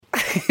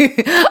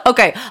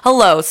Okay,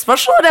 hello.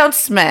 Special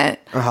announcement.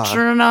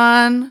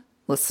 TrueAnon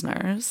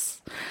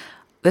listeners.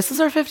 This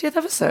is our 50th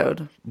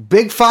episode.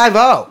 Big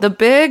 5-0. The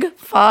big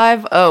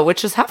 5-0,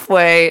 which is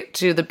halfway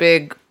to the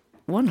big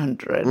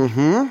 100.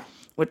 Mm-hmm.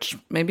 Which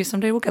maybe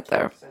someday we'll get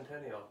there.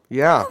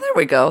 Yeah. Oh, there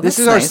we go. This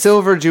is our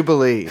silver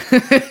jubilee.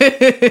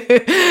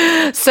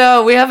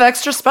 So we have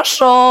extra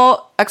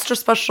special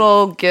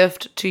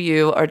gift to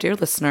you, our dear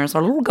listeners,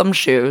 our little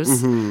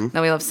gumshoes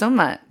that we love so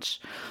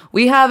much.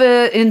 We have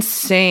an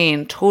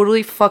insane,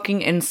 totally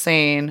fucking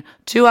insane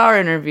 2-hour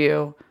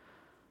interview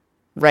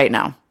right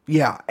now.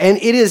 Yeah, and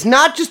it is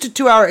not just a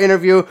 2-hour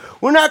interview.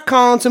 We're not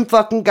calling some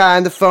fucking guy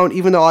on the phone,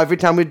 even though every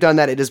time we've done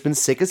that, it has been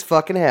sick as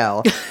fucking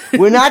hell.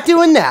 We're not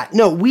doing that.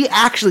 No, we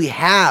actually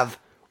have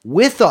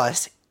with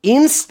us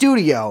in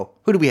studio.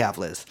 Who do we have,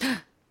 Liz?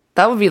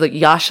 That would be like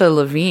Yasha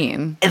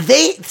Levine.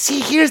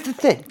 Here's the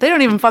thing. They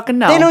don't even fucking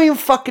know. They don't even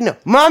fucking know.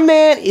 My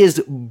man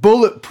is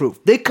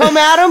bulletproof. They come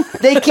at him,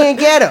 they can't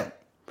get him.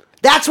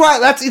 That's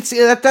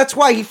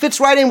why he fits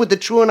right in with the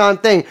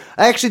TrueAnon thing.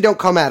 I actually don't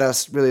come at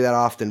us really that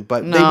often,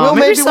 but they will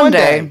maybe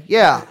someday. One day.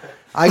 Yeah.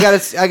 I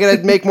gotta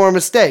make more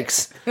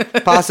mistakes.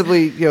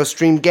 Possibly,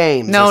 stream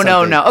games. No.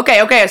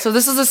 Okay. So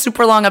this is a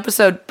super long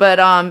episode, but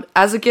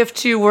as a gift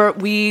too,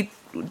 we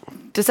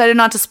decided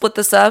not to split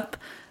this up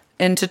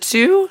into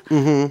two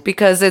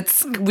because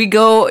we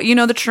go, the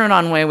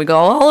TrueAnon way. We go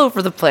all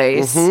over the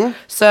place.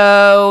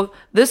 So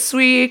this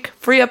week,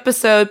 free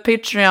episode,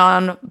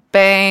 Patreon,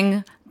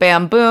 bang,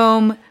 bam,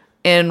 boom,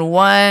 in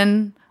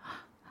one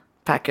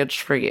package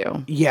for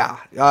you. Yeah.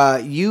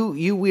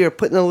 We are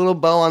putting a little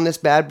bow on this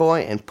bad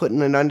boy and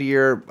putting it under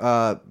your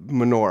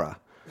menorah.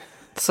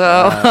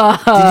 So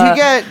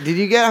did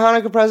you get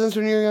Hanukkah presents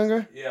when you were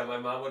younger? Yeah, my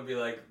mom would be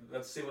like,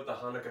 let's see what the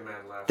Hanukkah man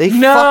left.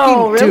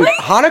 Really? Dude,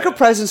 Hanukkah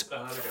presents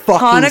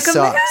fucking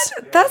sucks.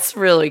 Man? That's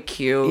really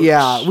cute.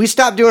 Yeah, we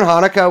stopped doing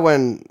Hanukkah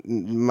when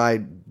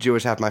my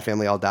Jewish half of my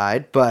family all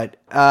died, but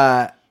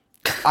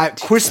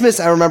Christmas,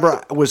 I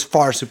remember, was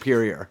far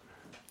superior.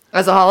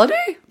 As a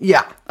holiday?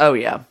 Yeah. Oh,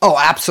 yeah. Oh,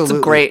 absolutely.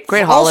 It's a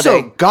great holiday.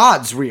 Also,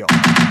 God's real.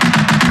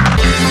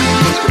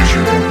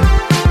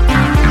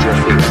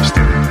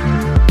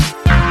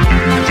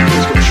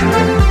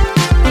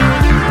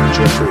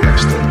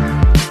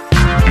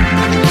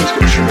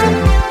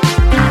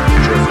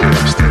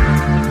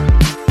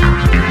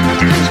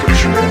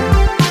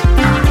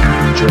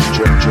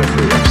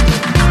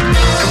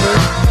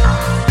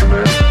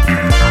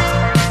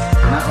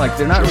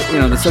 They're not,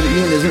 the Soviet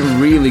Union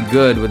isn't really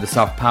good with the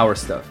soft power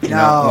stuff. It's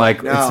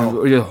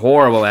really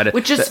horrible at it.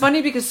 Which is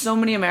funny because so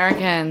many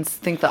Americans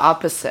think the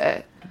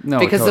opposite. No,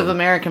 because totally. of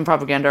American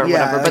propaganda or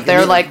whatever. But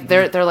they're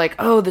like,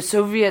 oh, the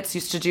Soviets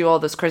used to do all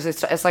this crazy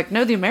stuff. It's like,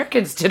 no, the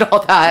Americans did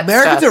all that.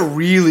 Americans are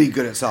really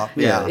good at soft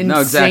power. Yeah,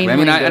 no, exactly. I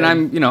mean,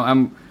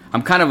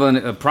 I'm kind of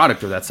a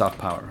product of that soft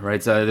power,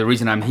 right? So the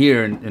reason I'm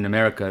here in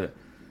America,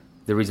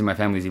 the reason my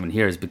family's even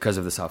here is because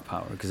of the soft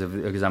power,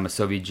 because I'm a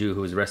Soviet Jew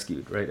who was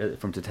rescued, right,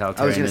 from totalitarianism.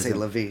 I was going to say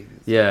Levine.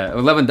 Yeah,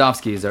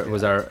 Lewandowski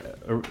was our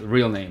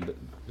real name, but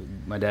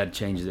my dad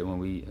changed it when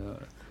we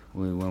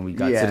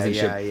got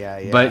citizenship.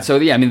 Yeah. But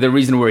the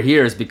reason we're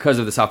here is because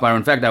of the soft power.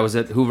 In fact, I was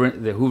at the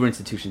Hoover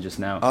Institution just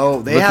now.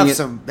 Oh, they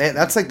have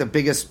that's like the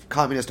biggest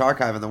communist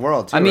archive in the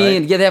world, too,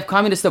 right? Yeah, they have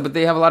communist stuff, but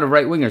they have a lot of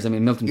right wingers. I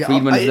mean, Milton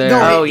Friedman is there.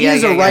 No,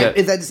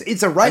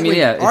 it's a right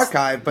wing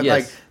archive, but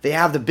yes. They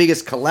have the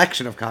biggest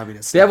collection of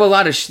communist stuff. They have a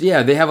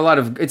lot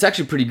of. It's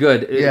actually pretty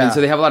good. Yeah. And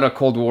so they have a lot of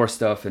Cold War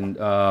stuff, and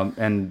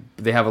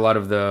they have a lot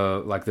of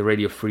the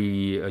Radio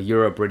Free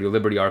Europe, Radio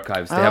Liberty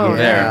archives. They have them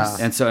there,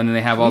 and then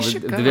they have all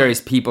the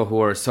various people who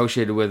are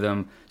associated with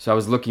them. So I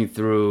was looking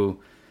through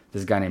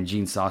this guy named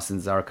Gene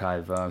Sossin's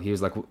archive. He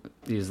was like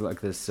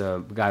this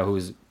guy who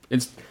was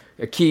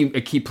a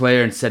key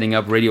player in setting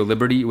up Radio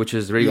Liberty, which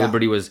is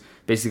Liberty was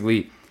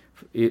basically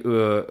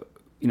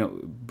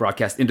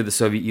broadcast into the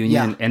Soviet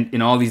Union and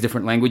in all these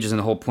different languages, and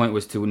the whole point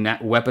was to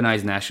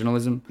weaponize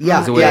nationalism.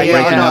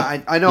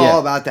 I know all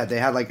about that. They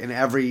had like in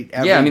every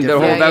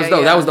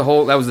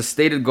that was the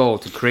stated goal,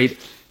 to create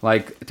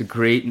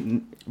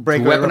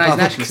weaponize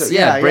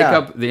nationalism. Break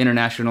up the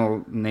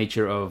international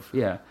nature of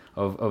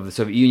the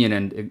Soviet Union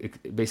and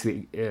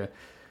basically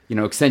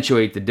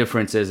accentuate the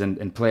differences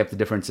and play up the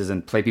differences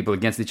and play people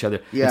against each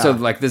other. Yeah. And so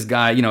like this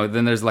guy,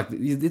 then there's like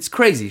it's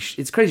crazy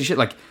shit.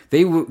 Like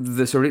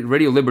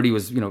Radio Liberty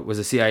was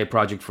a CIA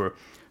project for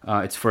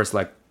its first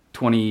like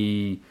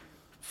 20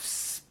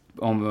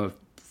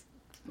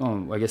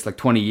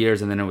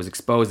 years, and then it was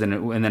exposed,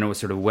 and then it was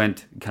sort of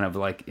went kind of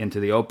like into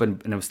the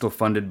open, and it was still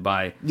funded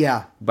by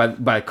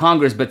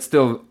Congress, but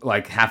still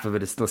like half of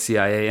it is still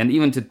CIA, and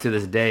even to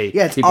this day,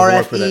 it's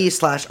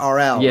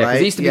RFE/RL. Yeah, because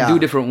they used to be two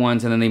different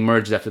ones, and then they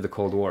merged after the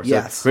Cold War.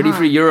 So Radio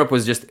Free Europe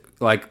was just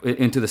like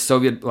into the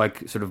Soviet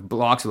like sort of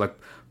blocks, like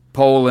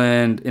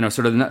Poland,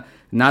 sort of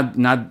not.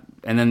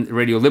 And then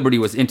Radio Liberty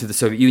was into the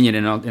Soviet Union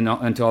and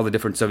into all the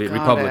different Soviet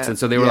republics, and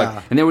so they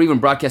were and they were even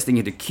broadcasting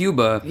into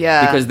Cuba,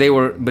 because they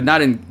were, but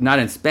not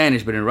in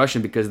Spanish, but in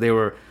Russian, because they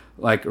were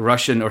like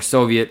Russian or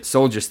Soviet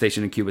soldiers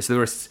stationed in Cuba. So they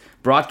were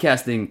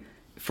broadcasting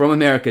from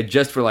America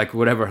just for like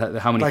whatever,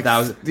 how many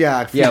thousand,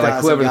 like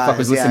whoever the fuck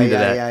was listening to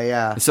that.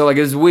 Yeah. So like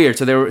it was weird.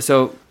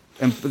 So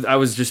and I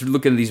was just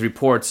looking at these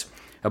reports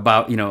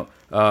about the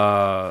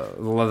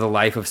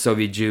life of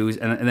Soviet Jews,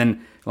 and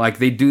then like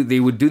they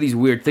would do these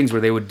weird things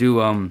where they would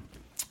do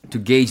to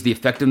gauge the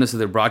effectiveness of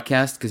their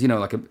broadcast, because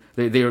like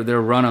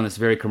they're run on this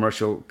very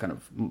commercial kind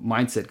of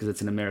mindset because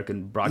it's an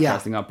American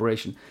broadcasting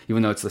operation,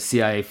 even though it's the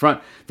CIA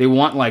front. They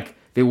want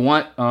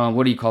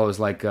what do you call those,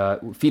 like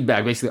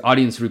feedback, basically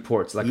audience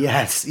reports. Like they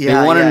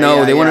want to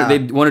know, they want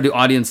to do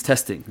audience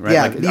testing, right?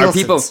 Yeah, like, are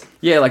people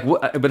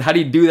but how do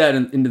you do that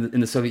in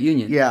the Soviet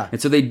Union? Yeah.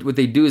 And so what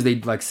they do is they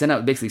like send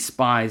out basically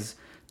spies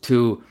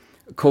to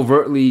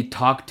covertly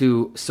talk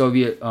to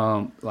Soviet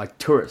like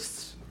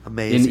tourists.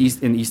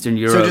 Amazing. In Eastern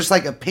Europe. So just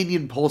like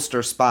opinion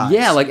pollster spies.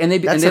 Yeah, like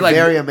that's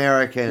very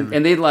American.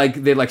 And they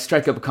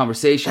strike up a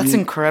conversation. That's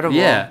incredible.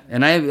 Yeah,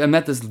 and I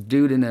met this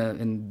dude in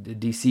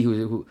DC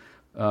who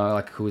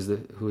was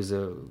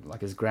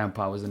his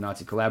grandpa was a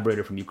Nazi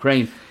collaborator from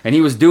Ukraine, and he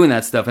was doing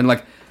that stuff, and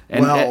like.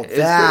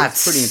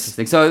 It's pretty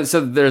interesting. So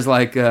there's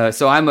like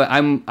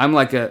I'm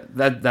like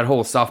that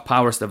whole soft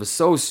power stuff is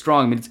so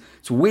strong. I mean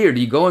it's weird.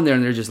 You go in there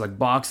and there's just like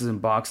boxes and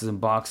boxes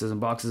and boxes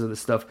and boxes of this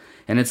stuff,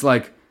 and it's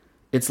like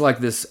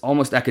this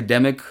almost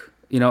academic.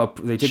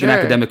 They take an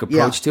academic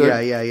approach to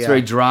it. Yeah. It's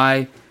very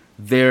dry.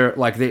 They're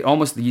like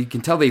you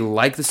can tell they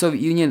like the Soviet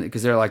Union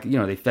because they're like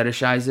they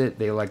fetishize it.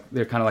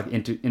 They're kind of like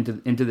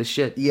into the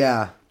shit.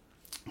 Yeah,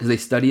 because they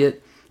study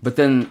it, but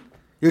then.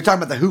 You're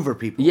talking about the Hoover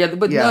people. Yeah,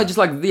 but no, just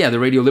like the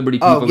Radio Liberty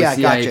people, the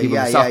CIA people,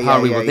 the soft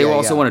power people. They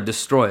also want to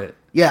destroy it.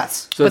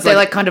 Yes. So but they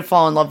like kind of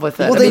fall in love with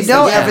it. Well, they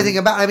know everything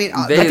about it. I mean,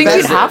 I think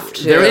you'd have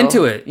to. They're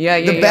into it. Yeah.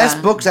 The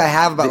best books I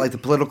have about like the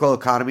political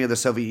economy of the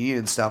Soviet Union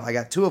and stuff, I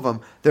got 2 of them.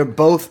 They're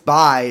both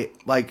by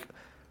like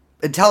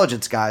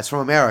intelligence guys from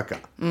America.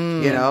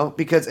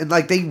 Because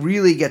like they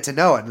really get to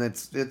know it, and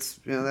it's that's.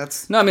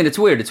 No, I mean it's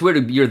weird. It's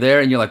weird. You're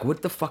there and you're like,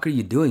 what the fuck are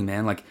you doing,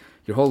 man? Like.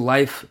 Your whole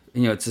life,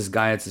 it's this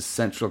guy. It's a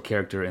central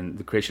character in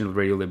the creation of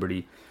Radio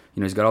Liberty.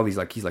 He's got all these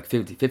he's like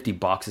 50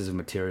 boxes of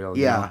material.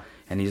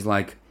 And he's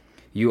like,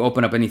 you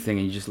open up anything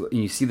and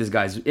you see this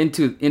guy's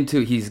into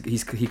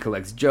he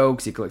collects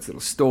jokes, he collects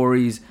little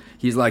stories.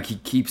 He's like he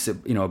keeps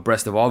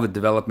abreast of all the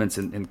developments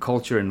in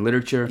culture and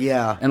literature.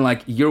 Yeah. And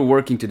like you're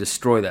working to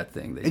destroy that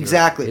thing.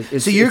 Exactly.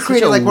 So you're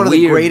creating like one of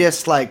the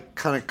greatest like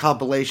kind of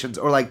compilations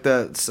or like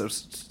the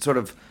sort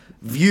of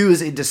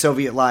views into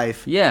Soviet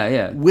life.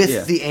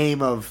 With the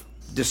aim of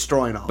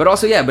destroying all. But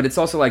also, but it's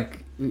also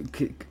like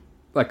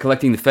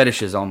collecting the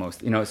fetishes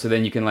almost, so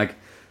then you can like,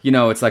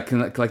 it's like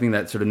collecting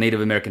that sort of Native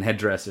American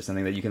headdress or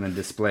something that you can then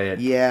display it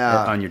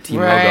on your team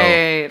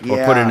logo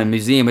or put it in a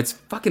museum. It's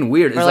fucking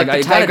weird. It's like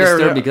I kind of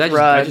disturbed because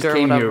I just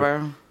came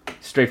here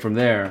straight from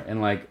there, and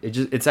like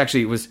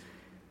it was.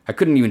 I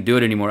couldn't even do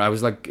it anymore. I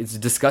was like, it's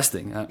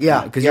disgusting.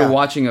 Because you're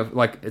watching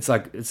it's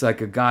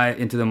like a guy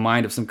into the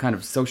mind of some kind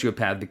of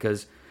sociopath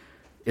because.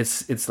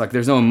 It's like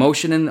there's no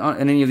emotion in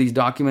any of these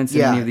documents,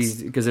 in any of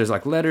these, because there's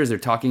like letters. They're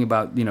talking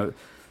about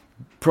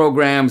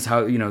programs,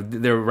 how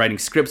they're writing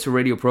scripts for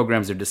radio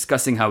programs. They're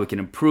discussing how we can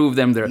improve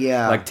them. They're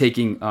like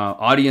taking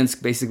audience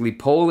basically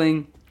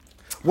polling.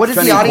 What is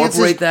the audience?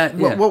 That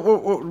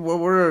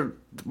were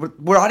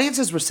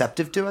audiences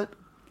receptive to it?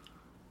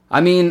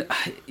 I mean,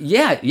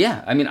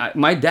 yeah. I mean,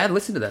 my dad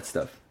listened to that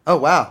stuff. Oh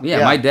wow!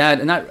 Yeah, my dad,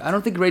 and I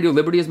don't think Radio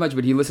Liberty as much,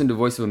 but he listened to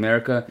Voice of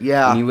America.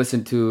 Yeah, and he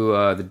listened to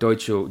the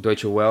Deutsche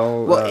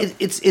Welle. Well,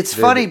 it's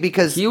funny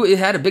because it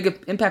had a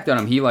big impact on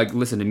him. He like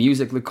listened to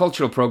music. The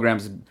cultural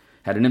programs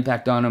had an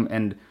impact on him,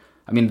 and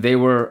I mean they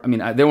weren't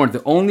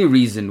the only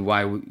reason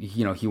why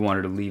he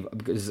wanted to leave,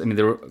 because I mean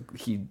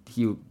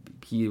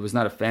he was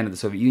not a fan of the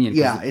Soviet Union.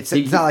 Yeah, it's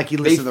not like he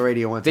listened to the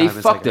radio one time.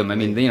 They fucked him. I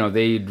mean,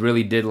 they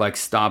really did like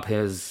stop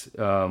him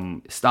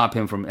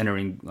from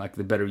entering like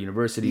the better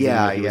universities.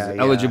 Yeah, he was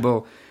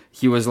eligible.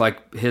 He was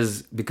like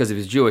because of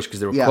his Jewish, because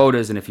there were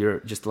quotas, and if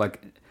you're just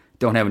like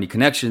don't have any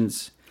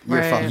connections,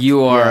 you're fucked.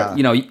 You are,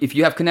 if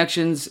you have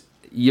connections,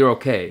 you're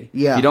okay.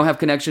 Yeah. You don't have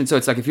connections, so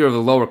it's like if you're of the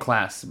lower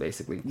class,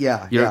 basically.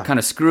 Yeah. You're kind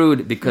of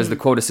screwed because the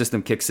quota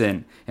system kicks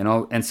in,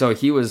 and so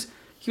he was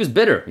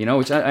bitter,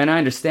 which I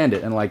understand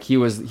it, and like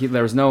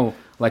there was no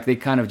like they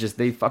kind of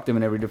they fucked him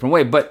in every different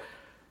way,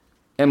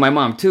 and my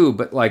mom too,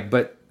 but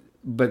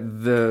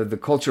the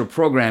cultural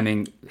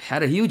programming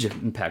had a huge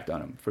impact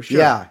on him for sure.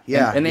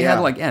 Yeah. And they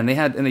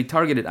had they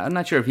targeted. I'm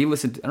not sure if he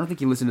listened. I don't think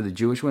he listened to the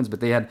Jewish ones, but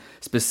they had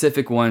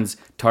specific ones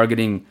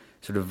targeting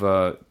sort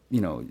of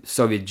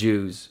Soviet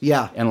Jews.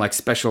 Yeah. And like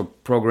special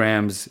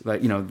programs,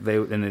 like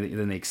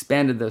then they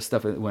expanded those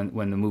stuff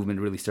when the movement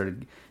really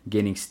started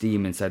gaining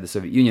steam inside the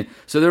Soviet Union.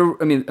 So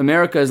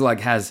America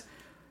has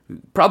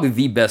probably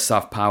the best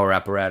soft power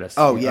apparatus.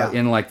 Oh yeah,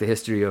 in like the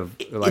history of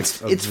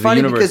it's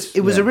funny universe. Because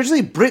it was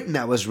originally Britain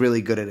that was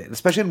really good at it,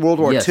 especially in World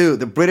War II.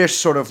 The British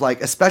sort of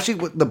especially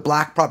with the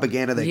black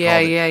propaganda called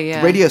it,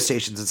 the radio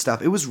stations and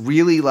stuff. It was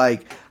really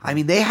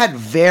they had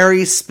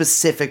very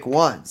specific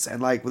ones,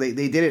 and they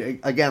did it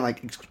again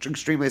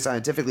extremely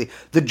scientifically.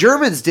 The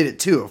Germans did it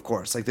too, of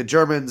course. Like the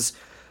Germans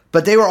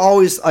But they were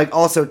always like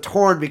also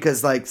torn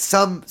because like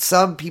some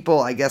people,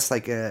 I guess,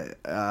 like in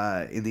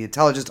the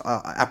intelligence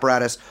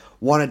apparatus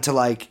wanted to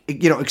like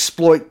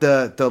exploit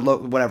the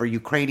whatever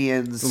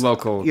Ukrainians, the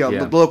local,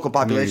 the local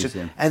population,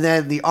 communities. And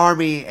then the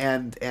army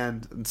and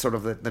sort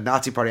of the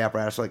Nazi Party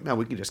apparatus were like, no,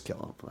 we can just kill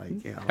them.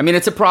 Like, I mean,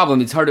 it's a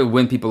problem. It's hard to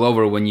win people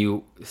over when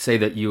you say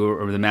that you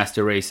are the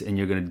master race and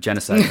you're going to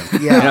genocide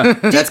them.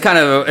 That's kind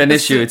of an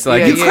issue. It's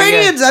like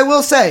Ukrainians, I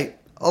will say.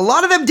 A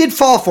lot of them did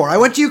fall for it. I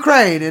went to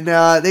Ukraine and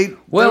they.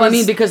 Well, I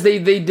mean, because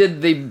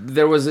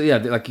there was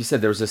like you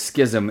said, there was a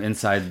schism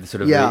inside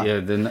sort of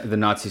the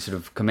Nazi sort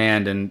of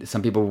command, and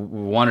some people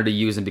wanted to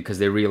use them because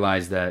they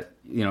realized that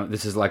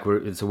this is like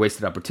it's a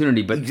wasted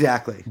opportunity. But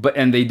exactly.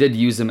 And they did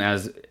use them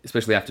as,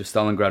 especially after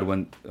Stalingrad,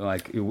 when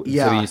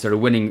Soviets started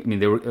winning. I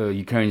mean,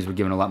 Ukrainians were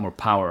given a lot more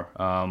power.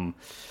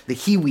 The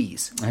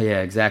Hiwis.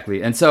 Yeah,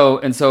 exactly. And so,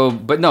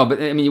 but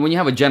I mean, when you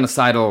have a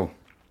genocidal.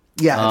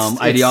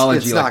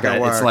 Ideology it's like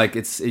that. Work.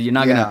 You're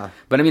not gonna.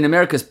 But I mean,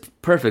 America's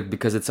perfect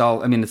because it's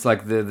all. I mean, it's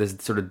like this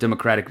sort of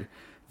democratic,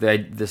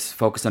 this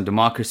focus on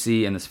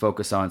democracy and this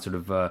focus on sort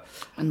of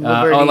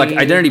like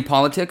identity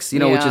politics.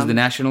 Which is the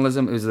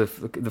nationalism. It was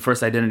the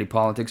first identity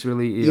politics,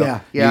 really.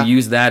 You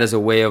use that as a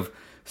way of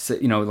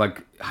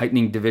like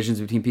heightening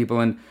divisions between people.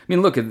 And I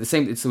mean, look at the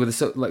same. It's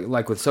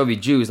like with Soviet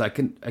Jews. I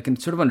can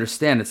sort of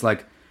understand. It's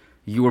like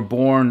you were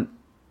born.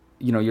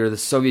 You're the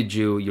Soviet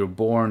Jew, you're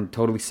born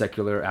totally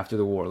secular after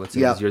the war. Let's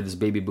say you're this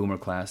baby boomer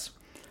class.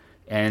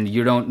 And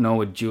you don't know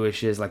what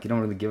Jewish is, like you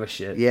don't really give a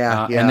shit.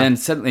 And then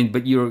suddenly,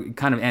 but you're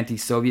kind of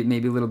anti-Soviet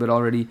maybe a little bit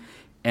already.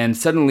 And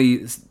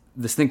suddenly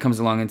this thing comes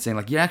along and saying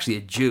like, you're actually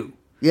a Jew.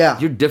 Yeah.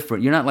 You're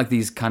different. You're not like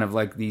these kind of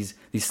like these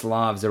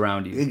Slavs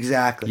around you.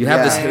 Exactly. You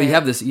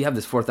have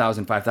this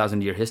 4,000,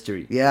 5,000 year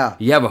history. Yeah.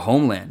 You have a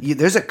homeland.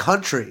 There's a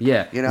country.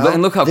 Yeah.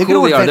 And look how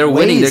cool they are. They're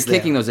winning. They're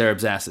kicking those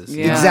Arabs' asses.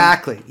 Yeah.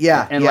 Exactly.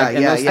 Yeah. And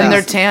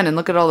they're tan and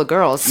look at all the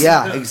girls.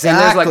 Yeah,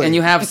 exactly. And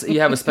you have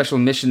a special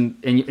mission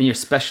and you're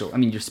special. I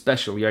mean, you're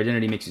special. Your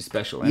identity makes you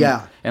special.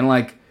 And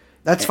like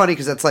that's funny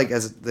because that's like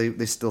as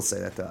they still say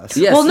that to us.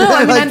 Yes. Well, no,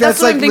 I mean like,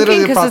 that's what I'm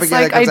thinking because it's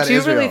like I do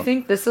Israel. really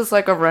think this is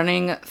like a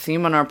running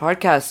theme on our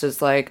podcast.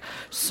 Is like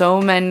so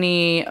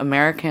many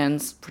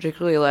Americans,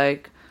 particularly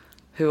like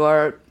who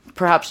are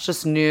perhaps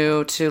just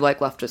new to like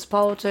leftist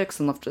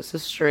politics and leftist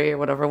history or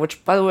whatever.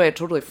 Which, by the way,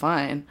 totally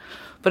fine.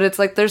 But it's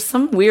like there's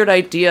some weird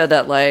idea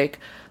that like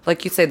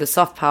you say, the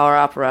soft power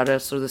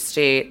apparatus or the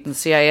state and the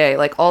CIA,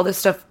 like all this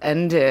stuff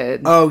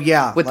ended. Oh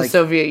yeah, with the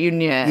Soviet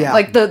Union. Yeah.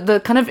 Like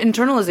the kind of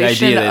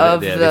internalization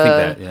of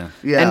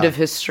the end of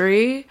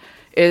history,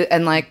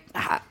 and like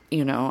I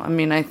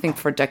mean, I think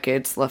for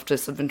decades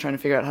leftists have been trying to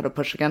figure out how to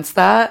push against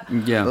that.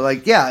 Yeah,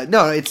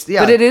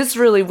 But it is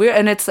really weird,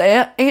 and it's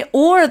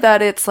or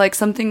that it's like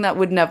something that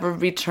would never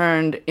be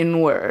turned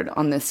inward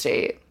on the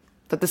state.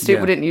 That the state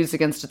wouldn't use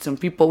against its own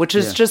people, which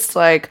is just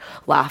like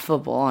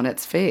laughable on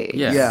its face.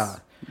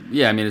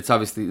 Yeah, I mean, it's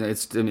obviously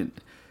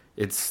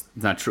it's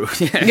not true.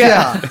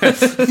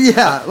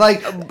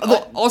 Like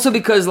also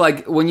because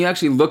like when you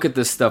actually look at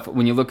this stuff,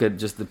 when you look at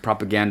just the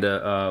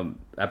propaganda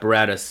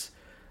apparatus,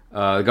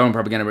 the government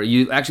propaganda,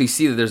 you actually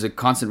see that there's a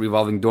constant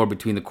revolving door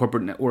between the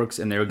corporate networks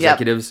and their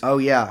executives. Oh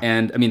yeah.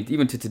 And I mean,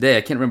 even to today,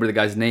 I can't remember the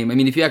guy's name. I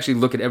mean, if you actually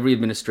look at every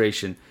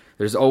administration,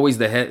 there's always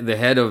the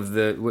head of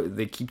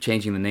they keep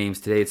changing the names.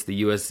 Today it's the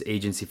U.S.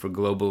 Agency for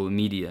Global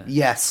Media.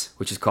 Yes.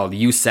 Which is called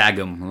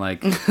USAGM.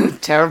 Like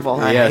terrible.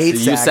 I hate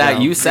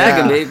SAGM.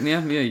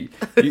 USAGM,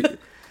 babe.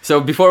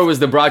 So before it was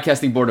the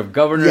Broadcasting Board of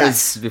Governors.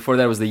 Yes. Before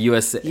that was the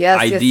USAID,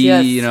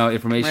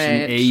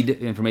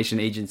 Information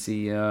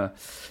Agency.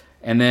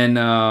 And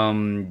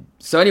then,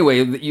 so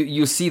anyway,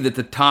 you see that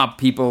the top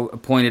people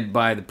appointed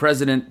by the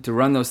president to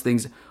run those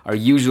things are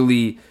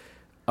usually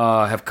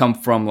have come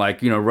from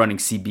like running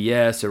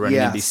CBS or running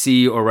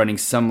NBC or running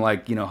some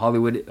like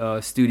Hollywood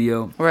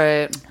studio.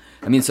 Right.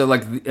 I mean, so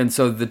like, and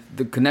so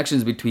the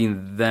connections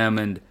between them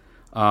and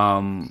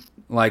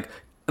like,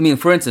 I mean,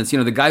 for instance,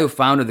 the guy who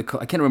founded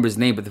I can't remember his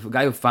name, but the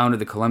guy who founded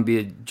the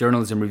Columbia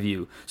Journalism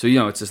Review. So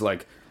it's just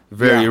like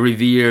very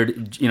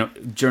revered,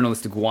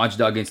 journalistic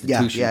watchdog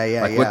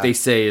institution. What they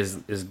say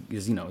is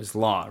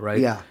law, right?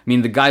 Yeah. I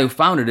mean, the guy who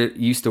founded it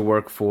used to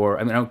work for.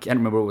 I mean, I can't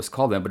remember what it was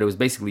called then, but it was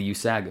basically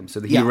USAGM.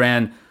 So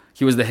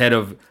he was the head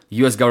of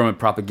U.S. government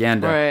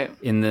propaganda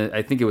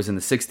I think it was in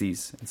the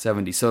 60s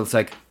and 70s. So it's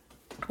like.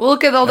 Well,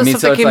 look at all the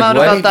stuff that came out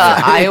about the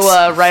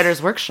Iowa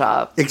Writers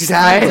Workshop.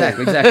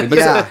 Exactly.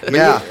 But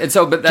and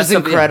so, but that's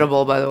just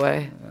incredible, by the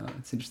way.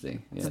 It's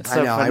interesting. Yeah.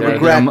 I know. I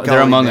regret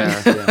they're among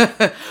us.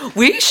 Yeah.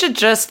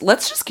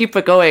 Let's just keep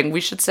it going.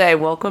 We should say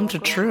welcome to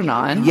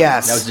TrueAnon.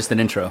 Yes. That was just an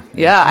intro.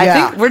 Yeah,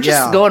 I think we're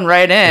just going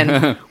right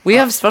in. We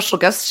have special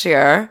guests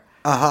here.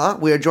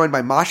 We are joined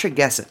by Masha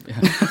Gessen.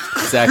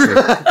 Exactly.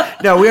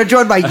 No, we are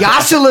joined by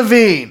Yasha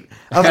Levine.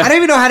 I don't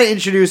even know how to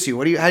introduce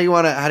you. You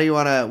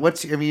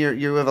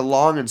have a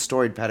long and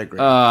storied pedigree.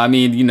 I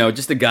mean,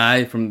 just a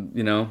guy from,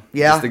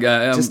 just a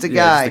guy. Just a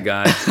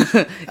guy.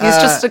 He's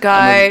just a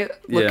guy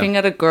looking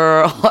at a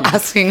girl,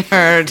 asking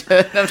her to. No,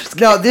 I'm just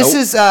kidding. This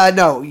is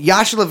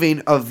Yasha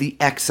Levine of The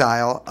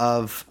Exile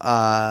of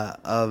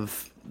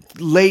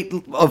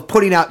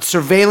putting out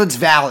Surveillance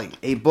Valley,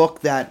 a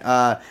book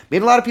that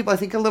made a lot of people, I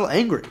think, a little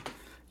angry.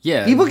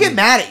 Yeah. People get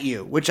mad at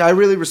you, which I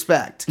really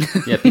respect.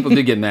 Yeah, people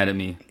do get mad at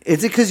me.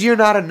 Is it because you're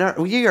not a nerd?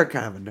 Well, you're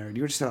kind of a nerd.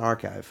 You're just an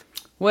archive.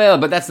 Well,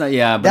 but that's not,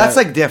 yeah. But That's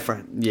like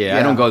different. Yeah,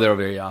 I don't go there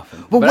very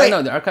often. But But wait. I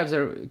know the archives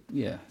are,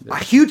 yeah. A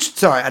huge,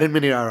 sorry, I didn't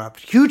mean to interrupt.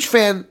 Huge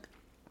fan,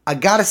 I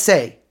gotta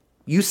say,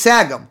 you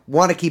sag them.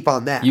 Want to keep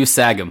on that. You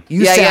sag them.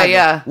 You Yeah, sag yeah, 'em.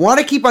 yeah. Want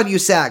to keep on you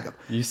sag 'em.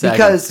 You sag 'em.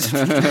 Because,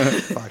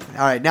 fuck,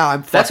 all right, now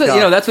I'm fucked That's what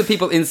up. that's what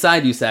people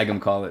inside you sag 'em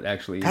call it.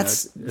 Actually,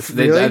 That's-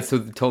 they, really? that's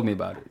what they told me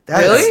about it.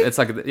 That's- Really? It's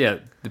like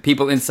the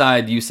people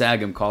inside you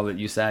sag 'em call it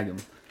you sag 'em.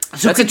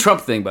 So That's a could-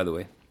 Trump thing, by the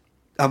way.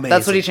 Amazing.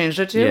 That's what he changed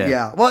it to? Yeah.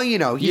 Yeah. Well, you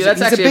know, he's, Yeah, that's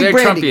he's actually a big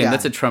very brandy Trumpian. guy.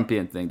 That's a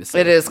Trumpian thing to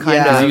say. It is kind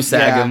Yeah. of. You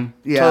sag 'em.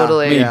 Yeah.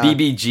 Totally. I mean, Yeah.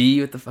 BBG.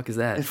 What the fuck is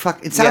that? It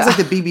sounds Yeah. like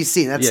the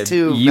BBC. That's Yeah,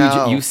 too.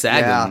 you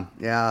sag yeah, 'em.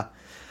 Yeah.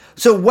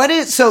 So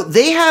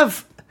they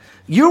have.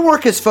 Your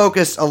work is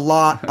focused a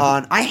lot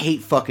on. I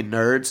hate fucking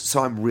nerds,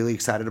 so I'm really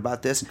excited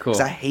about this Cool.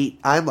 because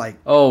I'm like.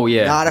 Oh,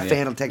 yeah, Not a yeah.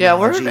 fan of Yeah,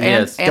 we're technology.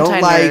 Yes. Don't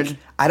anti-nerd. like.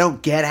 I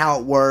don't get how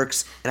it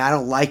works, and I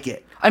don't like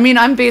it. I mean,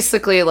 I'm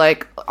basically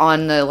like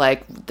on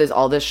the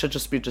all this should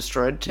just be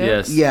destroyed too.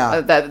 Yes.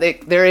 Yeah.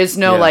 There is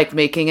no Yeah. like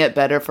making it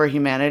better for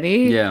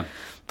humanity. Yeah.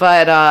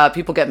 But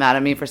people get mad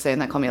at me for saying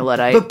that, call me a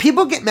Luddite. But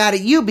people get mad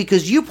at you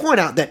because you point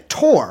out that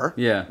Tor,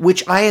 Yeah.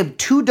 which I am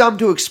too dumb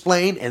to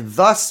explain and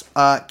thus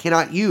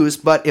cannot use.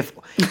 But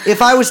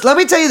if I was, let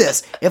me tell you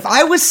this: if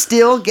I was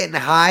still getting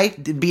high,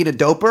 being a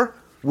doper,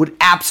 would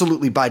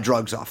absolutely buy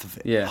drugs off of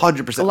it. Yeah.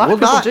 100%. A lot of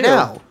people not do.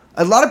 now.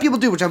 A lot of people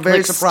do, which I'm very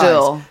Like, surprised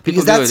still.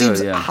 because People that do seems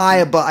yeah. high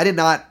above. I did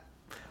not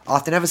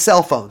often have a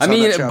cell phone. So I mean,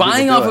 I'm not sure how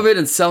buying people off do of it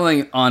and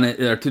selling on it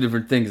are two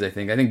different things. I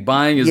think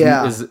buying is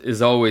Yeah.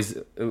 is always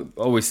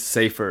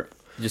safer.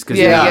 Just because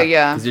yeah.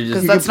 because you're Because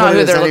just that's can not put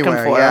who it they're as looking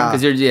anywhere, for. yeah.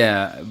 because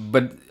you're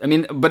but I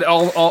mean, but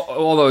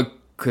although it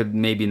could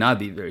maybe not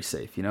be very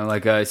safe, you know,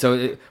 like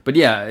but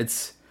yeah,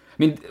 it's.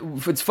 I mean,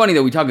 it's funny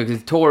that we talk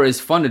because Tor is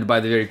funded by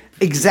the very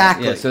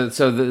Exactly. Yeah,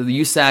 so the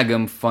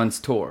USAGM funds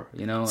Tor,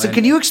 you know. So and-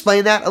 can you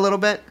explain that a little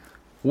bit?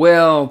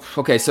 Well,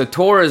 okay, so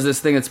Tor is this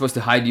thing that's supposed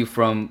to hide you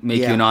from, make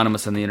Yeah. you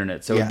anonymous on the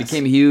internet. So Yes. it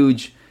became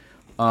huge,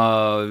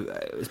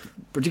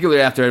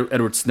 particularly after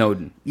Edward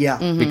Snowden. Yeah.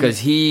 Mm-hmm. Because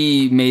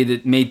he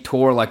made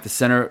Tor like the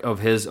center of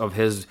his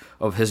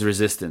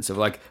resistance, of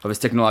his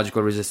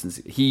technological resistance.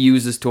 He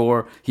uses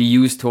Tor. He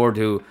used Tor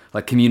to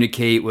like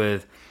communicate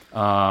with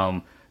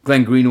Glenn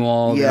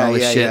Greenwald and all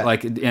this shit,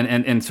 like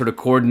and sort of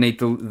coordinate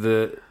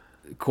the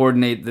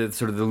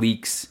sort of the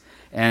leaks.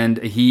 And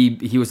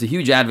he was a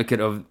huge advocate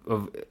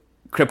of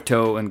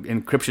crypto and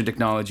encryption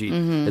technology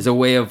as a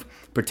way of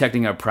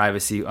protecting our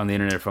privacy on the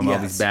internet from all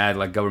these bad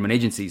like government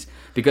agencies.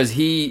 Because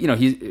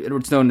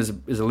Edward Snowden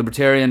is a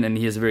libertarian and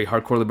he has a very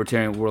hardcore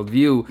libertarian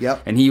worldview.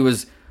 Yep. And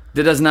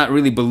that does not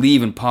really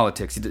believe in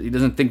politics. He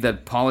doesn't think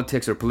that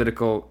politics or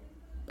political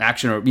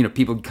action or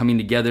people coming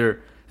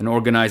together and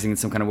organizing in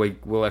some kind of way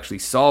will actually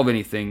solve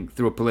anything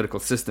through a political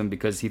system,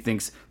 because he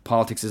thinks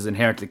politics is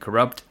inherently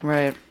corrupt.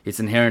 Right.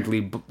 It's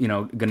inherently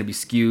going to be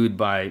skewed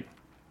by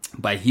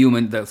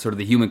human, the sort of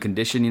the human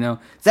condition,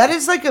 That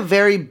is like a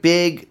very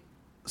big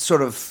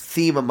sort of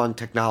theme among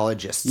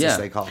technologists, Yeah. as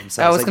they call themselves.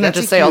 I was Like, going to that's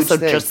a just say huge also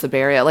thing. just the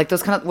Bay Area. Like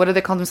those kind of, what do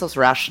they call themselves?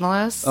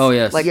 Rationalists? Oh,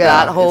 yes. Like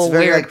Yeah, that whole it's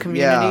very, weird like,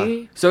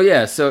 community. So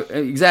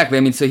exactly.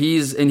 I mean, so he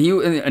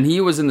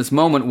was in this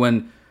moment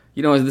when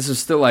this was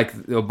still like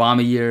the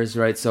Obama years,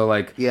 right? So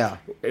like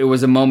it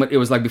was a moment. It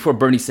was like before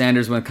Bernie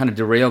Sanders, when it kind of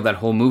derailed that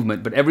whole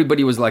movement. But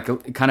everybody was like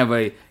kind of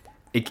a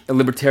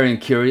libertarian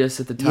curious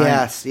at the time.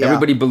 Yes, yeah.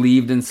 Everybody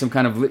believed in some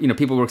kind of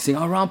people were saying,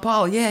 "Oh, Ron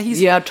Paul, he's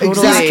Totally.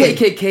 Exactly.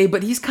 KKK,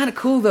 but he's kind of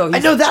cool though." I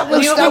know that was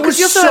You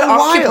so also had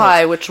wild.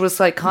 Occupy, which was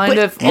like kind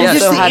of and also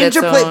just the had its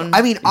interplay. own.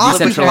 I mean, Occupy,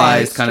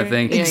 Decentralized kind of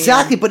thing. Yeah,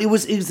 exactly, but it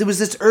was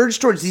this urge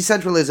towards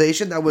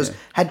decentralization that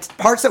had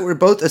parts that were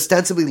both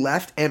ostensibly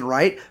left and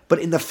right, but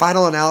in the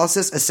final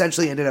analysis,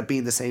 essentially ended up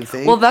being the same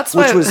thing. Well, that's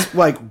which why- was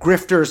like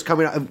grifters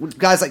coming out,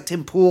 guys like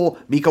Tim Pool,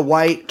 Mika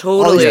White,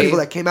 all Totally. these people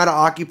that came out of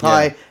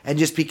Occupy and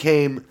just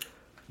became.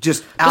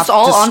 Just all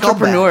scumbags.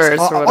 entrepreneurs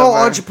or all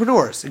whatever.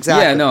 entrepreneurs,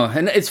 exactly. Yeah, no,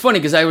 and it's funny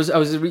because I was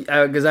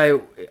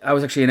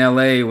actually in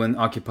LA when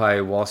Occupy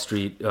Wall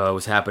Street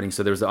was happening.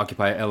 So there was the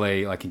Occupy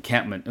LA like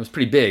encampment. It was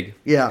pretty big.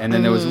 Yeah. And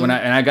then there was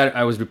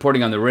I was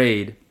reporting on the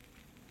raid,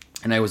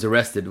 and I was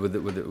arrested with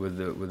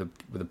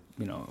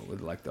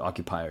like the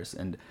occupiers,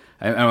 and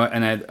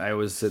I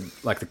was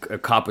like a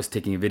cop was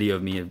taking a video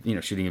of me,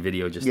 shooting a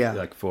video just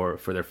like for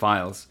their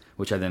files,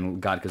 which I then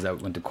got because I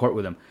went to court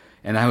with them.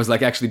 And I was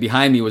like, actually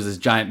behind me was this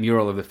giant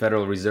mural of the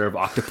Federal Reserve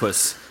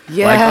octopus.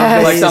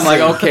 Yes. Like I'm like,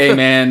 okay,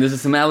 man, this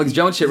is some Alex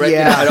Jones shit right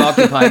there Yeah. at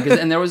Occupy.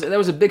 And there was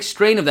a big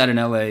strain of that in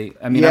LA.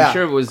 I mean, Yeah. I'm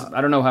sure it was.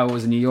 I don't know how it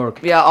was in New York.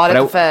 Yeah, audit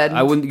but the Fed.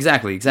 I wouldn't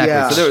exactly.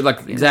 Yeah. So there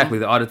were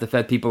the audit the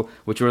Fed people,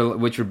 which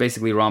were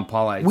basically Ron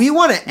Paulites. We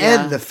want to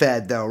end the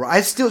Fed, though.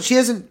 She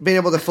hasn't been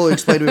able to fully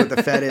explain to me what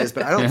the Fed is,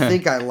 but I don't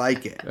think I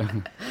like it.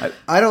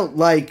 I don't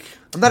like.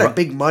 I'm not a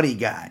big money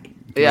guy.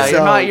 Yeah,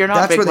 So you're not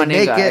that's big where they money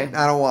make guy. it.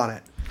 I don't want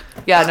it.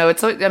 Yeah, no,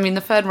 it's. I mean,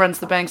 the Fed runs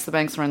the banks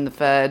run the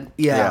Fed.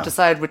 Yeah.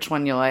 Decide which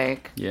one you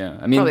like. Yeah,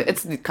 I mean, Probably,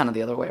 it's kind of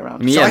the other way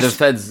around. I mean,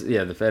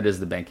 the Fed is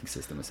the banking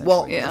system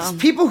essentially. Well,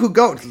 people who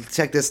go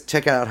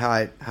check out how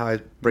I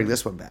bring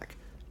this one back.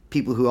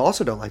 People who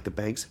also don't like the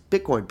banks,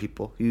 Bitcoin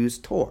people who use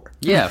Tor.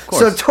 Yeah, of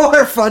course. So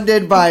Tor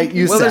funded by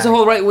USAC. Well, there's a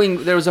whole right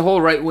wing. There was a whole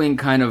right wing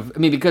kind of. I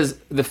mean, because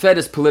the Fed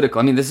is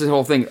political. I mean, this is the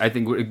whole thing. I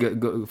think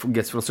it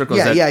gets full circle.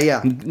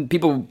 Yeah.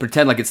 People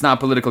pretend like it's not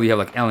political. You have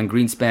like Alan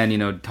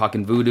Greenspan,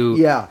 talking voodoo.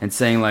 Yeah. And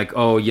saying like,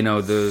 oh,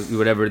 the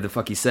whatever the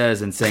fuck he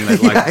says, and saying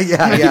like,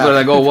 yeah. People are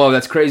like, oh, whoa,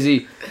 that's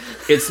crazy.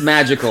 It's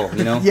magical,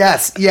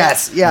 Yes,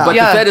 yeah. But the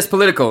Fed is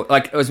political.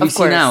 Like as we see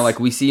course. now, like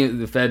we see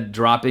the Fed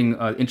dropping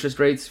interest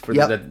rates for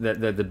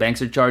the banks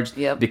are charged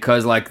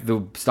because like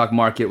the stock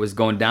market was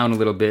going down a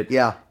little bit.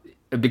 Yeah.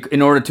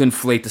 In order to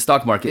inflate the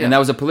stock market, Yeah. and that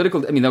was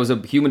that was a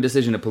human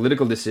decision, a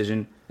political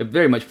decision, a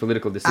very much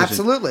political decision.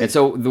 Absolutely. And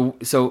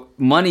so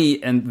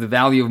money and the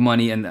value of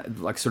money and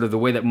like sort of the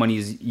way that money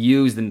is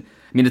used, and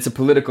I mean it's a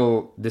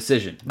political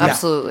decision.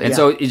 Absolutely. And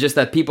so it's just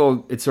that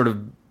it sort of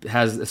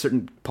has a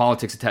certain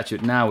politics attached to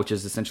it now, which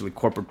is essentially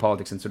corporate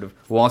politics and sort of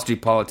Wall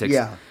Street politics.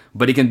 Yeah.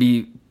 But it can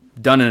be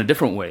done in a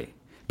different way.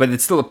 But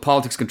it's still a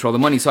politics control the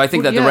money. So I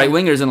think that the right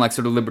wingers and like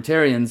sort of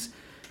libertarians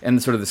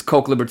and sort of this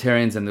Koch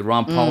libertarians and the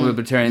Ron Paul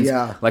libertarians,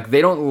 like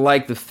they don't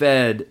like the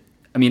Fed.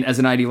 I mean, as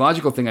an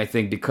ideological thing, I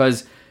think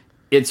because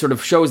it sort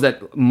of shows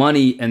that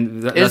money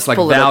and that's like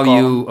political.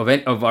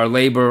 value of our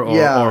labor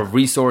or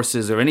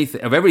resources or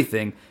anything of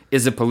everything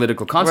is a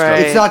political construct.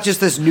 Right. It's not just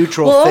this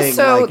neutral thing.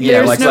 Also,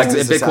 like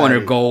there's Bitcoin or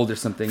gold or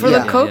something. For the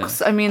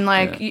Kochs, I mean,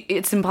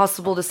 it's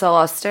impossible to sell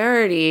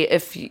austerity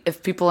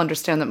if people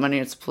understand that money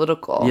is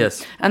political.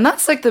 Yes. And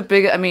that's like the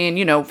big, I mean,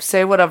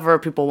 say whatever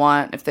people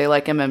want if they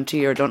like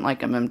MMT or don't like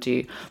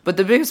MMT. But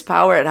the biggest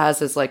power it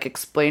has is like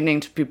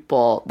explaining to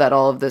people that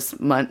all of this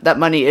that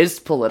money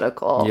is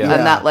political and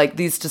that like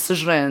these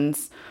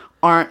decisions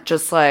aren't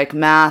just like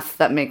math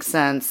that makes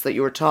sense that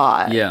you were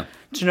taught. Yeah.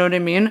 Do you know what I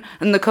mean?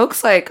 And the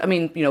Kochs,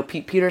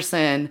 Pete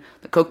Peterson,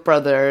 the Koch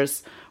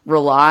brothers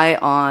rely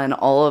on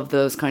all of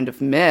those kind of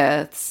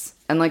myths.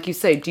 And like you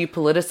say,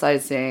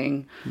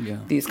 depoliticizing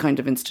these kind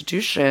of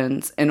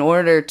institutions in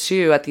order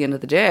to, at the end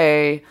of the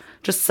day,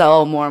 just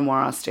sell more and more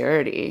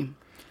austerity.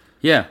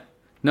 Yeah.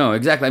 No,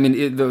 exactly. I mean,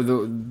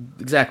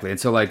 exactly. And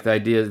so like the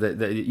idea is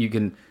that you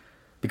can,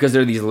 because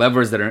there are these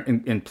levers that are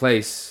in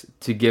place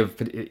to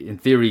give, in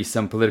theory,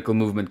 some political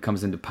movement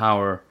comes into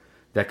power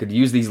that could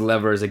use these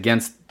levers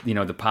against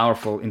the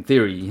powerful in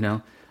theory.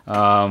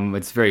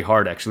 It's very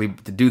hard actually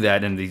to do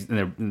that, and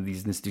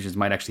these institutions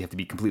might actually have to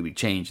be completely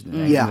changed.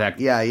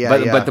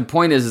 But the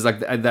point is like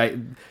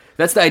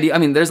that's the idea. I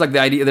mean, there's like the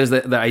idea. There's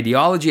the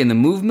ideology and the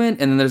movement,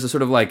 and then there's a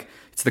sort of like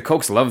it's the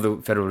Kochs love the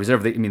Federal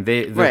Reserve. The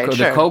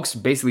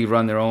Kochs basically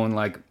run their own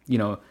like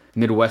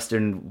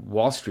Midwestern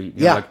Wall Street.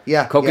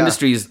 Koch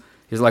Industries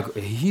is like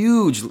a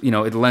huge.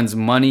 It lends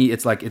money.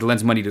 It's like it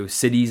lends money to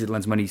cities. It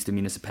lends money to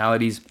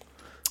municipalities.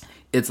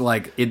 It's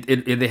like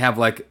they have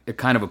like a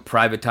kind of a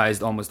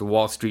privatized almost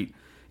Wall Street,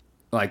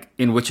 like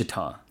in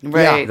Wichita,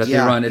 right? That they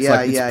run. It's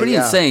it's pretty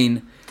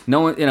insane. No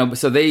one,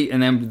 so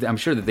I'm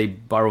sure that they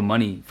borrow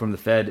money from the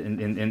Fed,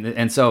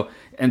 and so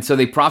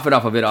they profit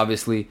off of it,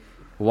 obviously,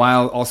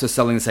 while also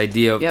selling this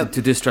idea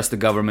to distrust the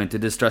government, to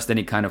distrust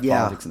any kind of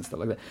politics and stuff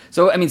like that.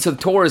 So I mean, so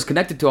Tor is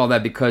connected to all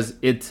that because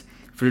it's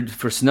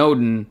for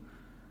Snowden.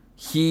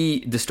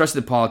 He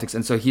distrusted politics,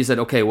 and so he said,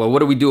 okay, well, what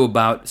do we do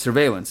about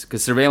surveillance?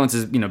 Because surveillance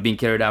is, being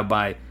carried out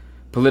by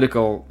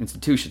political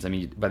institutions. I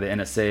mean, by the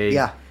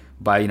NSA,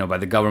 by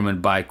the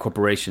government, by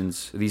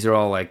corporations. These are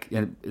all like,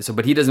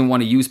 but he doesn't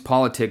want to use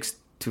politics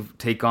to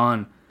take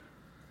on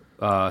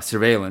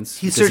surveillance.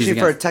 He's searching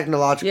for a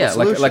technological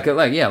solution.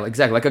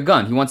 Exactly, like a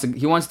gun. He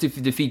wants to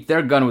defeat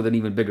their gun with an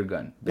even bigger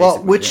gun.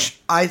 Well,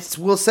 I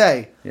will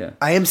say,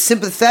 I am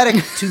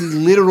sympathetic to the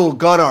literal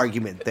gun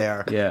argument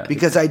there. Yeah.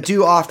 Because I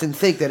do often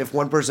think that if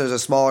one person has a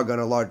smaller gun,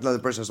 another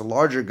person has a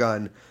larger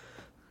gun,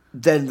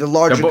 then the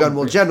larger gun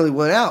will generally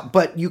win out.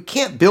 But you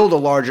can't build a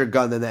larger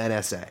gun than the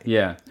NSA.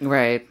 Yeah.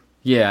 Right.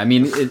 Yeah, I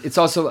mean, it's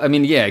also,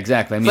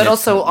 exactly. I mean, but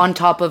also on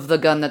top of the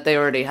gun that they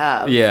already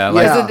have.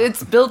 Yeah.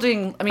 It's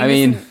building, exactly. I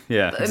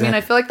mean,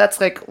 I feel like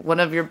that's like one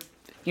of your,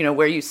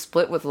 where you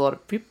split with a lot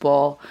of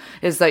people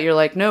is that you're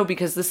like, no,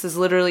 because this is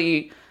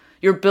literally,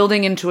 you're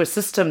building into a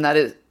system that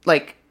is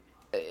like,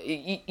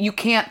 you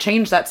can't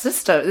change that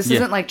system. This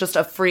isn't like just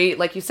a free,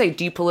 like you say,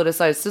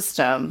 depoliticized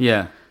system.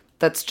 Yeah.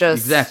 That's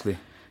just. Exactly.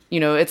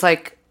 It's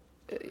like,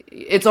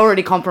 it's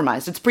already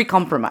compromised. It's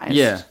pre-compromised.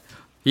 Yeah.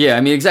 Yeah,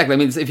 I mean, exactly. I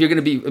mean, if you're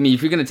going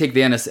to take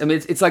the NSA, I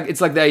mean, it's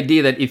like the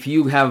idea that if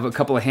you have a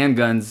couple of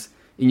handguns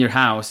in your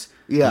house,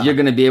 you're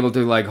going to be able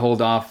to like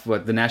hold off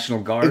the National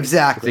Guard.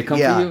 Exactly. If they come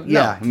for you.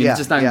 No, I mean, it's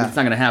just not. It's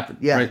not going to happen.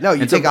 Yeah. Right? No,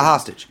 you take a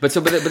hostage. But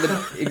you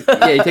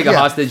take a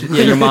hostage.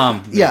 Yeah, your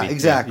mom. Maybe. Yeah,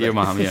 exactly. Your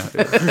mom.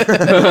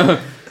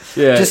 Yeah.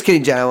 Yeah. Just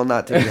kidding, Jen. I will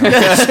not do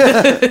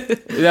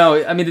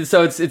No, I mean,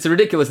 so it's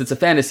ridiculous. It's a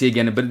fantasy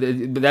again, but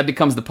that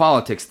becomes the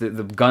politics. The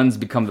guns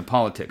become the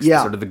politics.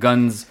 Yeah. Sort of the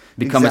guns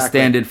become a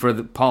stand-in for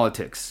the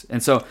politics.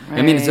 And so,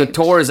 I mean, so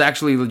Tor is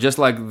actually just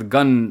like the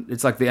gun.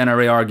 It's like the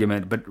NRA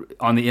argument, but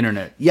on the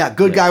internet. Yeah,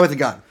 good guy with a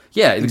gun.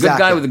 Yeah, the good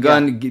guy with the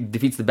gun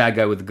defeats the bad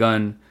guy with the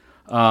gun.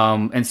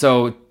 And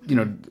so,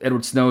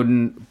 Edward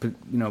Snowden,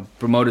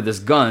 promoted this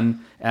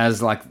gun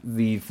as like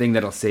the thing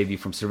that'll save you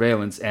from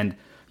surveillance. And,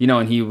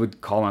 and he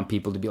would call on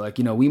people to be like,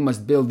 we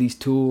must build these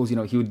tools. He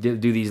would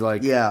do these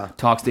like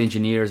talks to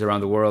engineers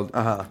around the world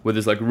with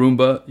his like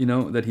Roomba,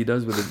 that he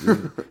does with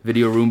the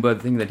video Roomba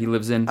thing that he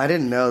lives in. I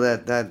didn't know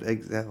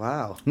that.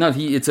 Wow. No,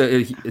 it's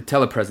a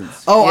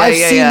telepresence. Oh, I've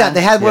seen that.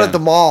 They had one at the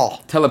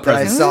mall. Telepresence.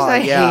 I saw it. I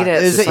hate it.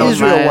 There's an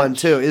Israel one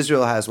too.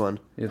 Israel has one.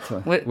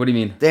 What do you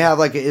mean? They have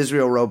like an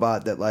Israel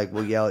robot that like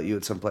will yell at you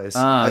at some place.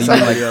 Ah, I saw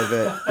a video of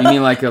it. You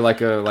mean like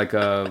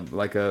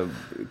a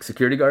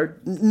security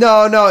guard?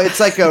 No, it's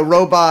like a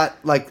robot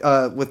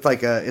with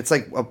like a it's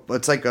like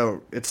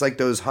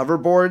those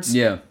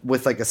hoverboards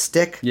with like a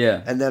stick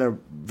and then a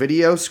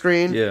video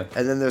screen and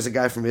then there's a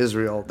guy from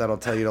Israel that'll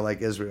tell you to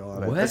like Israel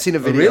on it. What? I've seen a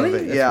video of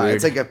it. That's yeah, weird.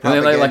 it's like a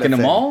propaganda like in a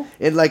thing. mall?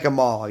 In like a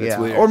mall, That's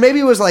weird. Or maybe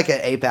it was like an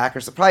APAC or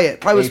something.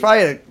 Probably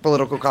at a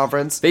political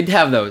conference. They'd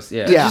have those,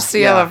 yeah. Did you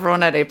see how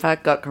everyone at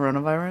APAC got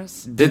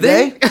coronavirus? Did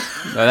they?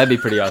 Oh, that'd be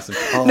pretty awesome.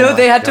 No,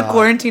 they had to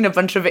quarantine a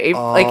bunch of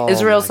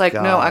Israel's like,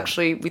 no,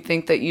 actually, we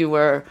think that you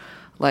were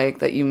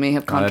that you may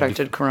have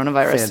contracted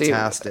coronavirus.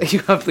 Fantastic.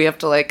 So we have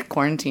to like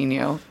quarantine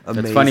you.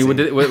 Amazing. That's funny.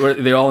 Were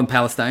they all in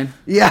Palestine?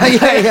 Yeah.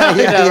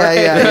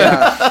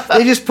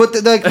 They just put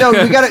no,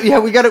 we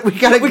got to put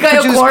you in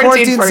this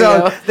quarantine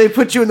zone. They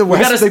put you in the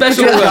West. We got a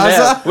special one.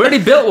 Yeah. We already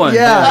built one.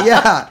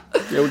 Yeah.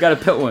 We got to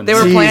put one. They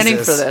were planning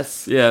for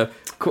this. Yeah.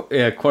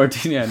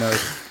 Quarantine. Yeah, no.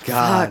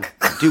 God.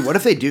 Dude, what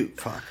if they do?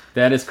 Fuck.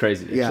 That is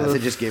crazy. Yeah, they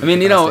just gave. I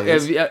mean,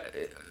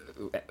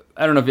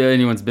 I don't know if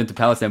anyone's been to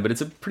Palestine, but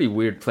it's a pretty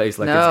weird place.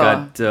 Like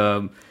it's got,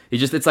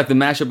 it's like the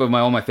mashup of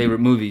all my favorite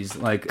movies.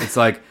 Like it's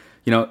like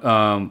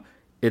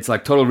it's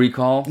like Total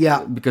Recall.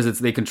 Yeah, because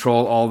they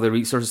control all the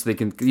resources. They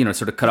can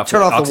sort of cut off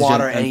turn off oxygen the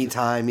water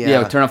anytime.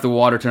 Yeah, turn off the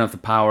water, turn off the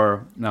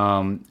power.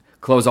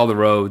 Close all the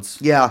roads.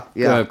 Yeah.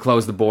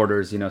 Close the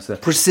borders. So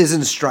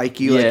precision strike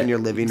you like in your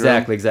living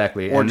room.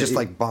 Exactly. Or just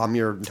like bomb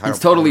your entire. It's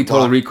totally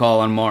Total Recall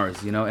on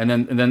Mars. And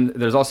then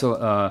there's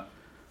also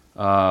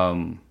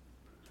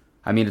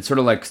I mean, it's sort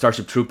of like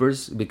Starship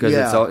Troopers because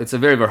it's a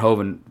very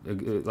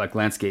Verhoeven like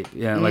landscape.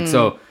 Yeah, like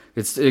so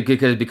it's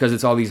because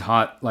it's all these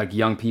hot like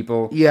young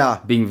people.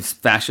 Being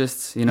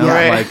fascists. And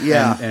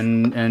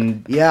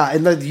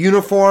the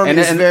uniform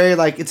is very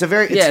like it's a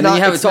very and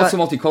then it's also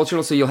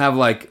multicultural. So you'll have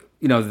like.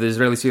 The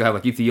Israelis, so you'll have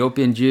like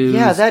Ethiopian Jews.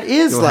 Yeah, that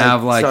is you'll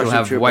have white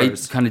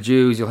kind of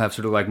Jews. You'll have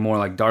sort of like more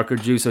like darker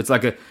Jews. So it's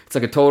like a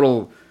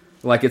total,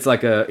 like it's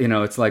like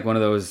it's like one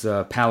of those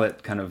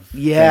palette kind of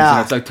things.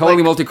 It's like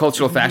totally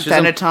multicultural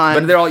fascism. But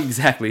they're all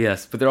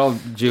but they're all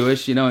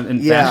Jewish,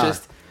 and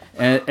fascist.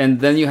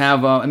 And then you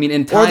have,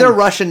 in time, or they're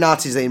Russian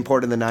Nazis they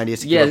imported in the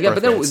 90s.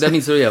 But that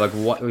means so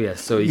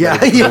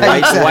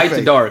white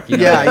to dark.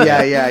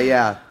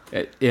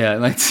 Yeah,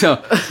 like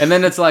so, and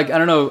then it's like I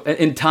don't know.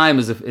 In Time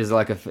is a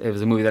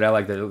movie that I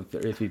like that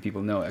a few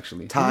people know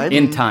actually. Time.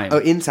 In Time. Oh,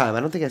 In Time. I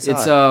don't think I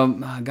saw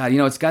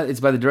it. It's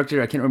by the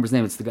director. I can't remember his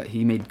name. It's the guy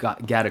he made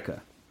Gattaca.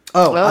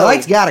 Oh, I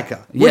liked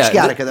Gattaca. Which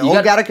Gattaca? The old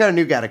Gattaca or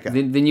new Gattaca?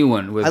 The new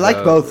one. I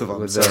like both of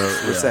them. So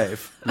we're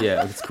safe.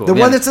 Yeah, it's cool. The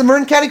one that's in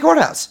Marin County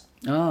Courthouse.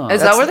 Oh,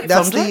 is that where they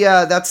filmed it?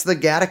 That's the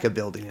Gattaca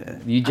building in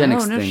it. The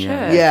eugenics no thing.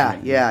 Shit.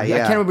 Yeah. I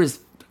can't remember his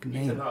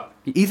name.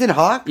 Ethan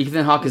Hawke.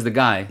 Ethan Hawke is the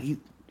guy.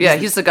 Yeah,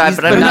 he's the guy,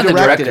 but I'm not the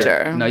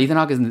director. No, Ethan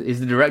Hawke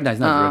is the director. No, he's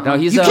not the director. No,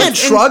 he's you can't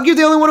shrug. You're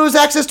the only one who has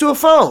access to a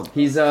phone.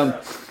 He's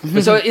so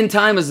In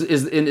Time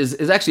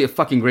is actually a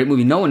fucking great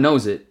movie. No one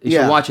knows it. You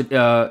should watch it.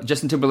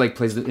 Justin Timberlake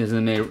is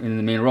in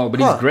the main role, but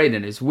he's great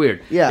in it. It's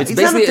weird. Yeah, it's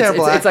basically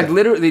it's like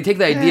literally they take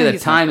the idea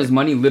that time is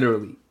money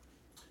literally.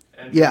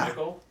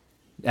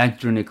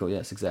 Andrew Niccol,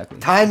 yes, exactly.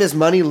 Time is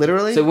money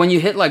literally. So when you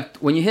hit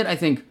I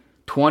think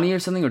 20 or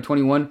something or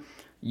 21.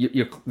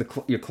 Your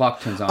clock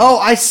turns on. Oh,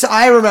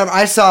 I remember.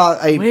 I saw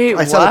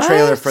the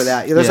trailer for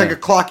that. There's like a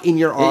clock in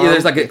your arm. Yeah,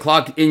 there's like a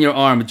clock in your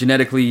arm.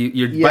 Genetically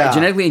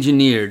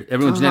engineered.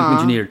 Everyone's genetically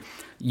engineered.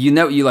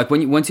 You like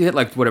once you hit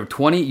like whatever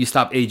 20, you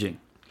stop aging.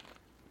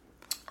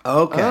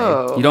 Okay.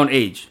 Oh. You don't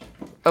age.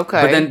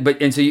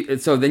 Okay.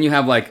 So then you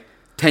have like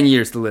 10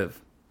 years to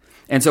live,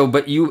 and so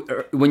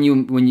when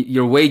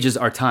your wages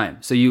are time.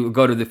 So you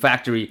go to the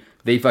factory.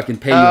 They fucking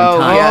pay you in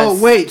time. Oh,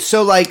 wait.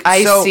 So, like...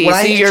 I see.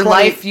 So your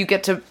life, you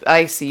get to...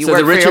 I see. You work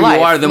the richer for your life,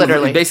 you are,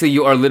 literally. Basically,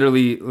 you are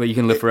literally... Like, you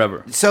can live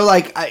forever. So,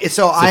 like... I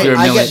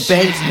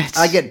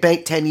get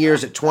banked 10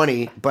 years at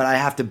 20, but I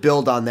have to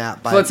build on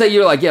that by... So, let's say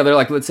you're like... Yeah,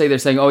 let's say they're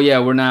saying, oh, yeah,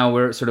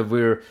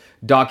 we're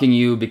docking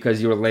you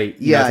because you were late.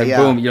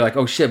 Boom. You're like,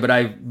 oh, shit, but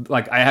I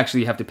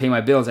actually have to pay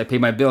my bills. I pay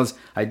my bills.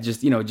 I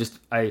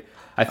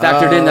I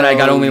factored in that I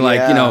got only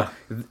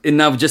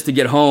enough just to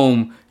get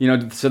home,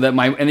 so that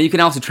and then you can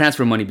also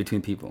transfer money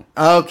between people.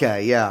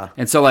 Okay, yeah.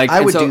 And so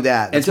I would do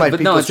that. That's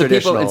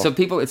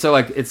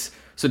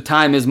so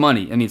time is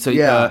money. I mean, so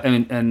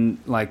and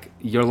like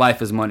your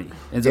life is money.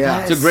 And so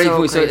it's a great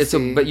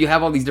point. But you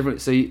have all these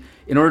different. So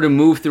in order to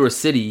move through a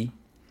city,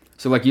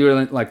 so like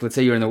you're like, let's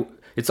say you're in the.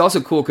 It's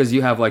also cool because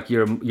you have like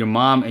your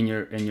mom and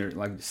your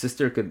like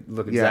sister could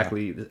look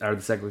exactly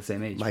the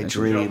same age. My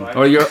dream.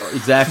 Or you're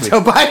exactly.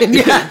 Joe Biden.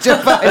 Yeah,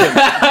 Joe Biden.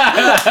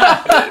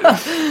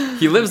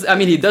 He lives. I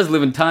mean, he does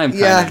live in time.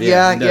 Yeah.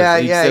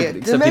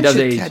 Except he does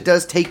age. It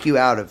does take you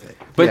out of it.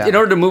 But in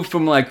order to move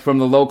from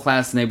the low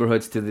class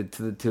neighborhoods to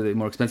the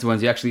more expensive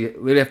ones, you actually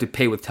literally have to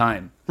pay with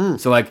time.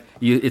 So like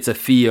it's a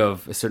fee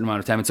of a certain amount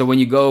of time. And so when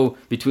you go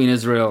between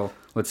Israel,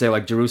 let's say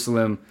like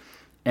Jerusalem,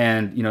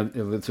 and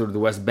sort of the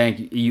West Bank,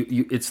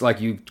 you it's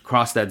like you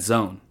cross that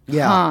zone.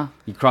 Yeah,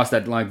 you cross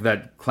that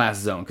that class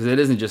zone because it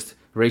isn't just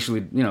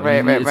racially.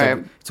 Right.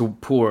 It's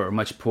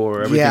much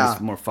poorer.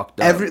 Everything's more fucked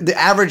up. The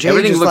average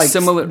age is like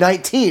similar.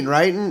 19,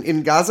 right?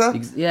 In Gaza. I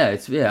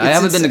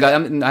haven't been to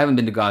Gaza. I haven't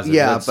been to Gaza.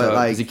 Yeah, but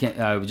like you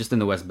can't. Just in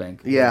the West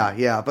Bank.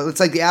 Yeah. But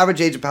it's like the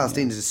average age of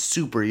Palestinians is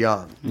super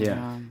young.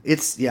 Yeah.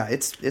 It's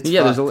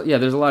there's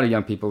a lot of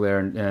young people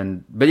there,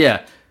 but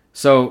yeah.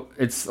 So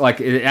it's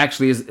like it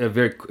actually is a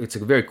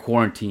very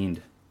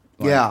quarantined.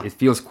 It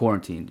feels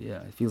quarantined.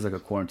 Yeah, it feels like a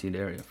quarantined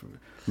area.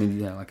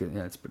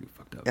 It's pretty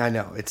fucked up. I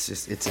know. It's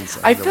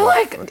insane. I feel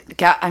like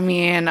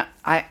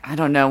I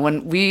don't know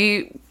when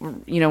we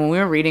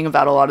were reading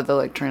about a lot of the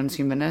like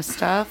transhumanist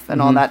stuff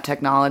and all that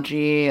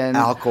technology and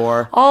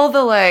Alcor, all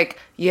the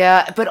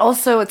but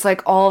also it's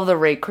like all of the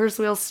Ray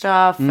Kurzweil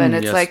stuff and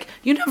it's like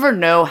you never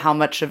know how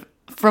much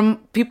from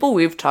people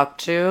we've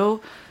talked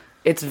to,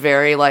 it's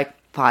very like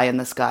pie in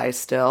the sky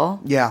still.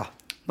 Yeah.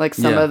 Like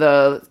some of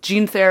the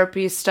gene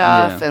therapy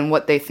stuff and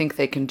what they think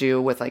they can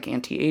do with like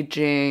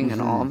anti-aging and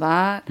all of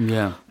that.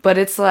 Yeah. But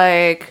it's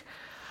like,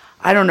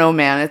 I don't know,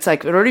 man. It's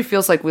like, it already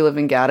feels like we live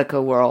in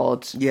Gattaca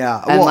world.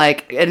 Yeah.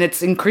 And and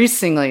it's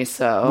increasingly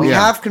so. We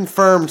have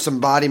confirmed some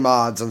body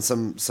mods on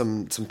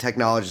some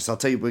technologies. I'll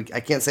tell you, I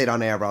can't say it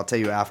on air, but I'll tell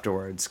you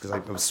afterwards because I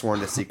was sworn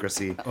to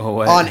secrecy.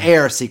 On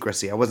air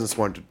secrecy. I wasn't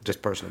sworn to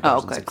just person to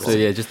person secrecy. So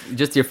yeah,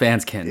 just your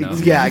fans can't know.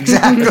 Yeah,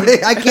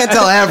 exactly. I can't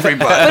tell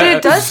everybody. But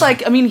it does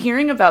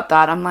hearing about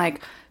that, I'm like,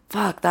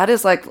 fuck, that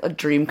is like a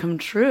dream come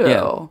true.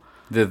 Yeah.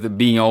 The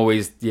being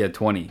always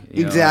 20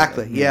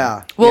 exactly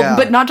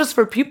but not just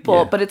for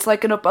people but it's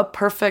like a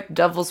perfect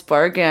devil's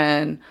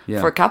bargain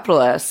for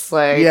capitalists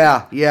like you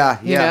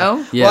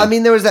know well I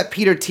mean there was that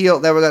Peter Thiel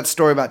that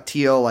story about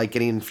Thiel like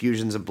getting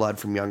infusions of blood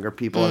from younger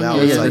people and that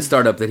was like the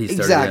startup that he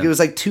started exactly it was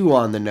like 2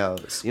 on the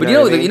nose but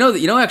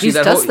actually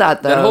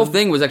that whole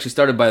thing was actually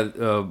started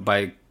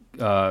by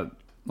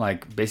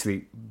like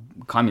basically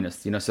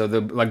communists so the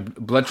like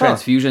blood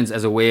transfusions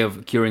as a way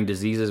of curing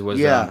diseases was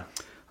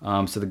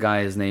so the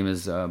guy, his name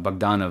is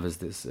Bogdanov.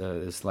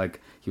 Is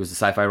like he was a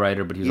sci-fi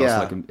writer, but he was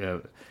also like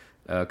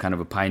kind of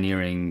a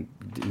pioneering.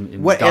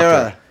 What doctor.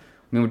 era? I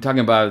mean, we're talking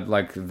about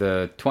like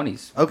the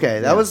 20s. Okay,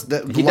 that was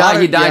he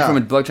died from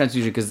a blood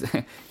transfusion because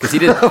he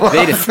didn't.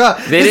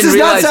 This does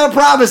not sound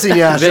promising,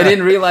 Yasha. They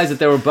didn't realize that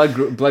there were blood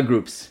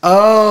groups.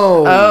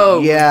 Oh,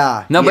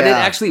 yeah. No, but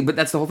but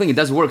that's the whole thing. It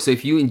does work. So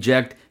if you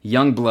inject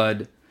young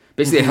blood,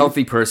 basically a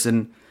healthy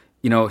person.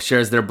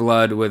 Shares their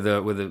blood with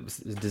a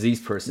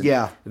diseased person.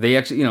 Yeah. They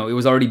actually, it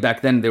was already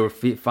back then they were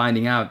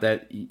finding out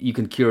that you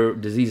can cure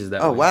diseases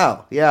that way. Oh,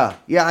 wow. Yeah.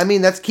 Yeah, I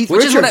mean, that's Keith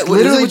Richards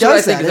literally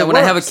does that. When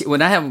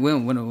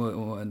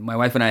my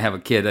wife and I have a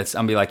kid,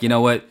 I'll be like, you know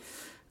what?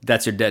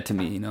 That's your debt to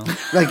me,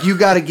 Like you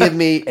got to give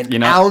me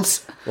an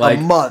ounce a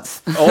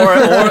month,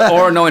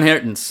 or no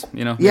inheritance,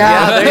 Yeah,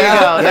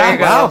 there you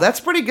go. Wow, that's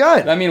pretty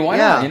good. I mean, why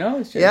not?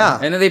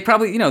 And they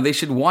probably, they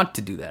should want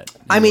to do that.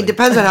 I mean,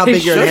 depends on how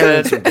big your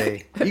inheritance would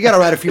be. You got to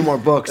write a few more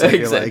books. I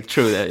feel like.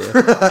 True that.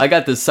 Yeah. I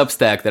got this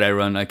Substack that I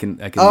run. I can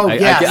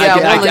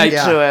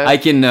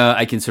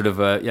sort of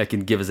I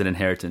can give as an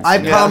inheritance. I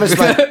promised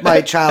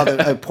my child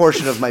a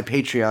portion of my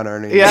Patreon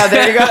earnings. Yeah,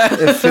 there you go.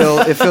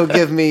 If he'll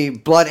give me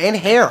blood and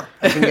hair.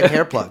 I can get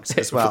hair plugs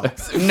as well.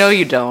 No,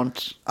 you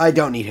don't. I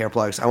don't need hair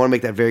plugs. I want to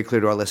make that very clear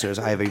to our listeners.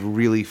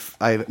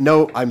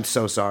 I'm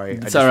so sorry.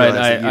 It's all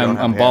right.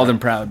 I'm bald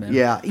and proud, man.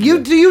 Yeah. You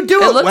do it.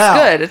 It looks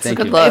good. It's a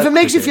good look. If it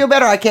makes you feel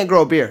better, I can't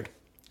grow a beard.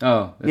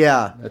 Oh,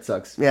 that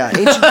sucks. Yeah,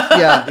 it's not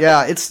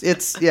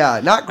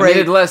great.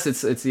 I mean,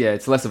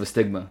 it's less of a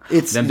stigma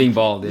than being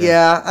bald.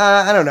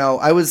 I don't know.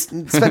 I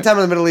spent time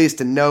in the Middle East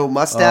and no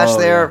mustache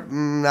there,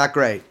 not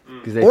great.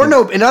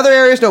 In other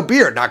areas, no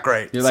beard, not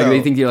great. You're like,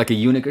 they think you're like a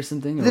eunuch or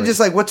something? They're just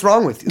like, what's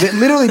wrong with you?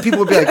 Literally, people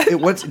would be like,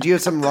 do you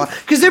have something wrong?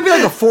 Because there'd be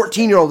like a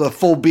 14-year-old with a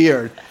full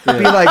beard. Be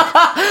like,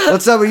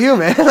 what's up with you,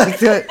 man?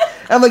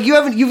 I'm like,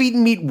 you've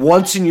eaten meat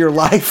once in your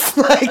life,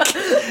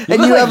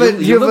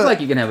 you look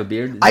like you can have a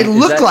beard. I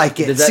look like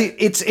it. See,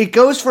 it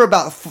goes for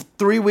about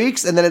 3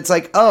 weeks, and then it's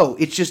like,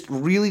 it's just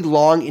really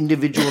long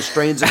individual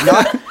strains of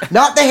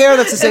not the hair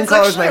that's the same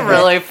color as my hair. It's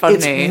really funny.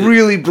 It's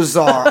really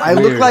bizarre. I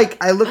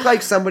look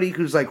like somebody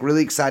who's like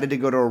really excited to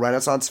go to a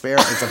Renaissance fair.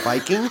 It's a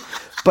Viking,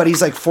 but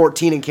he's like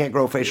 14 and can't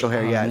grow facial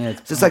hair yet. Man,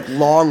 it's just like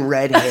long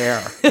red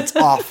hair. It's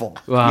awful.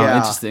 Wow, yeah.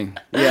 interesting.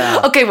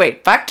 Yeah. Okay,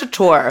 wait. Back to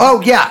Tor.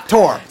 Oh yeah,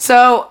 Tor.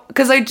 So,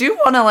 because I do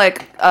want to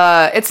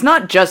it's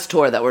not just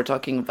Tor that we're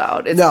talking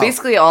about. It's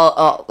basically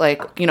all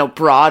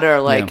broader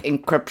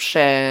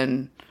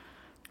encryption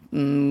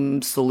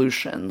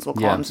solutions. We'll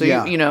call them. So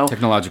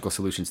technological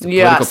solutions to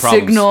political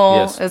problems. Signal.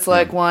 Yes. It's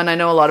one. I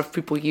know a lot of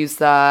people use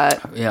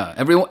that. Yeah,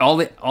 everyone, all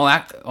the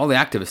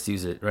activists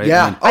use it, right?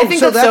 Yeah, I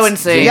think that's so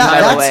insane. Yeah,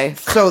 by the way.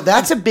 So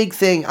that's a big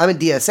thing. I'm a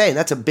DSA, and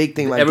that's a big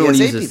thing. Everyone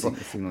DSA uses people.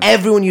 Signal.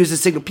 Everyone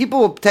uses Signal. People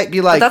will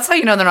be like, but that's how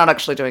you know they're not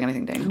actually doing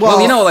anything dangerous. Well,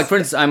 for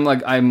instance,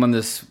 I'm on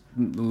this.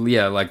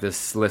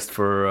 This list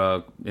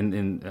for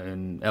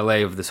in LA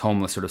of this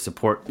homeless sort of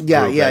support.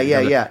 Yeah.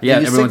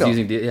 Everyone's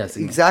using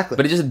Signal. Exactly.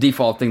 But it's just a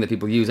default thing that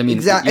people use. I mean,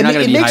 exactly. You're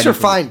not it makes for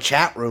fine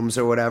chat rooms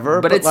or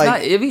whatever. But it's not.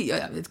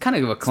 It's kind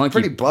of a clunky. It's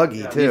pretty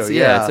buggy too. It's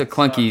a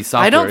clunky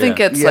software. I don't think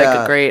it's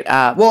a great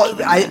app. Well,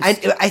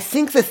 I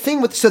think the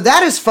thing with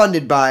that is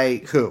funded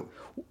by who?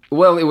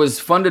 Well, it was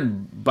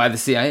funded by the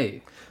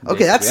CIA.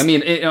 Okay, that's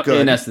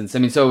in essence. I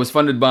mean, so it was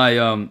funded by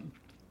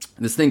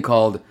this thing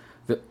called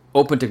the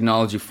Open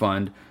Technology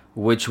Fund,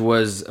 which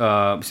was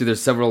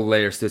there's several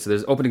layers to it. So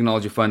there's Open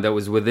Technology Fund that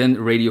was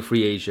within Radio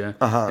Free Asia,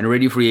 and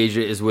Radio Free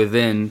Asia is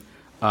within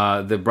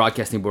the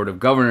Broadcasting Board of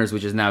Governors,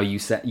 which is now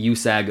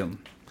USAGM.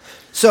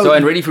 So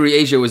and Radio Free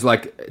Asia was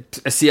like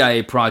a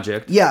CIA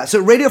project. Yeah. So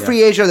Radio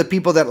Free Asia are the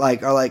people that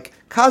are like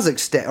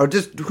Kazakhstan, or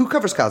just who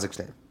covers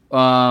Kazakhstan?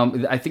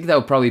 I think that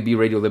would probably be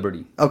Radio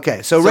Liberty.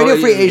 Okay, so Radio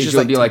Free Asia is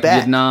like be Tibet. like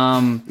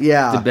Vietnam,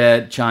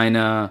 Tibet,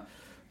 China,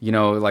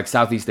 like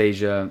Southeast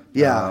Asia.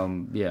 Yeah,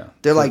 yeah.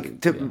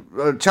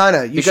 They're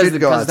China. You should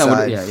go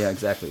outside. Yeah,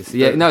 exactly. So,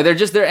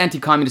 they're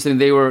anti-communist. I mean,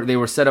 they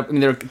were set up. I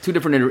mean, there are two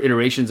different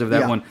iterations of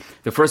that one.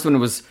 The first one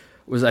was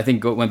I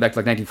think went back to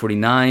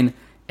 1949.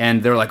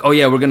 And they're like, oh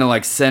yeah, we're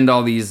gonna send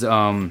all these,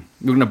 we're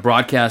gonna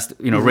broadcast,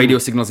 radio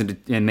signals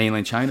in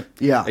mainland China,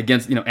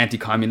 against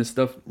anti-communist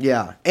stuff.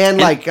 Yeah, and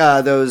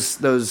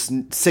those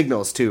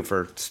signals too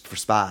for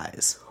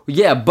spies.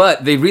 Yeah,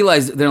 but they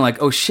realized they're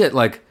like, oh shit,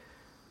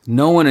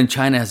 no one in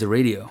China has a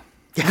radio.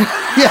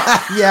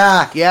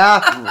 yeah,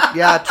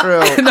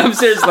 true. And I'm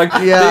serious,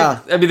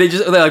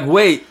 they're like,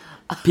 wait.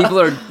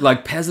 People are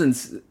like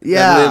peasants that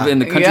live in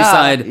the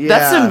countryside. Yeah.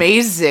 That's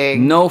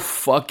amazing. No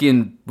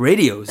fucking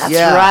radios. That's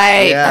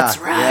right. Yeah. That's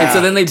right. And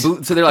so then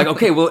they're like,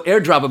 okay, we'll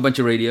airdrop a bunch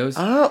of radios.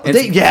 Oh,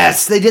 they did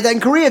that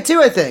in Korea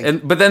too, I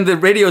think. But then the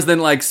radios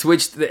then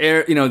switched the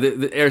air,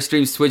 the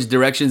airstream switched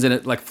directions and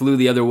it flew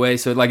the other way.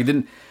 So it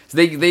didn't. So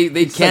they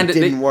canned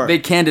it. They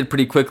canned it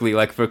pretty quickly,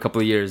 for a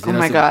couple of years. Oh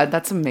my god,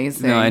 that's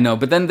amazing. No, I know.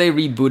 But then they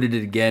rebooted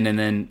it again, and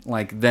then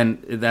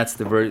that's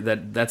the version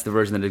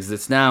that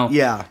exists now.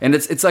 Yeah, and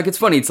it's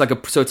funny. It's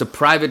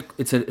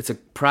a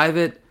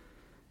private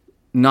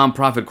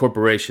nonprofit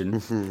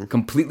corporation,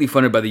 completely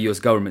funded by the U.S.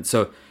 government.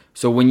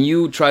 So when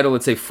you try to,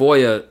 let's say,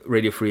 FOIA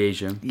Radio Free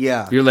Asia,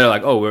 you're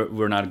like, oh,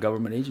 we're not a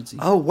government agency.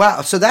 Oh,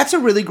 wow. So that's a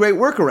really great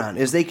workaround,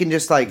 is they can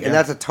just and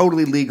that's a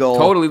totally legal...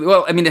 Totally.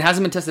 Well, I mean, it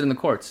hasn't been tested in the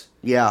courts.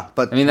 Yeah,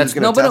 but I mean, that's...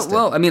 No, but,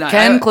 well, I mean...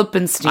 Ken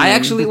Klippenstein. I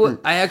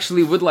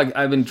actually would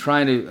I've been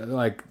trying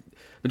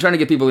to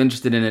get people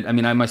interested in it. I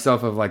mean, I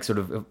myself have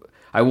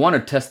I want to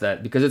test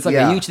that because it's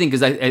a huge thing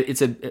because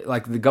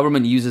the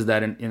government uses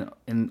that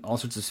in all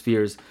sorts of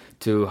spheres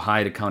to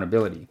hide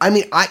accountability. I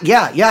mean,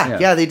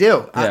 they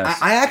do. Yes.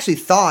 I actually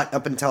thought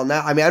up until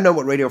now. I mean, I know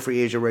what Radio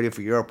Free Asia, Radio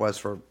Free Europe was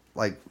for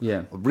a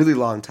really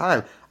long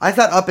time. I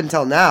thought up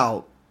until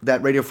now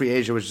that Radio Free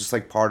Asia was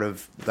just part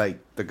of the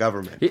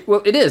government.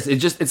 It is.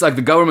 It's like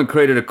the government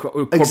created a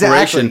corporation.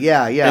 Exactly.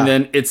 Yeah. And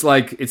then it's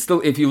still,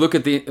 if you look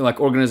at the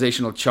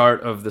organizational chart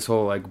of this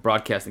whole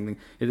broadcasting thing,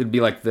 it'd be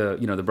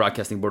the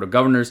Broadcasting Board of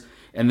Governors,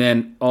 and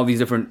then all these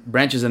different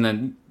branches, and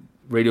then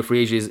Radio Free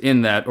Asia is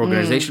in that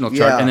organizational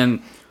chart, and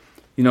then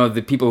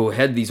the people who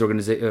head these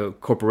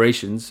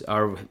corporations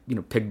are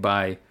picked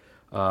by.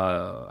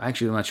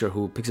 Actually, I'm not sure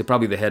who picks it.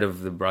 Probably the head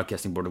of the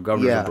Broadcasting Board of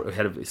Governors, or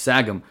head of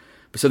SAGM.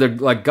 So they're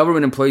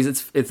government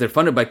employees. They're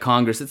funded by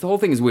Congress. The whole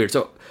thing is weird.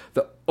 So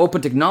the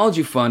Open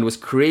Technology Fund was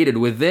created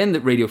within the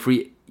Radio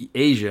Free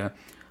Asia,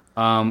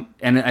 and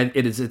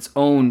it is its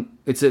own.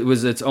 It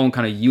was its own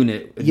kind of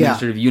unit,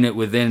 administrative unit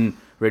within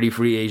Radio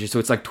Free Asia. So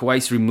it's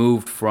twice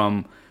removed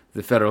from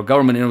the federal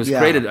government, and it was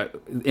created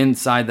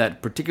inside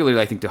that, particularly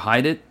I think to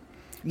hide it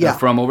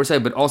from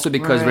oversight, but also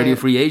because Radio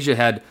Free Asia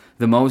had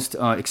the most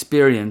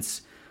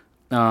experience.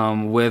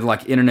 With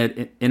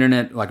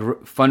internet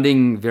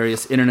funding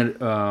various internet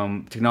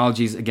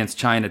technologies against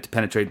China to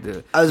penetrate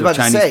the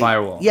Chinese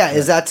firewall. Yeah,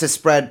 is that to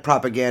spread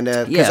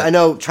propaganda? Because I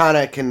know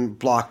China can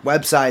block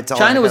websites.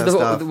 China was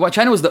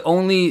the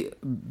only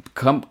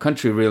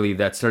country really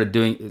that started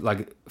doing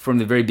from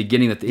the very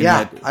beginning that the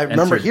internet. I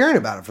remember hearing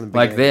about it from the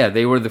beginning.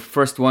 They were the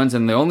first ones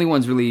and the only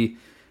ones really.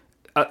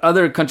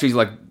 Other countries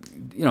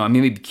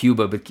maybe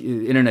Cuba, but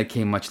the internet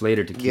came much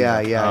later to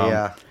Cuba.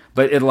 Yeah.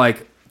 But it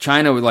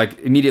China would like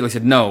immediately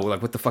said no.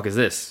 Like, what the fuck is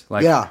this?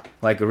 Like,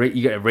 like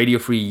you got Radio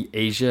Free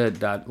Asia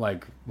dot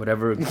like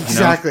whatever.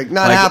 Exactly,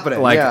 not like,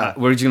 happening. Like,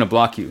 we're just gonna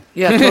block you.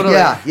 Yeah, totally.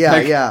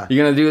 yeah.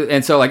 You're gonna do,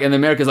 and so like, and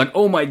America's like,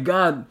 oh my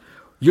god,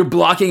 you're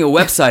blocking a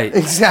website.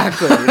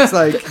 Exactly. It's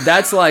like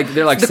that's like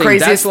they're like the saying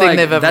craziest thing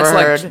they've ever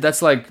heard.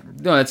 That's like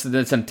no,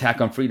 that's an attack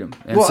on freedom.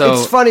 And well, so,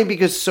 it's funny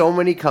because so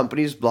many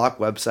companies block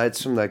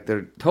websites from like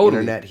their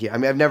internet here. I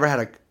mean, I've never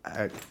had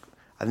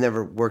I've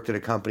never worked at a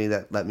company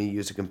that let me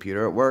use a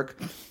computer at work,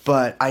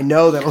 but I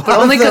know that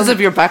only because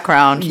of your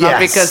background, not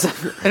because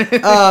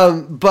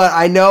of but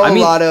I know a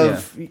lot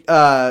of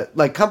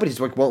like companies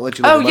won't let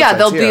you. Oh yeah,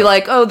 they'll be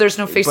like, oh, there's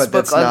no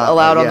Facebook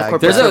allowed on the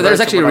corporate.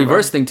 There's actually a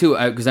reverse thing too,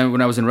 because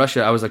when I was in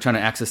Russia, I was like trying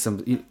to access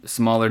some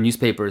smaller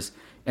newspapers,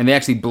 and they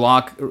actually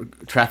block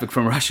traffic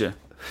from Russia.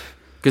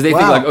 Because they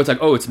think like,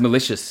 it's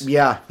malicious.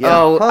 Yeah.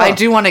 Oh, I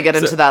do want to get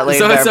into that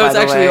later. So it's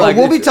actually like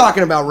we'll be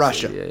talking about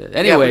Russia. Yeah.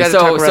 Anyway,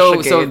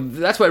 so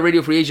that's why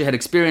Radio Free Asia had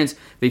experience.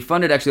 They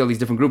funded actually all these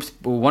different groups.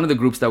 One of the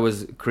groups that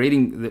was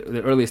creating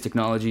the earliest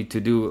technology to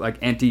do like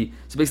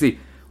so basically,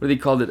 what do they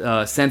called it?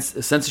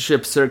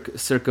 Censorship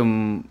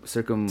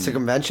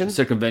circumvention.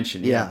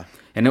 Circumvention. Yeah.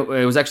 And it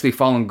was actually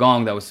Falun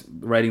Gong that was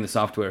writing the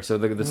software. So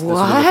the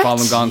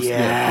Falun Gong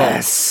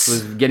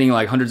was getting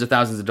like hundreds of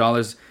thousands of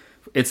dollars.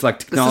 It's like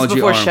technology. This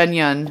is before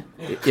Shenyang.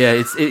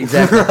 Yeah,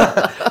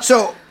 exactly.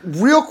 So,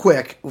 real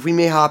quick, if we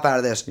may hop out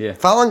of this,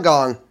 Falun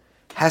Gong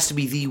has to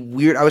be the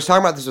weird. I was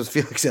talking about this with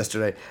Felix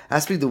yesterday.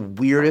 Has to be the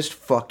weirdest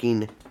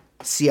fucking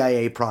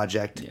CIA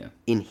project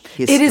in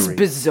history. It is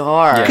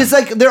bizarre because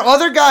like their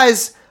other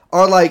guys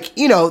are like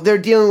they're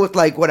dealing with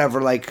like whatever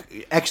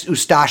like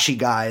ex-Ustashi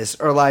guys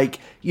or like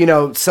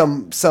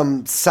some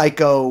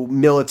psycho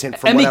militant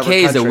from whatever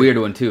country. MEK is a weird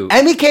one too.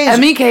 MEK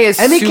is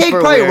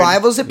super probably weird.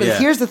 Rivals it, but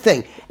here's the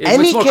thing: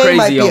 it's more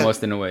crazy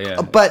almost in a way.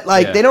 Yeah, but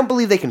like they don't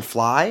believe they can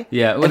fly.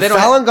 Yeah, well, and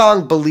Falun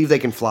Gong believe they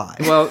can fly.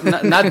 Well,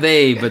 not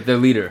they, but their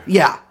leader.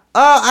 Yeah.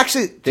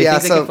 Actually, they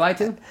think they can fly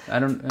too. I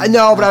don't.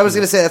 No, but I was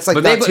gonna say that's like.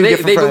 But they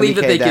believe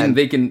that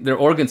they can. Their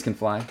organs can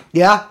fly.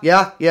 Yeah.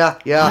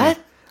 What?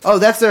 Oh,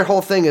 that's their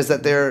whole thing is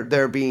that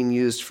they're being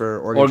used for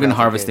organ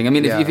harvesting. I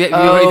mean, if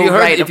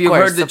you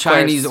heard the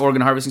Chinese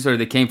organ harvesting story,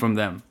 they came from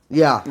them.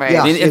 Yeah, right.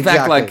 Yeah, in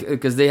fact, like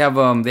because they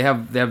have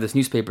this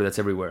newspaper that's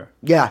everywhere.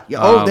 Yeah.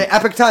 Oh, the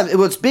Epic Times.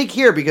 Well, it's big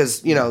here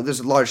because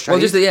there's a large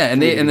Chinese. Well,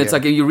 and it's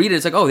like if you read it,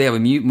 it's like they have a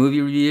movie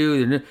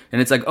review,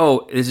 and it's like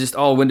it's just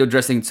all window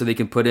dressing so they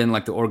can put in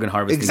like the organ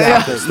harvesting.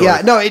 Exactly.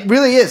 Yeah. No, it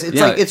really is. It's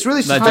like it's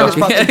really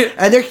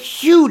and they're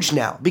huge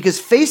now because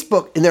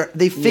Facebook and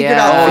they figured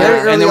out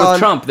very early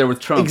on. And they're with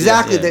Trump.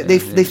 Exactly.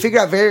 They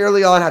figured out very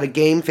early on how to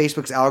game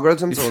Facebook's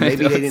algorithm. So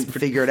maybe they didn't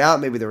figure it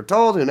out. Maybe they were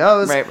told. Who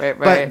knows? Right.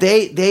 But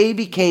they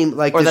became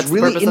like or this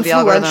really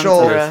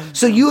influential.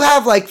 So you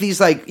have like these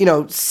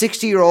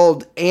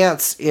 60-year-old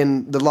aunts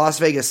in the Las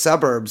Vegas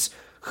suburbs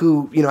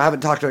who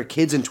haven't talked to their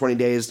kids in 20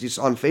 days, just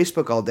on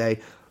Facebook all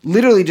day.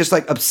 Literally just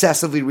like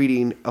obsessively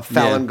reading a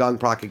Falun Gong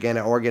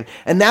propaganda organ.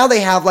 And now they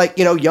have like,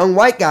 young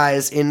white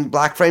guys in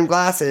black frame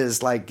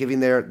glasses, like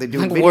giving they do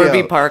like video.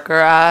 Warby Parker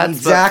ads.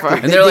 Exactly.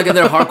 And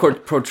they're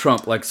hardcore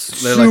pro-Trump, like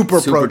super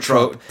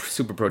pro-Trump.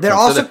 Super pro-Trump. They're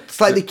also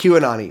slightly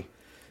QAnon-y.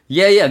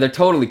 Yeah, they're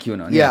totally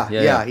QAnon. Yeah.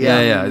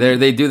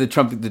 They do the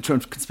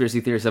Trump conspiracy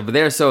theory stuff, but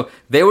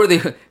they were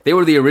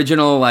the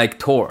original like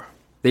Tor.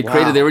 They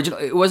created the original.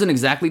 It wasn't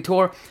exactly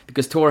Tor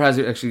because Tor has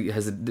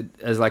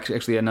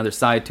another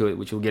side to it,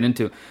 which we'll get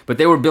into. But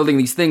they were building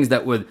these things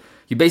that would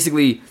you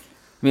basically.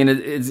 I mean,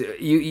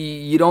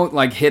 you don't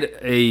like hit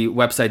a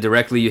website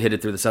directly. You hit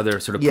it through this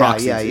other sort of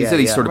proxies. These are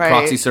these sort of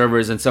proxy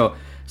servers, and so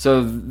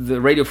the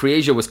Radio Free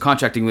Asia was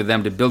contracting with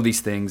them to build these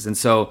things, and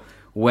so.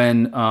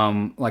 When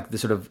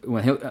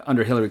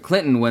under Hillary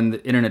Clinton, when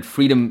the Internet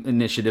Freedom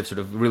Initiative sort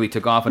of really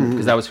took off, and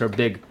because that was her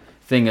big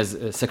thing as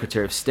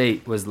Secretary of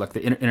State, was like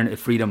the Internet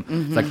Freedom.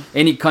 It's like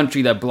any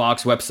country that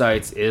blocks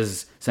websites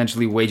is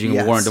essentially waging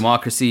a war on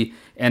democracy,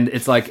 and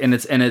it's like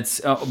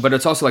but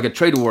it's also like a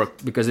trade war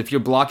because if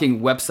you're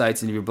blocking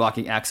websites and you're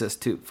blocking access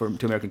to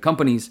American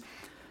companies.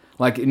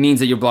 Like it means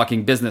that you're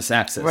blocking business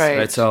access,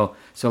 right? So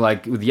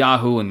like with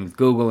Yahoo and with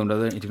Google and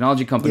other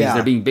technology companies,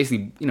 they're being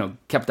basically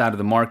kept out of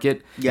the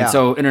market. Yeah. And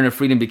so internet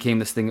freedom became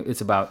this thing.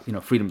 It's about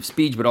freedom of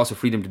speech, but also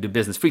freedom to do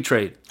business, free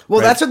trade. Well,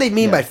 that's what they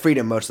mean by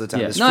freedom most of the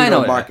time. Is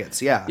freedom of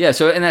markets. Yeah. Yeah.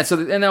 So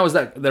that was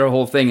their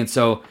whole thing. And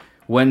so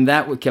when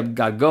that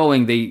got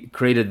going, they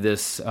created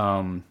this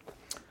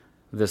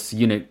this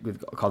unit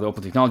called the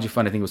Open Technology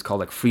Fund. I think it was called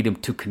like Freedom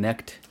to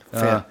Connect.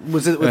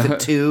 Was it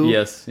two?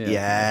 Yes. Yeah.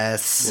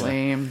 Yes.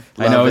 Lame.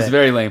 I know it's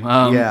very lame.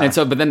 And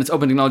so, but then its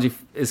open technology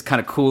is kind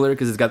of cooler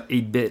because it's got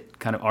 8-bit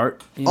kind of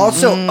art.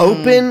 Also,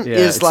 open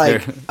is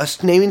like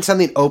naming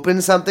something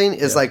open something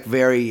is like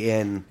very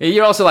in.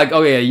 You're also like,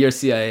 oh yeah, you're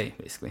CIA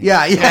basically. Yeah.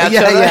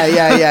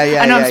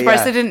 I know. I'm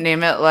surprised they didn't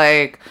name it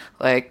like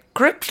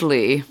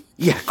Cryptly.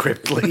 Yeah,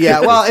 Cryptly.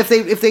 Yeah. Well,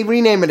 if they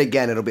rename it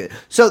again, it'll be.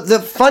 So the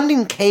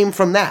funding came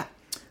from that.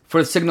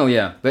 For Signal,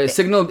 yeah, but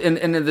Signal,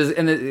 and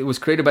it was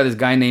created by this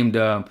guy named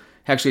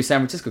actually a San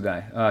Francisco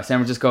guy. San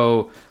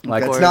Francisco,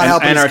 like That's not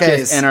helping his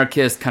case.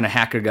 Anarchist kind of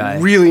hacker guy.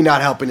 Really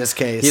not helping his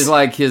case. He's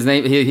like, his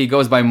name, he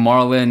goes by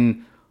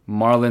Marlin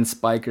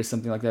Spike or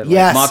something like that.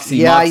 Yes,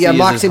 like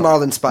Moxie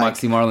Marlin Spike.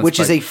 Moxie Marlin which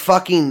Spike. is a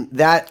fucking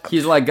that.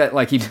 He's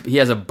like he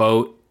has a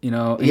boat. You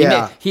know,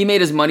 he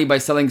made his money by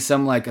selling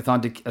some like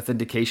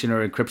authentication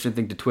or encryption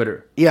thing to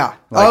Twitter. Yeah.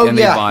 Like, and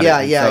they yeah, bought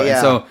yeah, it.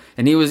 yeah.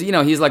 And he was,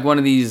 he's like one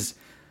of these,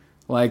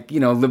 like,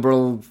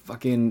 liberal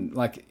fucking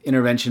like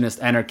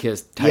interventionist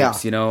anarchist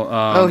types.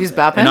 Yeah. He's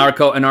Batman.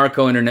 Anarcho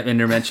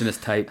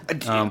interventionist type.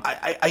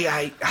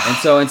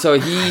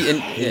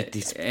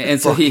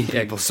 He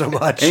people so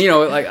much.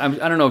 And like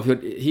I don't know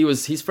if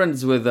he's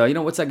friends with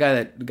what's that guy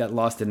that got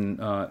lost in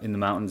the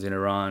mountains in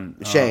Iran?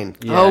 Shane.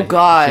 Oh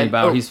God. Shane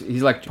Bauer.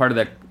 He's like part of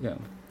that.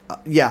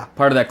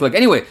 Part of that clique.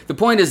 Anyway, the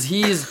point is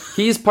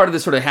he's part of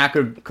this sort of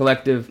hacker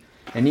collective,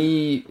 and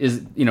he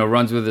is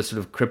runs with this sort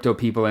of crypto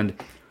people, and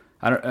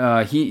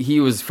he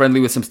was friendly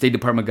with some State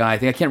Department guy. I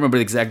can't remember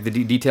the exact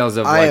details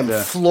of. I am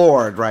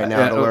floored right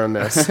now to learn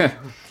this.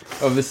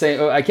 Of the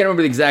same, I can't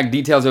remember the exact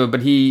details of it,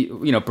 but he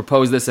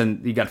proposed this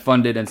and he got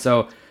funded, and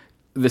so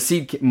the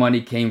seed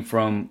money came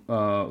from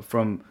the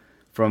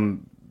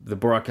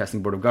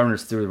Broadcasting Board of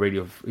Governors through the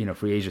Radio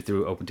Free Asia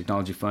through Open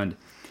Technology Fund.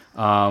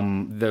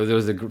 There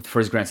was the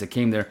first grants that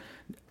came there.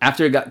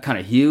 After it got kind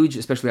of huge,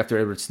 especially after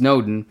Edward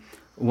Snowden,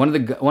 one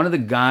of the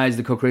guys,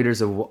 the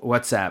co-creators of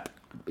WhatsApp,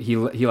 he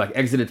like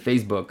exited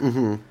Facebook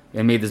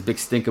and made this big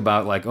stink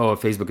about like,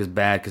 Facebook is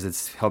bad because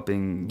it's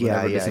helping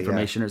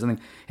disinformation or something.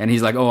 And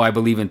he's like, I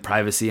believe in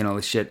privacy and all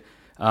this shit.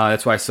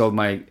 That's why I sold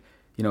my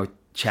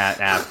chat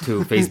app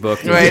to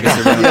Facebook. Right.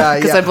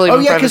 Because I believe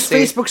in privacy.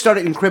 Because Facebook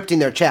started encrypting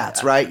their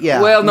chats, right?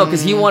 Yeah. Well, no,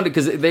 because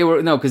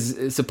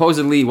because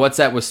supposedly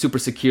WhatsApp was super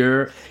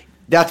secure.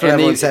 That's what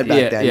everyone said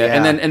back then.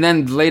 Yeah. And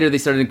then later they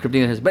started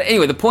encrypting theirs. But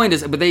anyway, the point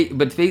is,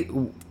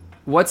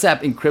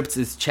 WhatsApp encrypts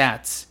its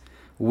chats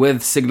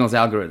with Signal's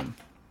algorithm.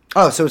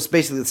 Oh, so it's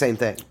basically the same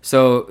thing.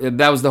 So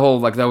that was the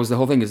whole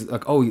thing is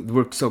like,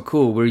 we're so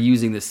cool. We're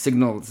using the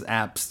Signal's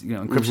apps,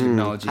 encryption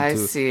technology. I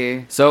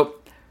see. So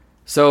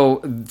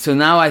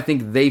now I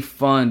think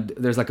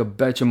there's like a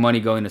bunch of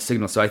money going to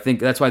Signal. So I think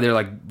that's why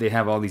they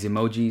have all these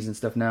emojis and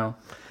stuff now.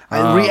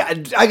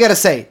 I gotta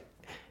say,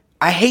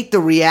 I hate the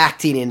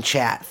reacting in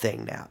chat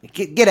thing now.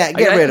 Get rid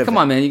of it. Come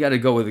on, man. You got to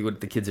go with what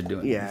the kids are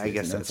doing. Yeah, I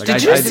guess that's. Like,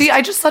 Did you see?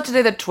 I just saw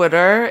today that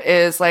Twitter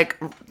is like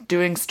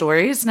doing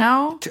stories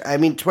now. I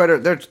mean, Twitter,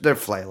 they're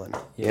flailing.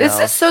 This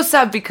is so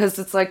sad because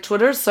it's like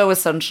Twitter is so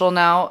essential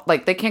now.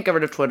 Like they can't get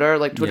rid of Twitter.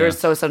 Like Twitter is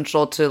so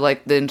essential to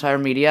like the entire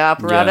media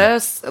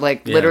apparatus.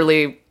 Like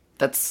literally.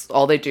 That's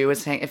all they do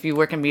is hang. If you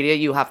work in media,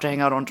 you have to hang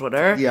out on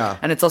Twitter. Yeah,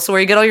 and it's also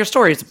where you get all your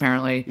stories,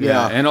 apparently.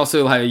 Yeah, and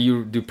also how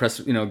you do press,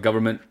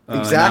 government.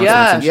 Exactly.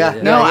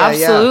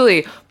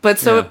 Absolutely. But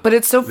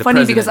it's so the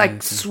funny because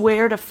president, I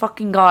swear to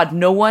fucking God,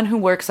 no one who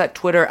works at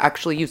Twitter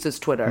actually uses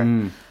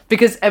Twitter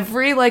because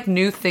every like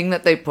new thing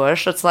that they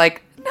push, it's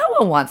like no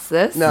one wants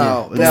this.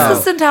 This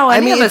isn't how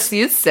any of us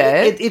used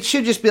it. It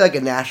should just be like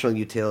a national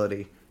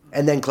utility.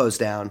 And then close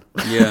down.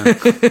 Yeah.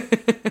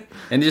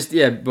 And just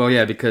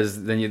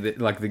because then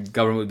the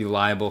government would be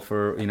liable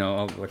for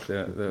like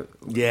the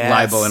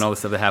libel and all the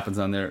stuff that happens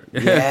on there.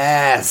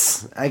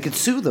 Yes, I could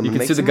sue them. You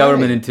can sue the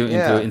government into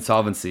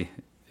insolvency.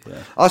 Yeah.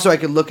 Also, I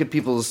could look at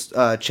people's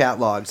chat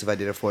logs if I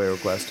did a FOIA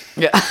request.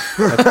 Yeah.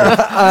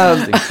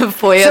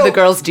 FOIA, the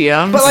girl's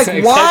DMs. But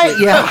like, why?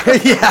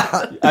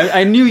 Yeah.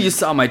 I knew you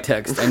saw my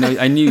text.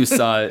 I knew you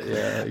saw it.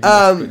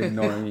 Yeah. You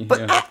ignoring me.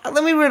 But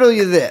let me riddle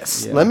you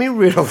this.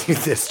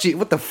 Gee,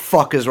 what the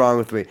fuck is wrong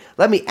with me?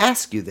 Let me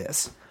ask you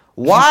this.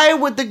 Why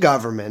would the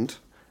government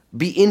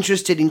be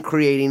interested in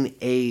creating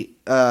a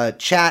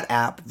chat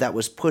app that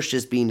was pushed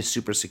as being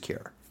super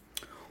secure?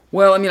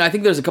 Well, I mean, I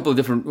think there's a couple of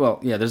different.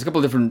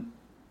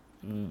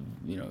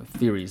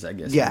 Theories, I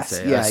guess. Yes.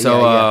 You could say.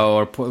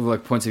 Or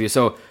points of view.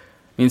 So,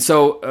 I mean,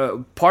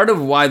 part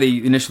of why they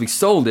initially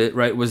sold it,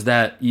 right, was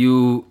that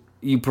you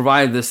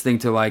provide this thing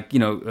to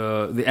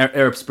the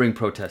Arab Spring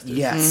protesters.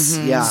 Yes.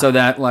 Mm-hmm. Yeah. So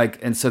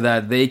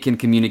that they can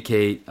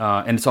communicate,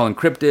 and it's all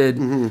encrypted.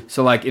 Mm-hmm.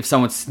 So if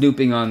someone's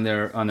snooping on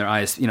their their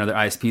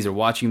ISPs are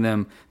watching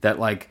them, that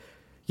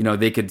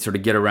they could sort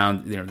of get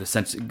around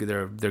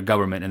their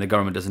government, and the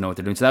government doesn't know what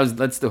they're doing. So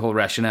that's the whole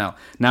rationale.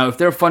 Now, if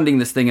they're funding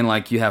this thing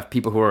and you have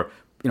people who are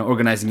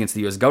organizing against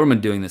the U.S.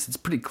 government doing this, it's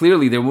pretty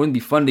clearly they wouldn't be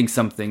funding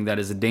something that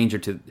is a danger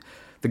to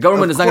the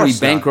government. Is not going to be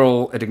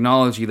bankroll a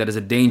technology that is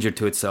a danger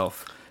to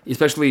itself.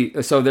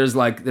 Especially so, there's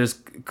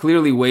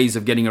clearly ways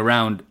of getting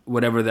around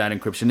whatever that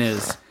encryption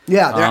is.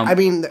 Yeah, I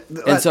mean,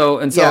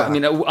 I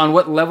mean, on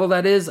what level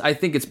that is, I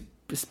think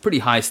it's pretty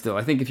high still.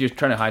 I think if you're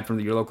trying to hide from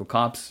your local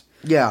cops.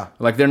 Yeah,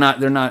 they're not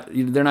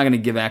going to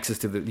give access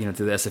to the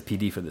to the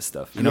SFPD for this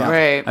stuff.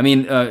 Right. I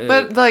mean,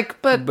 but the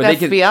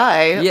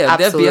FBI,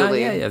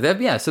 absolutely. The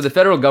FBI. So the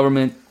federal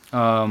government,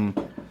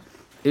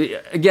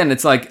 again,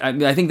 it's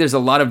I think there's a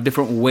lot of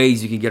different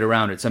ways you can get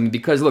around it. So I mean,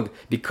 because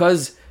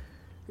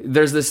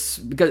there's this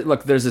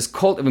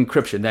cult of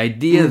encryption. The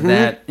idea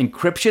that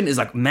encryption is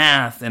like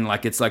math and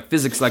it's like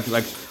physics,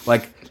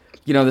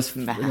 this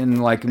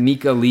and like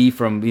Mika Lee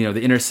from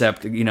The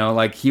Intercept,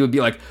 like he would be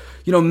like,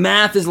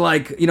 math is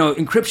like,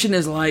 encryption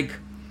is like,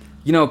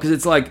 because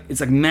it's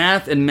like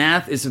math, and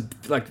math is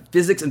like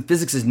physics, and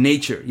physics is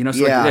nature, so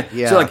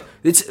so like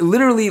it's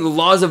literally the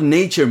laws of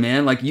nature,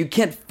 man. Like you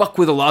can't fuck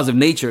with the laws of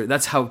nature.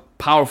 That's how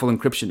powerful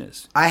encryption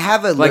is. I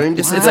have a like learned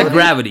it's like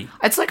gravity.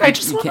 It's like I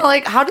just want to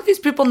like, how do these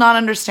people not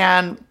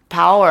understand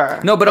power?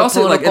 No, but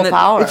also like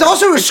power. It's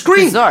also a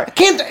screen. Bizarre.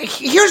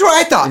 Here's what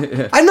I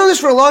thought. I've known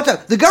this for a long time.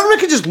 The government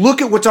can just look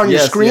at what's on your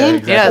screen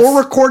exactly. or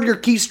record your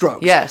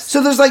keystrokes. Yes.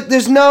 So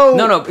there's no.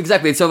 No,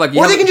 exactly. So like,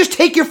 or they can just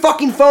take your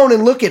fucking phone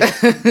and look at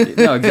it.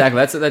 No,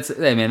 exactly.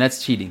 Hey man,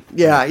 that's cheating.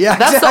 Yeah.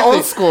 That's the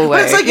old school way.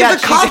 But it's like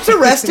if the cops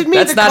arrested me,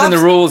 that's not in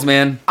the rules,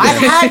 man.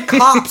 I've had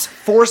cops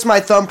force my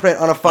thumbprint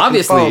on a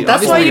fucking phone.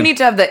 That's why you need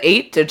to have the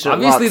 8-digit.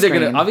 Obviously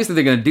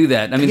they're gonna do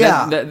that. I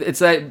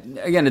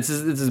mean, it's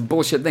this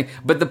bullshit thing.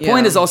 But the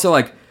point is also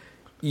like,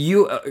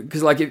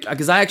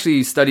 because I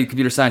actually studied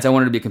computer science. I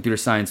wanted to be a computer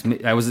science.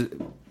 I was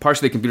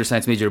partially a computer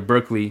science major at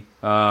Berkeley.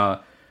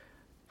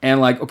 And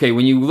like, okay,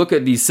 when you look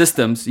at these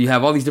systems, you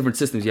have all these different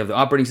systems. You have the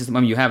operating system. I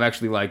mean, you have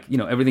actually like,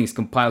 everything's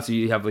compiled. So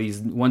you have these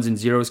ones and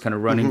zeros kind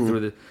of running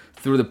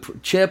through the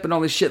chip and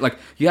all this shit. Like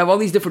you have all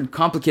these different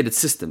complicated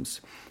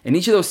systems, and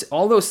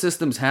all those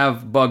systems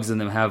have bugs in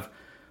them. Have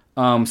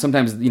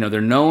sometimes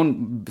they're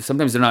known,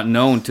 sometimes they're not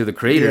known to the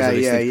creators of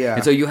these things. Yeah.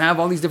 And so you have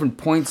all these different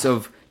points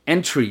of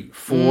entry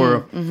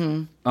for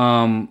for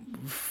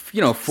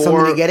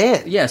somebody to get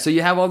in. Yeah, so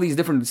you have all these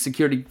different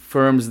security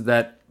firms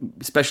that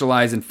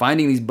specialize in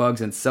finding these bugs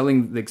and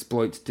selling the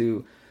exploits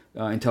to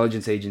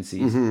intelligence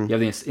agencies. You have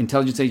the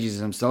intelligence agencies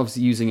themselves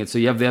using it. So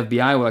you have the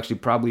FBI will actually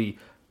probably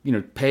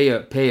pay a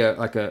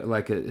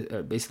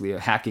basically a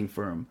hacking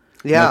firm.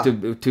 Yeah.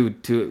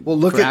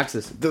 For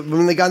access.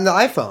 When they got in the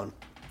iPhone.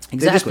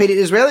 Exactly. They just paid an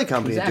Israeli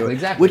company to do it.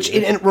 Exactly. Which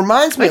it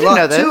reminds me a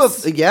lot too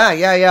of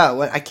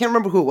I can't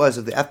remember who it was,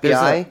 of the FBI.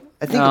 I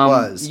think it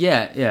was.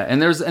 Yeah.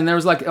 And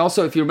there's like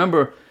also, if you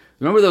remember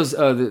those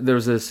there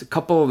was this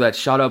couple that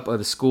shot up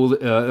the school,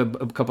 a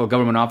couple of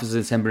government offices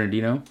in San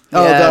Bernardino.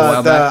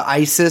 Oh, the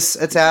ISIS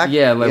attack.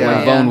 Yeah, like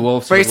when Lone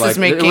Wolf. Brace is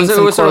making it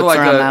was sort of like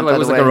it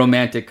was like a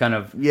romantic kind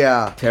of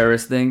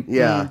terrorist thing.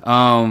 Yeah.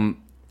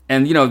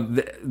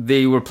 And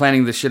they were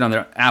planning this shit on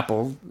their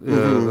Apple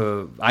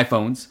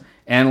iPhones.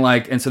 And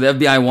so the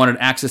FBI wanted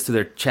access to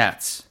their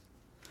chats,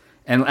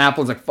 and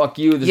Apple's like, "Fuck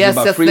you! This is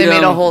about freedom." They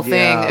made a whole thing.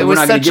 Yeah. It was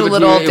such a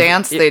little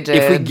dance they did.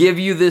 If we give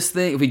you this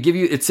thing,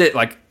 it's it.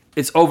 Like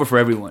it's over for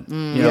everyone.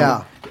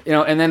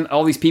 And then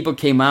all these people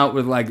came out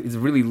with like these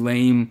really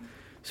lame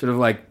sort of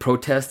like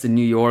protests in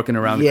New York and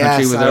around the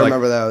country. Yes, I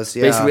remember those.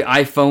 Yeah. Basically,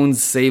 iPhones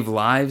save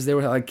lives. They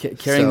were like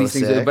carrying these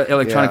things. Sick. But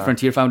Electronic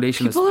Frontier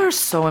Foundation. People are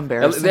so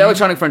embarrassing. The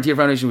Electronic Frontier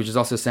Foundation, which is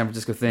also a San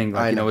Francisco thing,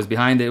 was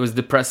behind it. It was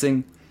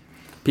depressing.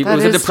 It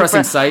was a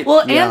depressing site. Well,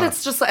 and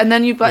it's just, and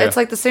then you've got, it's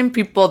like the same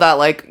people that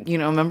like,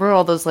 remember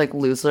all those like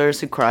losers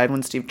who cried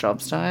when Steve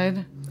Jobs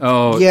died?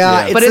 Oh,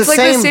 yeah. But it's like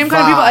the same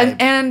kind of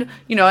people. And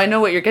I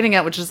know what you're getting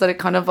at, which is that it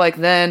kind of like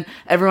then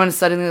everyone is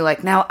suddenly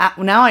like, now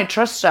I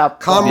trust Apple.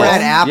 Comrade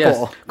Apple.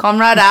 Yes.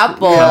 Comrade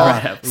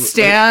Apple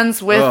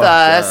stands with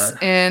us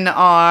in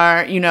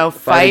our,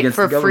 fight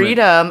for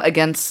freedom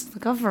against the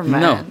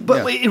government. No.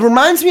 But it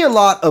reminds me a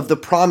lot of the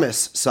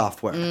Promise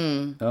software.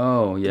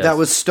 Oh, yes. That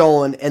was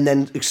stolen and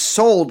then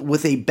sold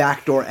with a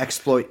backdoor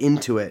exploit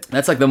into it.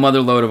 That's like the mother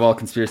lode of all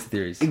conspiracy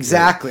theories.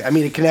 Exactly. I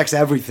mean, it connects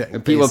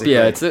everything. People,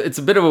 it's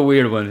a bit of a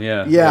weird one.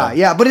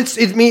 Yeah. But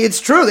it's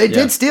true. They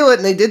did steal it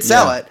and they did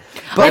sell it.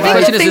 But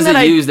I think the thing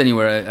isn't used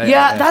anywhere.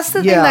 That's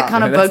the thing that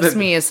kind of bugs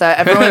me is that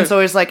everyone's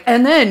always like,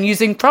 and then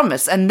using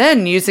Promise, and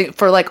then using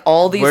for like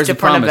all these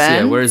different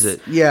events. Yeah, where is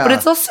it? Yeah. But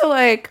it's also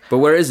like. But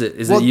where is it?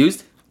 Is it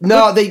used?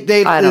 No, I don't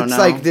know. It's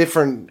like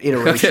different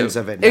iterations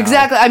of it now.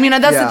 Exactly. I mean,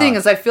 that's the thing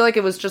is I feel like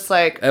it was just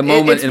like a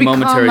momentary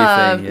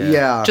thing.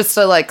 Yeah. Just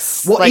to like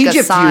Egypt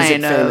a sign used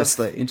it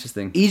famously.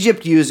 Interesting.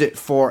 Egypt used it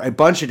for a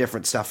bunch of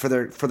different stuff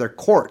for their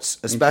courts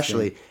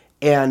especially.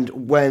 And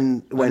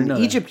when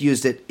Egypt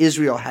used it,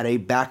 Israel had a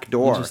back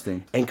door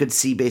and could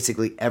see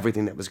basically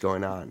everything that was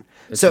going on.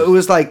 So it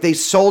was like they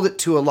sold it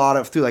to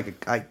through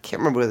like I can't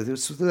remember whether it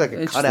was through like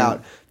a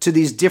cutout to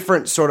these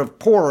different sort of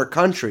poorer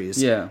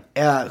countries,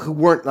 who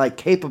weren't like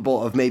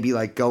capable of maybe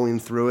like going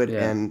through it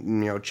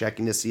and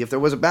checking to see if there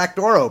was a back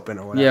door open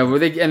or whatever. Yeah, well,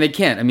 they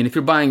can't. I mean, if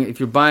you're a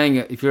country buying,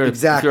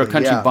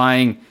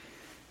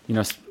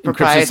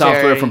 encryption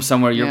software from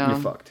somewhere, you're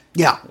fucked.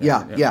 Yeah.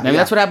 I mean,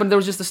 that's what happened. There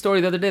was just a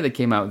story the other day that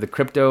came out. The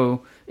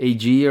crypto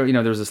AG, or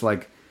there was this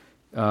like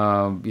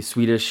not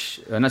Swedish,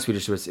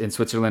 it was in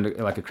Switzerland,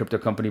 like a crypto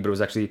company, but it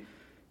was actually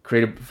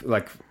created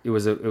like it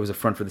was a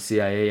front for the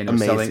CIA, and it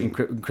was selling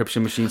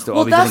encryption machines to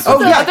all these different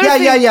companies.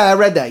 I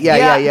read that.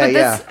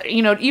 This,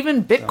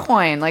 even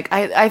Bitcoin, like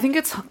I think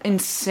it's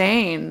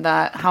insane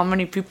that how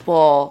many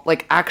people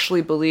like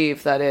actually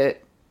believe that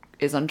it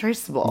is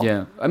untraceable.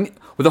 Yeah, I mean,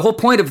 the whole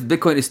point of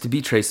Bitcoin is to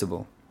be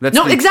traceable.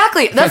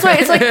 Exactly. That's why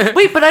it's like,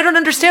 wait, but I don't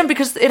understand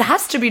because it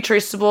has to be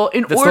traceable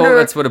in order.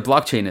 That's what a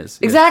blockchain is.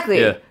 Exactly.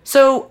 Yeah.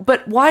 So,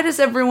 but why does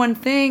everyone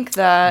think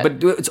that?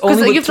 But it's only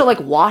because you have to like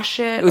wash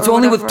it. It's or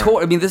only whatever. with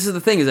Tor. I mean, this is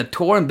the thing: is that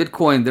Tor and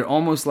Bitcoin, they're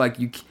almost like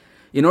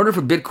in order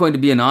for Bitcoin to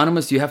be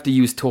anonymous, you have to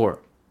use Tor.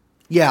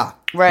 Yeah.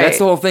 Right. That's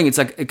the whole thing. It's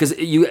like because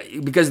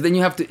then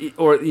you have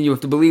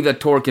to believe that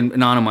Tor can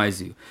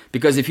anonymize you,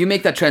 because if you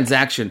make that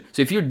transaction,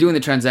 so if you're doing the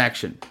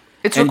transaction,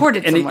 it's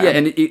recorded somewhere.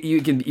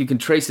 you can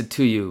trace it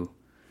to you.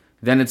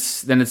 Then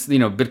it's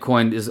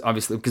Bitcoin is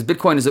obviously, because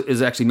Bitcoin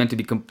is actually meant to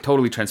be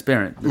totally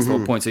transparent. That's the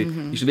whole point. So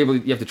you should be able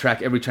to, you have to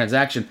track every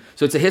transaction.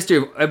 So it's a history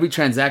of every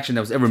transaction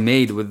that was ever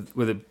made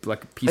with a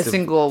piece of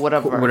single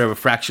whatever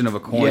fraction of a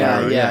coin.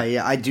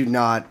 Yeah. I do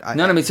not. I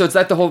mean, so it's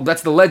like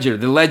that's the ledger.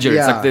 The ledger.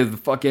 Yeah. It's like the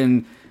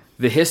fucking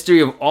the history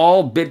of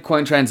all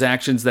Bitcoin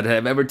transactions that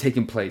have ever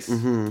taken place.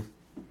 Mm-hmm.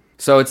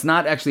 So it's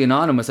not actually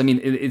anonymous. I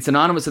mean, it's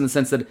anonymous in the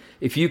sense that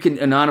if you can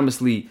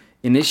anonymously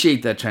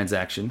initiate that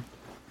transaction,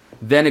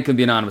 then it can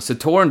be anonymous. So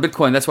Tor and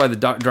Bitcoin, that's why the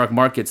dark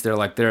markets, they're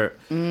like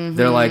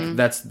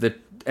that's the,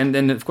 and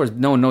then of course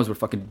no one knows where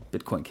fucking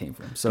Bitcoin came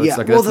from. So it's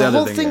like, well, that's the other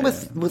whole thing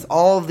thing with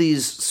all of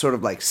these sort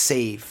of like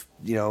safe,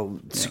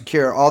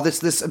 secure, all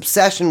this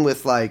obsession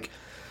with like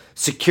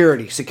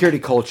security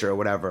culture or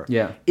whatever.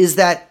 Yeah. Is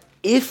that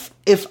if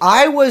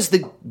I was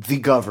the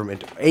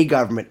government,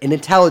 an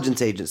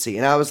intelligence agency,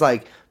 and I was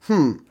like,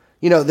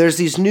 there's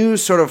these new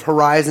sort of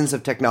horizons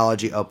of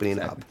technology opening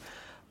up.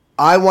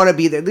 I want to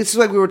be there. This is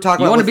like we were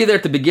talking about. You want to be there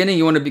at the beginning.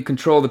 You want to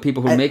control the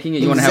people who are making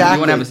it. You want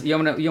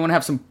to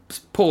have some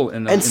pull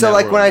in the. And so,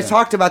 like when I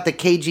talked about the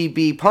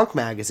KGB punk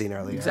magazine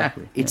earlier,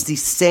 exactly, it's the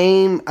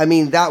same. I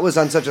mean, that was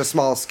on such a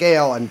small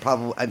scale and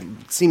probably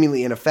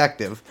seemingly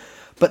ineffective.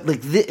 But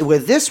like where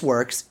this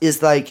works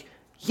is like,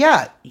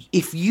 yeah,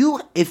 if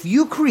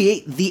you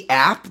create the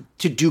app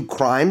to do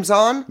crimes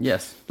on,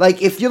 yes,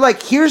 like if you're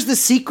like, here's the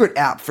secret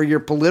app for your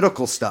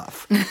political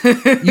stuff,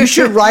 you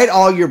should write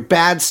all your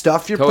bad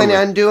stuff you're planning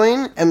on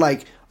doing and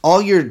like all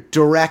your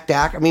direct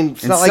act. I mean,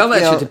 it's not sell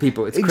like that shit to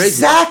people. It's crazy.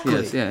 Exactly.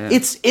 Yes,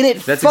 yeah.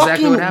 That's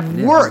fucking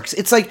exactly works.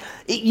 It's like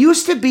it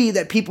used to be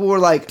that people were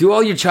like, do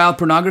all your child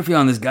pornography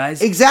on this,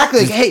 guys.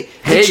 Exactly. Like,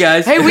 hey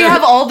guys. Hey, we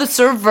have all the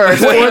servers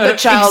for the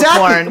child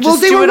porn. Well,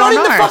 Just they do were it on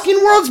running the ours.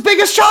 fucking world's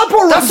biggest child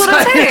porn website. That's what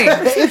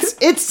I'm saying.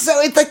 it's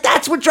like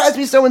that's what drives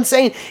me so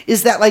insane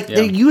is that like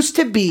there used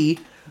to be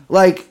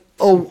like.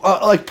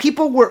 Like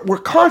people were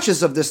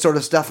conscious of this sort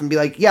of stuff and be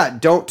like, yeah,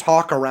 don't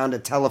talk around a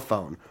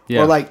telephone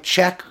or like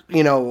check,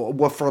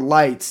 for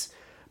lights.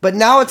 But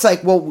now it's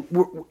like, well,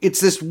 it's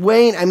this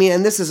weighing. I mean,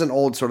 and this is an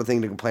old sort of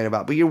thing to complain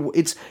about, but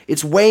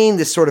it's weighing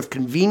this sort of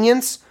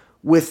convenience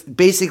with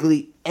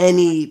basically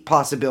any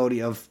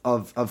possibility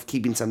of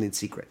keeping something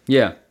secret.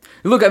 Yeah.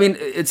 Look, I mean,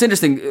 it's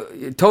interesting.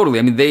 Totally.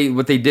 I mean,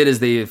 what they did is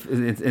they,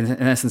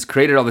 in essence,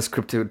 created all this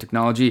crypto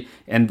technology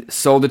and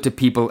sold it to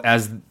people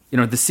as,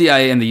 the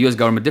CIA and the U.S.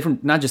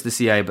 government, not just the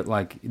CIA, but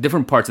like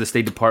different parts of the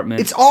State Department.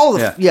 It's all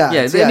of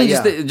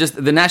just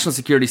the national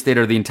security state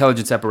or the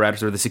intelligence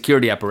apparatus or the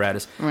security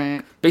apparatus.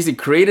 Right. Basically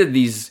created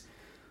these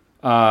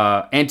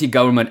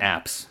anti-government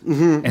apps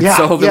and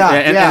sold them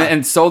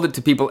and sold it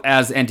to people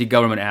as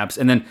anti-government apps,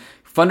 and then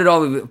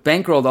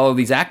bankrolled all of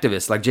these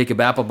activists like Jacob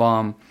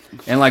Applebaum,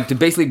 and like to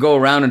basically go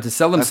around and to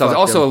sell themselves.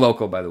 Also a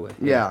local, by the way.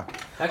 Yeah.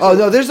 Actually,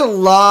 no, there's a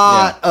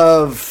lot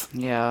of.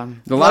 Yeah.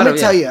 Let me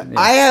tell you,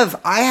 I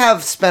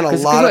have spent a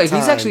lot of time.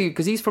 He's actually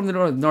because he's from the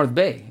North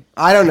Bay.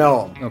 I don't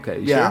know him.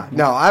 Okay. Yeah. Sure?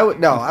 No,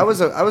 I was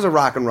a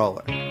rock and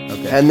roller.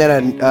 Okay. And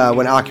then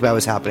when Occupy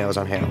was happening, I was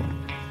on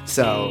heroin.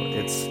 So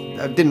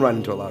I didn't run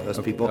into a lot of those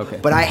people. Okay.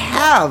 But I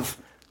have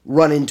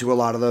run into a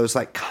lot of those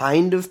like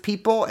kind of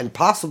people and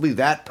possibly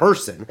that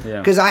person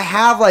because I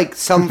have like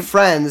some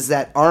friends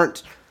that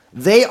aren't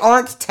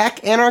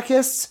tech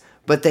anarchists,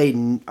 but they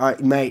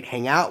might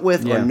hang out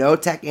with or know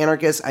tech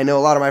anarchists. I know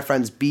a lot of my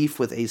friends beef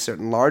with a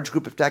certain large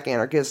group of tech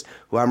anarchists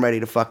who I'm ready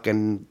to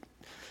fucking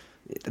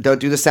don't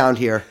do the sound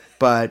here,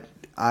 but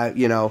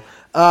and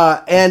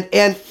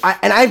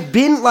I've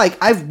been like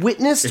I've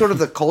witnessed sort of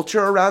the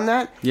culture around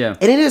that. Yeah.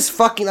 And it is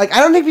fucking like I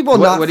don't think people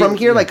from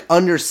here like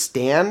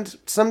understand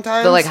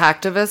sometimes the like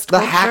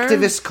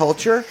hacktivist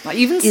culture.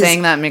 Even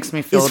saying that makes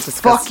me feel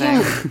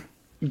disgusting. Fucking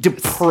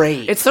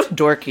depraved. It's so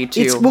dorky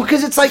too.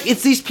 Because it's like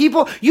it's these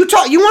people. You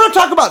want to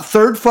talk about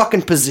third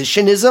fucking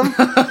positionism?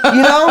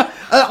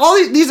 All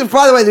these.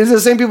 By the way, there's the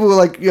same people who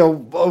like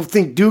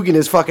think Dugan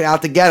is fucking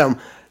out to get them.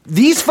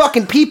 These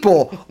fucking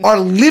people are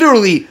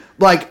literally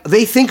like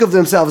they think of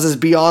themselves as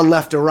beyond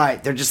left or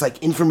right. They're just like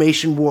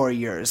information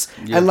warriors,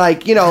 and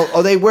like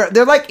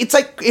they're like it's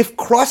like if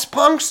crust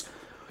punks.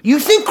 You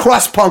think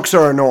crust punks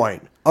are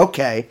annoying?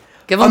 Okay.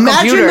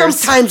 Imagine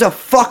computers. them times a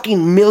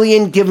fucking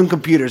million given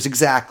computers,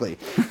 exactly.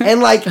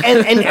 And like,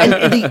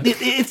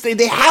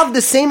 they have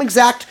the same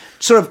exact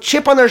sort of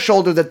chip on their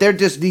shoulder that they're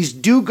just these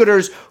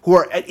do-gooders who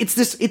are.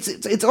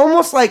 It's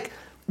almost like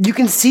you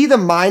can see the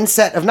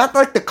mindset of not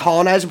like the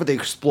colonizer but the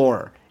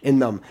explorer in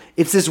them.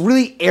 It's this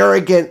really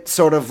arrogant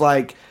sort of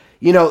like,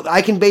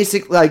 I can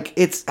basically like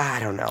it's. I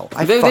don't know.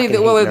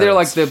 They're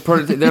like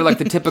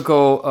the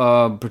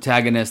typical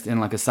protagonist in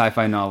like a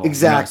sci-fi novel.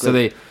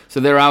 Exactly. So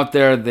they're out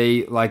there.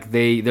 They're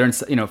in,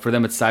 for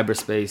them it's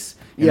cyberspace.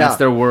 And that's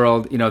their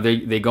world.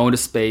 They go into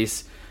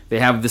space. They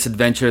have this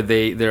adventure.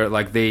 They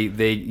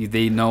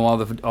know all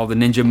the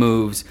ninja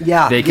moves.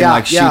 Yeah. They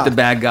can shoot the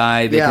bad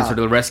guy. They can sort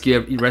of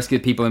rescue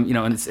people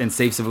and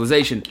save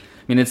civilization. I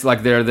mean, it's like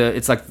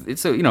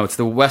it's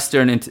the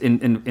Western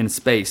in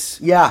space.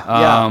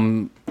 But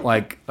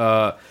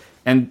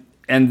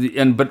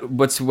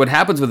what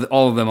happens with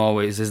all of them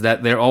always is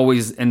that they're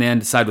always in the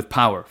end side with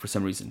power for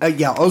some reason.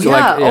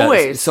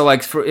 Always. So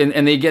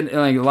and they get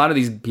like a lot of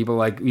these people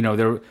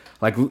they're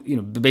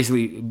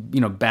basically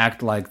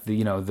backed like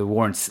the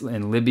war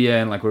in Libya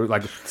and like we're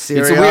like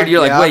Syria, it's a weird. You're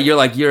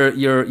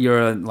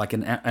like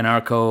an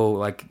anarcho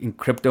like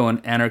crypto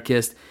and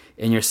anarchist.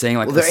 And you're saying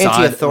like they're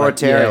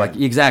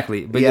anti-authoritarian,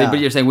 exactly. But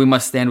you're saying we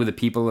must stand with the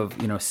people of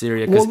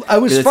Syria. Well, I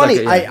was funny.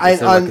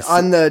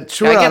 On the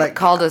TrueAnon, I get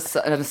called an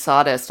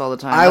Assadist all the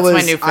time. That's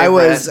my new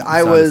favorite.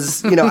 I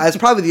was as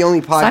probably the only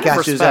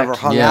podcast who's ever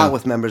hung out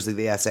with members of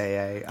the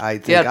SAA. I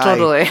think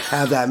totally. I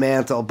have that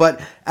mantle.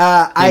 But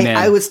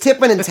I was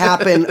tipping and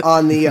tapping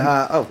on the.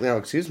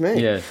 Excuse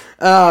me. Yeah.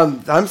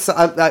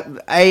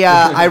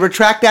 I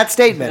retract that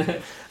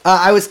statement.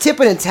 I was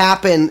tipping and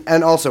tapping,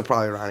 and also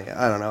probably Ronnie,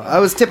 I don't know. I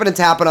was tipping and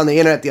tapping on the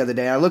internet the other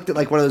day. I looked at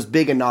like one of those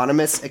big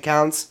anonymous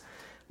accounts,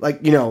 like,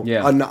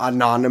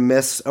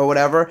 anonymous or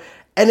whatever.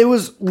 And it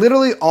was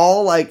literally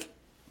all like,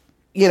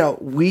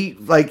 we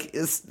like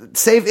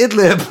save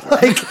Idlib.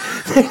 Like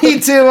they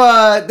need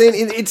to,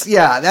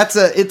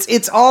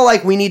 it's all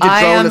like we need to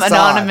drone Assad.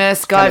 I am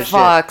anonymous, Guy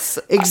Fawkes.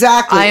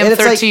 Exactly. I am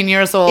 13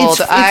 years old.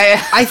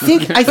 I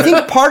think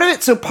part of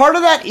it, so part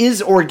of that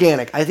is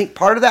organic. I think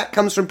part of that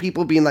comes from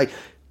people being like,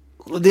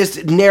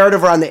 this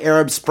narrative around the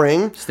Arab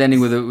Spring, standing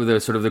with the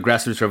sort of the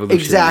grassroots revolution,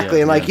 exactly,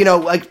 and like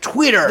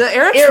Twitter, the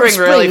Arab Spring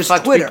really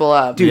fucked people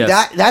up, dude.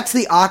 Yes. That's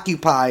the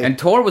Occupy, and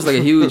Tor was like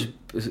a huge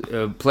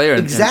player,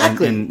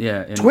 exactly.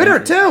 In Twitter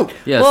too.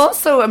 Yes. Well,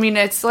 also, I mean,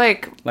 it's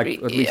like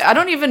I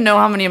don't even know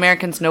how many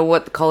Americans know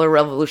what the color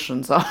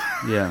revolutions are,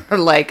 or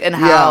like, and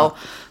how.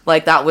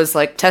 Like that was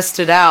like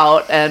tested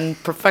out and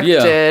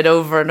perfected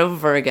over and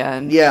over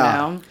again.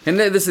 And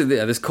this is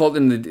this cult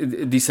in the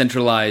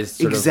decentralized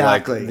sort of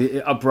like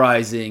the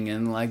uprising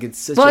and like it's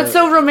such it's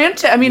so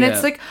romantic. I mean,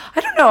 it's like I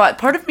don't know.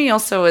 Part of me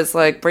also is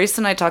like Brace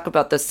and I talk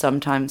about this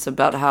sometimes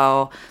about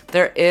how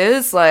there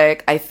is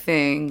like I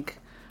think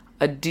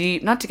a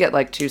deep, not to get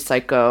like too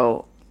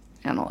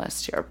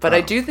psychoanalyst here, but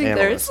I do think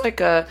there is like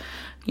a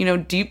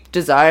deep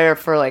desire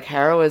for like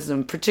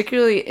heroism,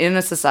 particularly in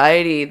a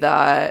society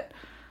that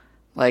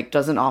like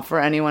doesn't offer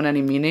anyone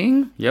any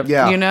meaning.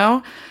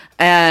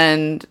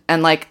 And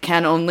like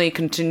can only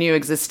continue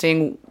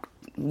existing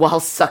while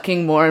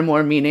sucking more and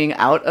more meaning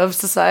out of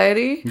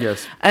society.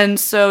 Yes. And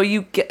so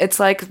it's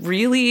like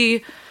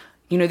really,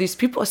 these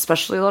people,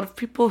 especially a lot of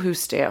people who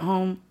stay at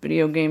home,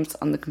 video games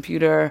on the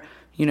computer,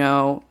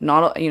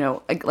 not,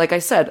 like I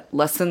said,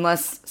 less and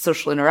less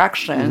social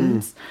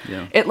interactions.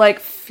 It like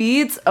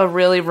feeds a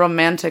really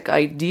romantic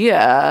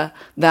idea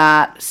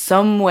that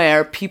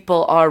somewhere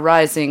people are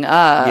rising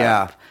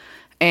up.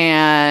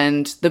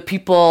 And the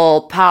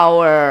people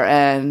power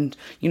and,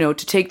 to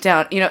take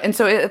down, and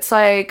so it's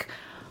like,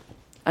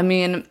 I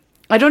mean,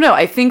 I don't know.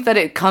 I think that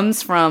it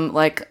comes from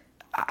like,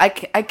 I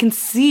can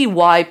see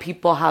why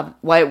people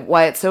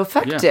why it's so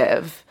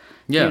effective.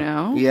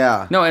 No,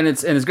 and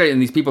it's great.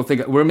 And these people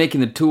think we're making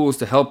the tools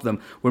to help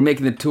them.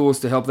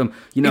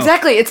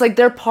 Exactly. It's like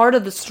they're part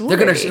of the story.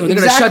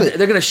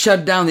 They're gonna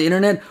shut down the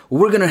internet.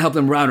 We're gonna help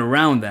them route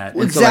around that.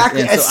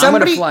 Exactly. So I'm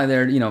gonna fly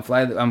there.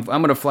 I'm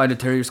gonna fly to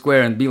Tahrir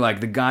Square and be like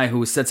the guy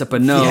who sets up a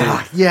node.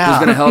 Who's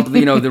gonna help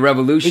the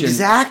revolution.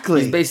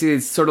 Exactly. He's basically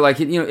it's sort of like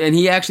and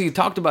he actually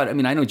talked about. I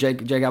mean, I know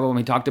Jake Applebaum.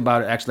 He talked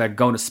about actually like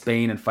going to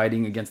Spain and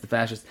fighting against the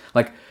fascists.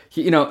 Like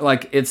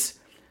it's.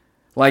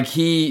 Like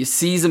he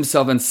sees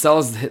himself and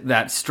sells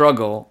that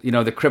struggle,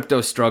 the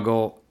crypto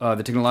struggle,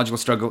 the technological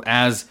struggle,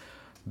 as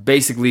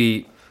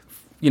basically,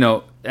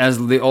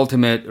 as the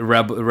ultimate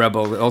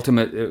rebel, the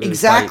ultimate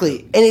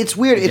exactly. And it's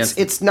weird.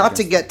 It's not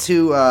to get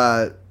too.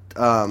 I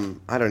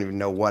don't even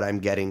know what I'm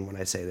getting when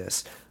I say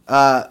this,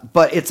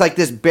 but it's like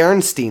this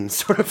Bernstein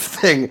sort of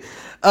thing.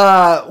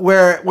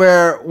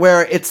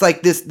 Where it's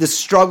like the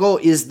struggle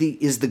is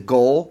the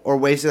goal, or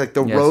basically like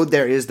the road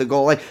there is the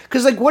goal. Like,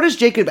 because like what does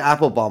Jacob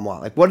Applebaum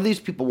want? Like, what do these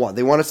people want?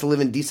 They want us to live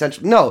in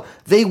decentralized. No,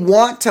 they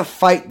want to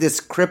fight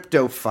this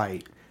crypto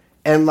fight.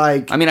 And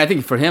like, I mean, I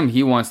think for him,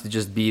 he wants to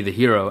just be the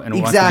hero and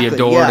wants to be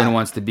adored and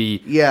wants to be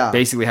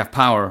basically have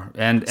power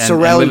and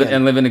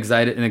live an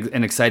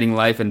exciting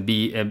life and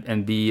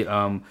be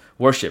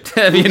worshipped.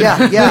 I mean,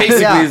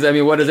 basically, I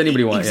mean, what does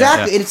anybody want?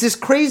 Exactly, and it's this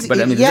crazy. But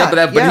I mean,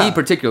 but he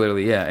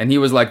particularly, and he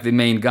was like the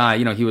main guy.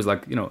 He was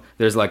like,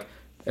 there's like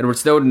Edward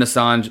Snowden,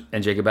 Assange,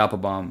 and Jacob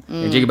Applebaum.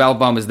 And Jacob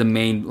Applebaum is the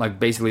main, like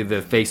basically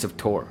the face of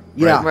Tor.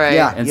 Right.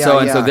 Yeah. And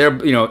so they're,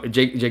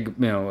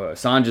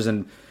 Assange is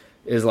in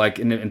is like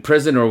in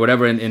prison or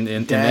whatever in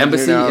the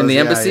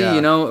embassy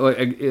you know,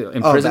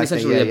 in prison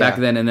essentially back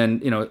then, and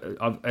then, you know,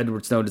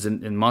 Edward Snowden is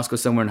in Moscow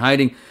somewhere and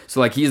hiding. So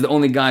like he's the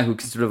only guy who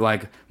can sort of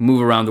like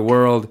move around the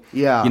world.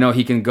 Yeah, you know,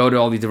 he can go to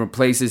all these different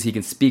places. He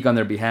can speak on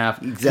their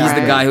behalf. Exactly. He's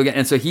the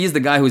guy he's the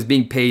guy who's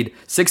being paid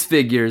 6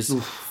 figures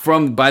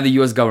by the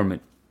U.S.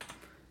 government.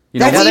 You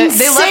know, that's insane.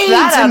 They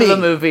left that to out me. of the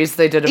movies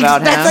they did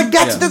about him.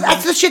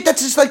 That's the shit.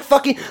 That's just like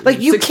fucking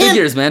like you 6 can't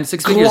figures, man.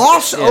 6 figures.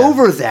 Gloss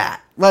over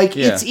that. Like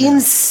it's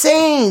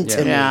insane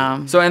to me.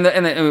 Yeah. So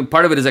and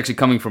part of it is actually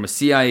coming from a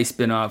CIA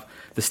spinoff,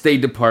 the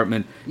State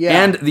Department,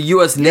 and the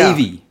U.S.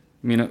 Navy.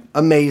 You know,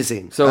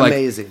 amazing. So like,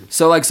 amazing.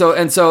 So like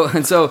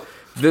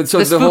the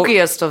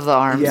spookiest of the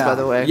arms, by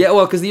the way. Yeah,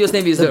 well, because the U.S.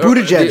 Navy is the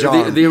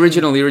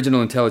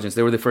original intelligence.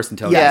 They were the first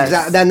intelligence.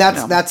 Yeah, then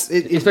that's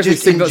especially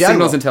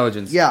signals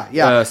intelligence.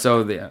 Yeah.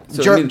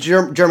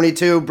 Germany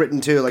too,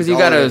 Britain too. Because you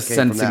got to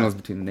send signals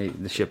between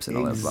the ships and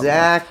all that.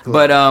 Exactly.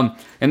 But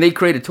and they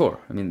created Tor.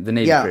 I mean, the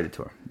Navy created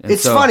Tor. And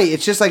it's funny.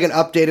 It's just like an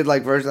updated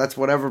like version. That's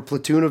whatever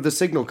platoon of the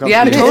signal company.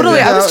 Yeah, totally.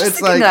 You know, I was just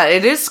thinking that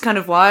it is kind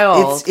of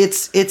wild.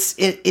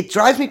 It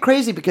drives me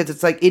crazy because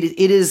it's like it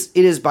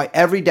is by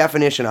every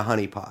definition a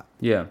honeypot.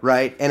 Yeah.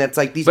 Right. And it's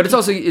like these. But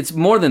it's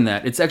more than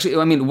that. It's actually,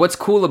 I mean, what's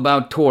cool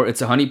about Tor?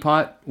 It's a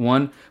honeypot,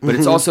 one, but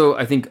it's also,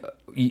 I think,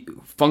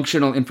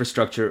 functional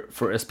infrastructure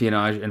for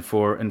espionage and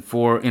for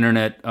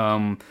internet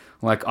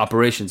like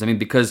operations. I mean,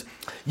 because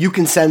you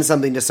can send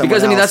something to someone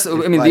else.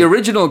 The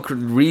original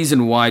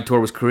reason why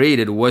Tor was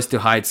created was to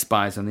hide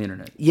spies on the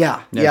internet.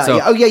 Yeah.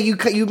 Oh yeah,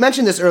 you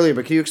mentioned this earlier,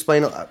 but can you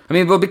explain? I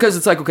mean, well, because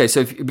it's like, okay,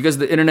 so because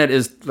the internet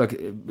is like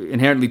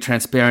inherently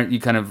transparent, you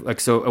kind of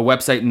like, so a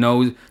website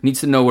needs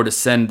to know where to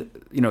send.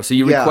 You know, so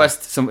you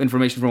request some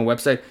information from a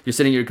website. You're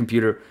sitting at your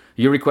computer.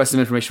 You request some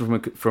information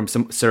from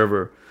some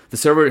server. The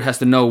server has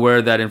to know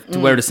where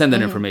to send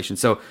that information.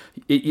 So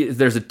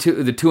there's the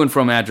to and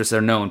from address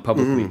are known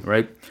publicly,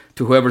 right,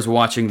 to whoever's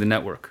watching the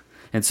network.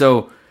 And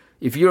so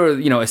if you're,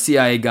 you know, a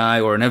CIA guy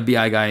or an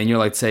FBI guy, and you're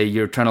like, say,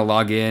 you're trying to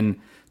log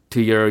in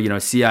to your, you know,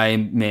 CIA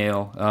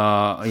mail,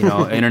 you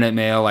know, internet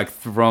mail, like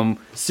from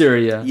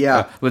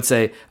Syria, let's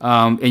say,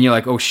 and you're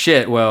like, oh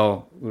shit,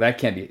 well, I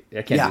can't do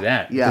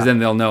that, because then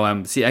they'll know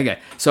I'm a CIA guy.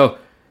 So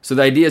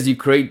the idea is you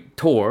create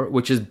Tor,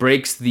 which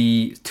breaks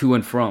the to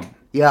and from.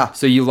 Yeah.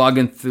 So you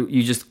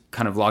you just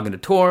kind of log into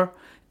Tor,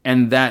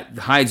 and that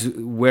hides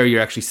where you're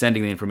actually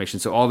sending the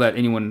information. So all that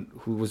anyone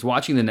who was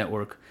watching the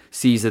network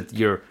sees that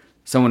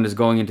someone is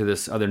going into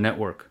this other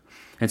network.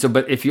 And so,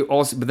 but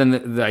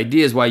then the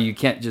idea is why you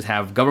can't just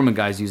have government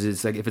guys use it.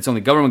 It's like if it's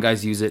only government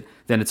guys use it,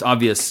 then it's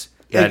obvious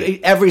that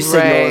every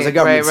signal is a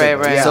government signal.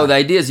 Right. Yeah. So the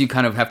idea is you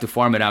kind of have to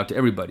farm it out to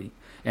everybody.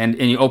 And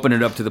you open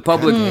it up to the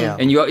public,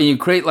 and you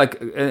create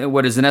like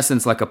what is in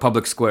essence like a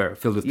public square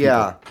filled with people.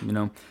 Yeah. You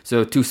know,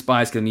 so 2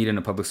 spies can meet in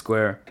a public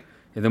square.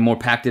 And the more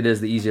packed it is,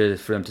 the easier it is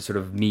for them to sort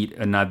of meet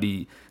and not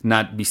be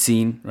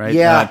seen, right?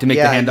 Yeah. To make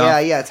the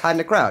handoff. Yeah. It's hiding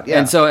the crowd. Yeah.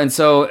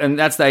 And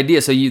that's the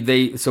idea.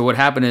 So what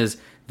happened is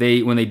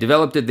when they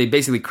developed it, they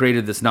basically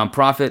created this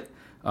nonprofit.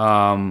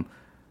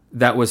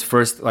 That was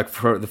first, like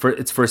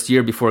its first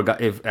year before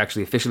it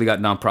actually officially got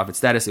nonprofit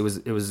status. It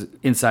was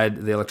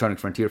inside the Electronic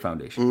Frontier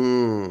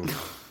Foundation.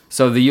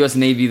 So the U.S.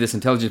 Navy, this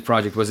intelligence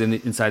project was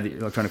inside the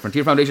Electronic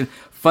Frontier Foundation,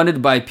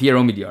 funded by Pierre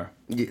Omidyar.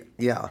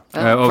 Yeah.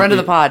 Friend of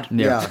the pod.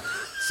 Yeah.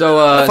 So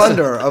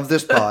funder of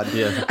this pod.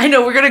 Yeah. I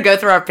know we're gonna go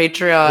through our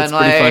Patreon. It's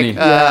pretty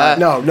funny.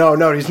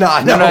 No, he's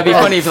not. No, it'd be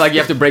funny if like you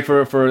have to break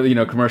for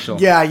commercial.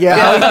 Yeah.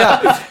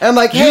 And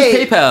like, use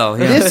hey, PayPal.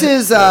 Yeah. This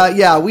is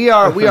we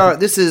are.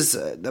 This is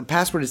the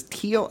password is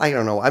teal. I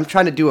don't know. I'm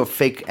trying to do a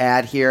fake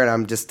ad here, and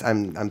I'm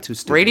too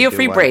stupid. Radio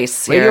Free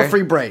Brace. Radio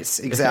Free Brace.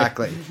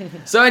 Exactly.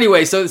 So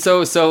anyway, so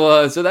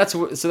that's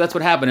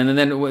what happened, and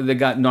then they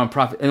got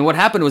nonprofit. And what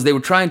happened was they were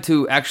trying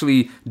to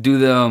actually do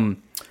the.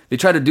 They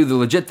try to do the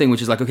legit thing,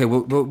 which is like, okay,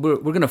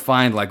 we're gonna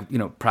find like, you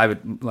know, private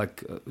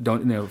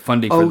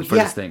funding for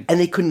this thing, and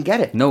they couldn't get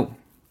it. No,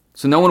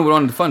 so no one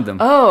wanted to fund them.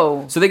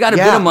 Oh, so they got a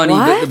bit of money,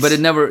 but it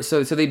never.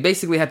 So they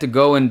basically had to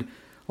go and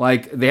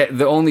like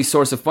the only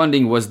source of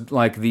funding was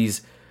like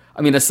these.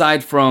 I mean,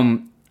 aside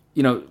from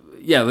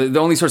the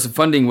only source of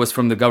funding was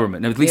from the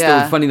government, and at least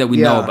the funding that we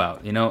know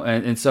about, you know,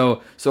 and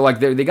so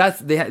like they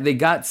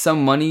got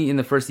some money in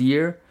the first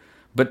year,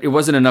 but it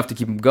wasn't enough to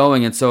keep them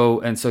going, and so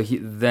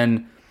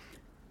then.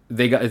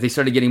 They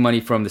started getting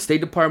money from the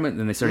State Department,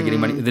 then they started getting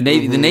money. The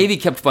Navy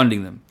kept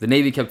funding them. The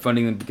Navy kekept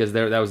funding them because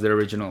that was their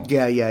original.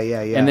 Yeah.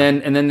 And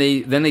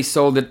then they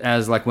sold it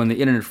as like when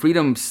the internet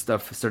freedom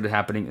stuff started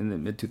happening in the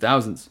mid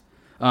 2000s.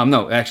 In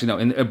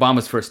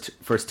Obama's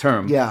first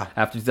term. Yeah.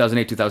 After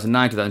 2008,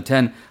 2009,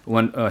 2010,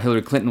 when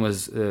Hillary Clinton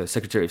was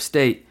Secretary of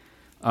State,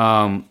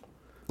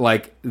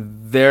 like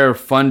their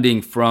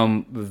funding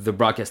from the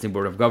Broadcasting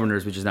Board of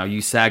Governors, which is now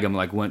USAGM,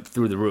 like went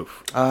through the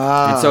roof.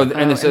 And so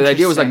the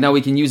idea was like, now we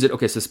can use it.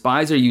 Okay, so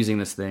spies are using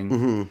this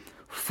thing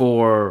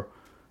for,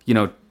 you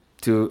know,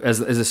 to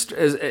as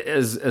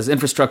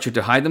infrastructure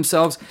to hide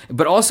themselves,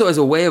 but also as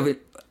a way of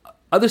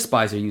other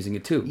spies are using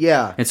it too.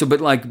 Yeah. And so,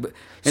 but like,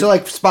 so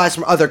like spies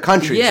from other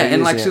countries. yeah, are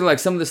and using like it. like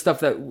some of the stuff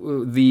that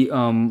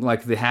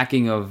like the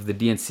hacking of the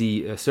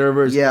DNC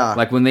servers. Yeah.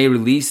 Like when they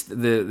released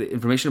the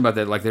information about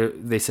that, like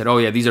they said, oh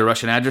yeah, these are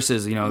Russian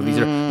addresses. You know, these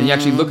are. And you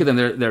actually look at them,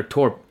 they're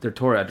Tor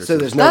addresses. So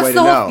there's no way to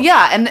know.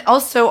 Yeah, and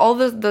also all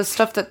the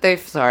stuff that they've.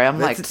 Sorry, I'm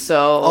like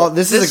so. Oh,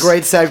 this is a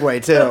great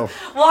segue too.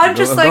 Well, I'm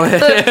just like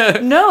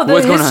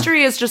the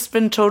history has just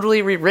been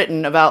totally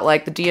rewritten about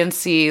like the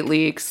DNC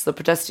leaks, the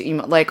Podesta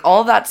email, like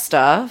all that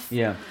stuff.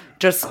 Yeah.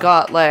 Just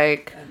got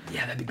like.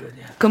 Yeah, that'd be good.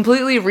 Yeah.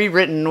 Completely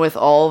rewritten with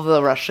all the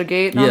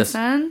Russiagate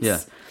nonsense. Yeah.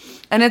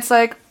 And it's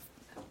like,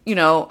 you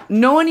know,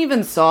 no one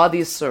even saw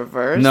these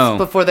servers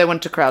before they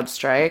went to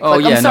CrowdStrike. Oh,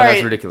 like, yeah, I'm sorry,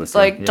 that's ridiculous.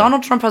 Like, yeah.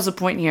 Donald Trump has a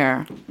point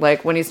here,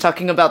 like, when he's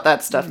talking about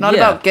that stuff. Not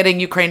about getting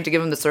Ukraine to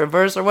give him the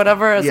servers or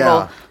whatever, as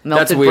little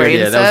melted that's weird. brain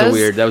Yeah,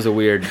 says. that was a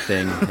weird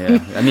thing.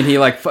 Yeah. I mean, he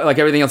like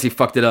everything else, he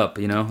fucked it up,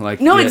 you know?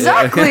 Like No,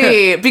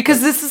 exactly.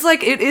 Because this is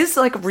like, it is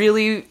like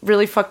really,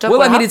 really fucked up.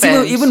 Well, I mean,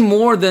 happened. it's even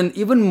more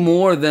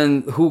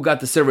than who got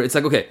the server. It's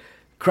like, okay,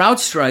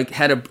 CrowdStrike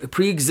had a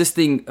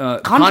pre-existing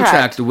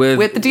contract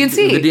with the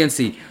DNC. The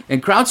DNC,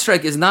 and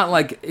CrowdStrike is not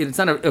like it's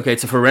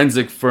a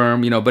forensic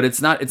firm, you know, but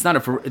it's not like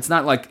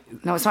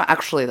No, it's not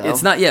actually though.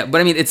 it's not yet. But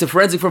I mean, it's a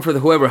forensic firm for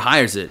whoever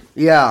hires it.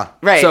 Yeah.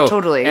 Right. So,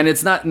 totally. And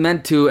it's not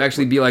meant to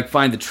actually be like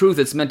find the truth.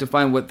 It's meant to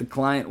find what the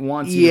client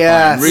wants you Yes,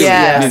 to find. Really,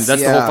 yes, I mean,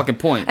 that's the whole fucking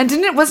point.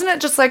 And wasn't it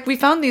just like we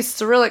found these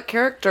Cyrillic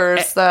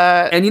characters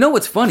that? And you know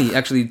what's funny,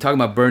 actually, talking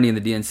about Bernie and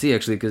the DNC,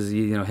 actually, because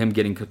you know him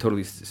getting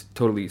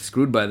totally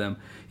screwed by them,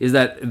 is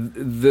that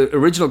the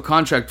original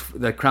contract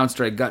that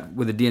CrowdStrike got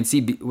with the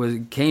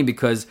DNC came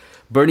because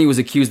Bernie was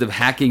accused of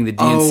hacking the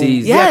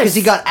DNC's. Yeah, because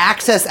he got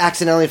access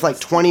accidentally for like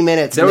 20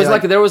 minutes. There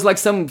was like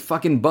some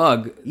fucking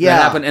bug that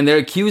happened, and they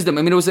accused him.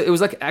 I mean, it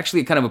was like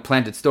actually kind of a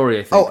planted story.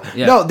 I think. Oh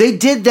no, they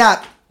did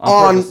that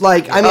on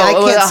like. I mean, I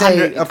can't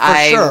say for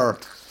sure.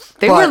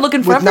 They were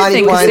looking for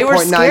everything because they were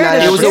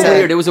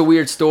scared. It was a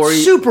weird story.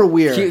 Super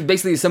weird.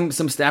 Basically, some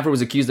staffer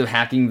was accused of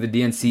hacking the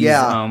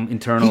DNC's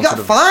internal. He got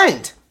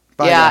fined.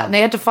 And they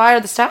had to fire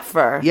the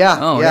staffer. Yeah.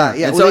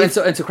 And so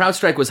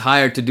CrowdStrike was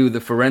hired to do the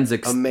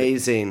forensics.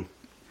 Amazing.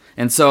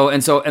 And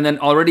then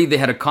already they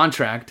had a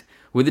contract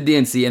with the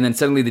DNC, and then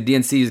suddenly the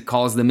DNC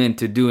calls them in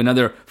to do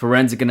another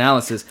forensic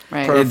analysis.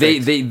 Right.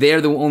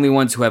 They're the only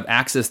ones who have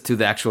access to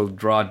the actual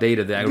raw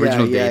data, the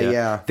original data.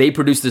 Yeah. They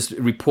produced this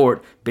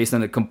report based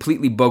on a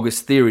completely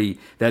bogus theory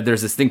that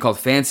there's this thing called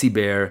Fancy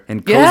Bear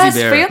and Cozy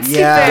Bear. Fancy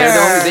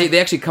Bear. They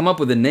actually come up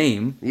with a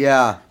name.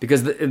 Yeah.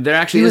 Because they're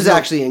actually... He was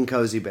actually in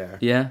Cozy Bear.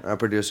 Yeah? Our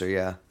producer,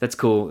 yeah. That's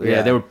cool.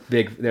 Yeah, they were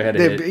big. They had a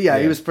hit. Yeah,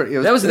 he was pretty...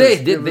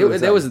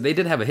 They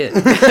did have a hit.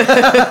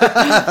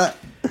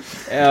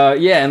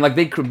 And like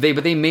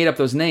they made up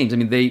those names. I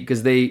mean,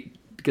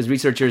 because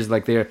researchers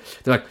like they're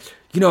like,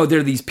 you know, there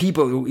are these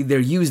people they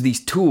use these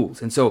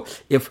tools, and so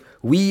if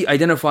we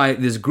identify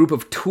this group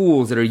of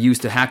tools that are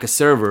used to hack a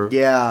server, we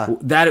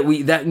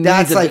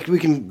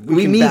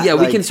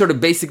can sort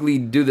of basically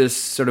do this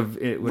sort of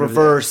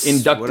reverse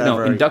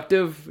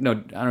inductive. No,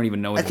 I don't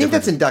even know. I think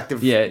that's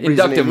inductive. Yeah,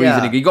 inductive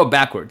reasoning. You go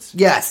backwards.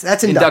 Yes,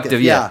 that's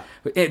inductive. Yeah.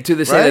 To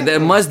the say that there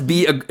must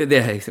be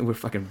we're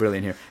fucking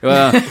brilliant here.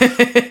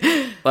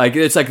 Like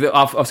it's like the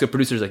Oscar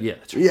producer's like, yeah,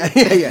 that's right.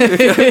 Yeah.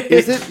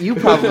 Is it? You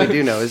probably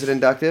do know. Is it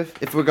inductive?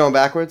 If we're going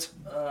backwards,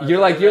 you're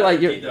like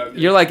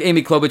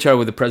Amy Klobuchar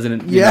with the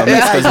president. Yeah,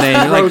 Mexico's name.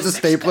 He throws a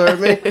stapler at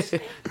me. What's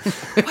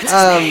his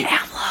name?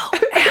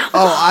 AMLO.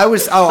 I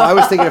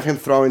was thinking of him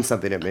throwing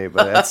something at me,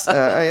 but that's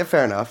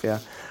fair enough. Yeah.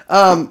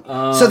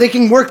 So they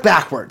can work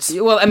backwards.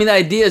 Well, I mean, the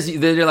idea is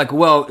they're like,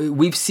 well,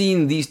 we've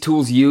seen these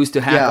tools used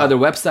to hack other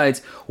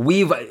websites.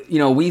 We've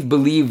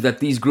believed that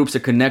these groups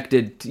are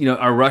connected,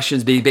 are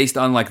Russians based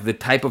on like the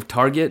type of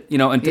target,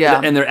 and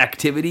their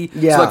activity.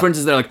 Yeah. So like, for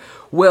instance, they're like,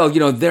 well,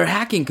 they're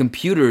hacking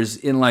computers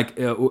in like,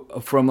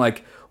 from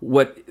like,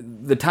 what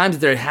the times that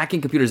they're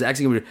hacking computers,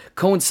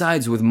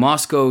 coincides with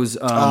Moscow's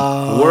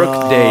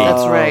work day.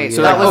 That's right.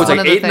 So it's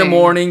like 8 in the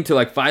morning to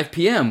like 5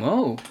 p.m.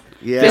 Oh.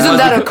 Yeah. Isn't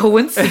that a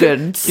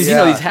coincidence?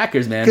 Because these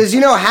hackers, man. Because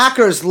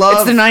hackers love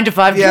it's the 9 to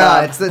 5 job.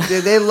 Yeah,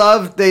 they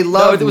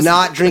love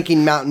not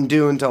drinking Mountain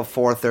Dew until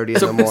 4:30 in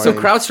the morning. So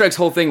CrowdStrike's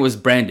whole thing was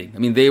branding. I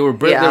mean, they're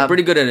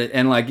pretty good at it,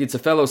 and like it's a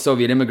fellow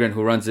Soviet immigrant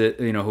who runs it,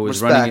 who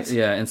was running it.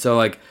 Yeah, and so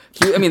like,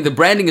 the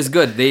branding is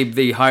good.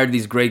 They hired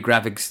these great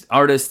graphics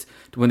artists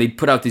when they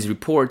put out these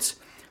reports.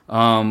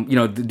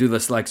 Do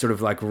this like sort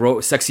of like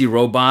sexy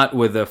robot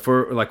with a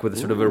fur, like with a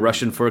sort of a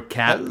Russian fur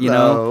cap,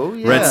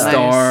 red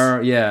star,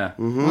 nice. Yeah.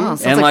 Mm-hmm. Wow,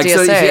 and like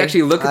so, if you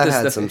actually look at I've this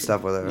had stuff, some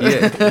stuff with it.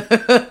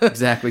 Yeah,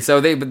 exactly. So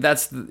but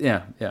that's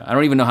I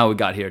don't even know how we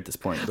got here at this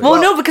point. But.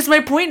 Well, no, because my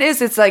point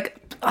is, it's like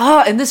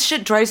and this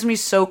shit drives me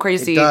so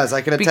crazy. It does.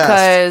 I can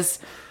attest.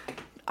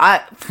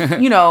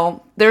 Because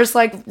there's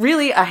like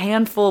really a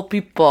handful of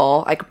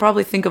people. I could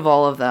probably think of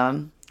all of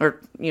them, or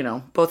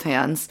both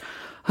hands.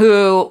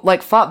 who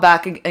like fought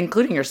back,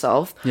 including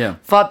yourself, Yeah.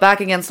 fought back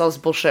against all this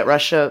bullshit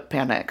Russia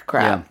panic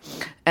crap.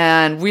 Yeah.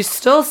 And we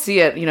still see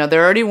it. You know,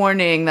 they're already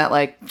warning that,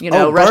 like, you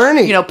know,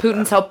 Bernie. you know,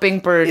 Putin's helping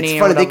Bernie. It's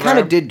funny. They kind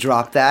of did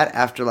drop that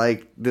after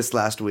like this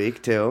last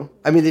week too.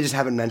 I mean, they just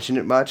haven't mentioned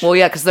it much. Well,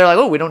 yeah, because they're like,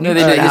 oh, we don't need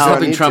that. He's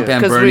helping Trump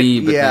and Bernie.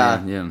 But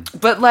yeah. then,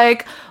 But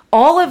like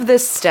all of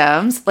this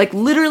stems, like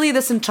literally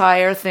this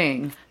entire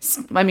thing.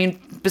 I mean,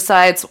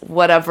 besides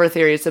whatever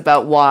theories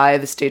about why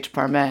the State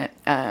Department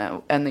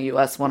and the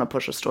U.S. want to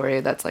push a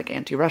story that's like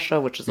anti-Russia,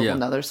 which is a whole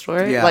nother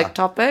story, like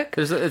topic.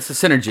 it's a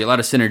synergy, a lot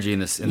of synergy in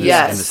this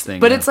thing.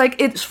 But it's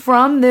like it's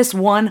from this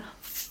one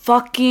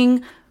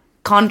fucking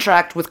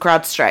contract with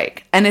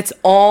CrowdStrike, and it's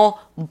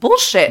all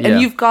bullshit.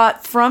 And you've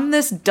got from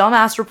this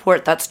dumbass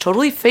report that's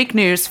totally fake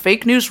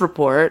news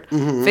report,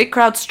 fake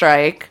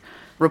CrowdStrike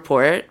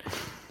report,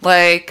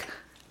 like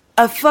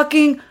a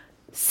fucking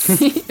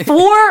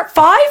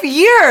 4-5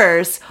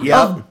 years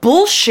of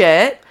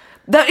bullshit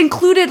that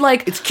included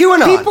like it's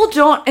QAnon. People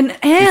don't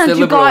and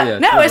you got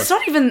it's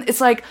not even.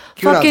 It's like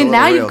QAnon's fucking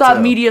now you've got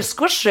too. Media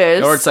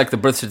squishes, or it's like the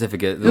birth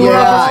certificate. Who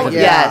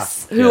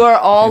are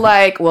all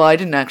like, well, I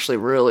didn't actually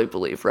really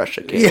believe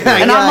Russia came,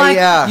 and I'm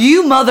like,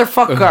 you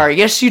motherfucker,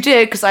 yes you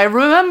did, because I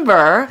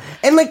remember.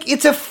 And like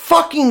it's a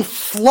fucking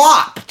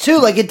flop too.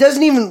 Like it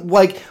doesn't even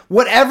like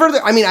whatever.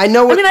 I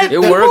know. It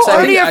works.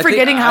 Already are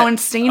forgetting how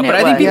insane it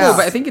was.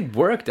 I think it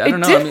worked. I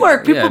don't know. It did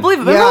work. People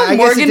believe it. Yeah, I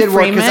guess it did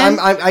work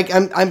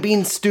because I'm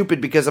being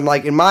stupid because I'm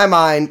like in my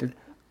mind,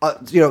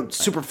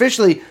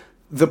 superficially.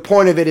 The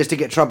point of it is to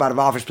get Trump out of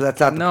office, but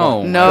that's not the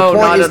point. No, the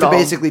point is to all.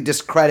 Basically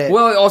discredit.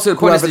 Well, also the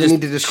point is they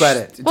need to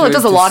discredit. Well, it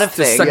does a lot of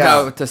things.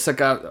 To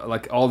suck out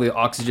like all the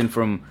oxygen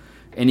from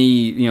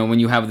any, when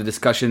you have the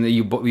discussion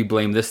that we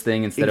blame this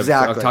thing instead of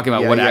talking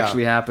about what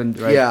actually happened,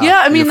 right?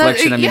 I mean,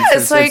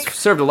 it's like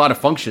served a lot of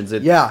functions.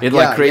 It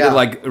created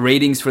like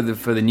ratings for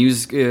the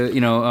news.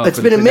 It's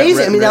been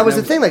amazing. I mean, that was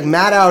the thing. Like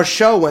Maddow's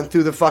show went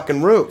through the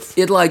fucking roof.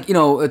 It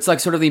it's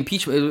like sort of the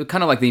impeachment. It was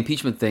kind of like the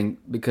impeachment thing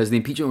because the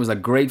impeachment was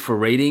like great for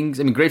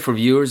ratings. I mean, great for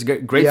viewers. Great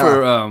for great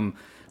for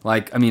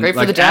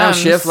the Adam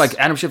Schiff.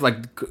 Adam Schiff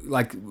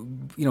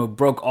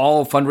broke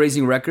all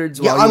fundraising records.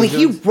 Yeah,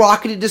 he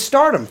rocketed to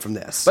stardom from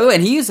this. By the way,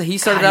 and he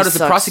started out as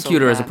a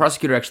prosecutor,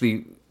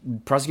 actually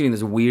prosecuting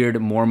this weird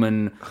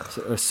Mormon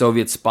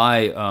Soviet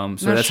spy.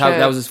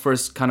 That was his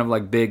first kind of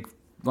like big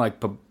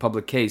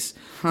public case.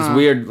 This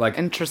weird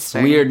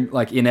interesting,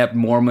 inept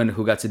Mormon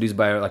who got seduced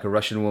by like a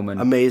Russian woman.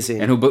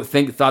 Amazing, and who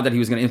thought that he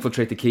was going to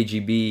infiltrate the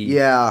KGB.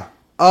 Yeah.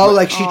 Oh,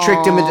 like she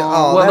tricked him into.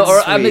 Oh,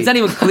 it's not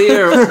even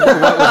clear what was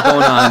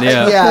going on.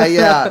 Yeah,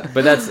 yeah.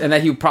 But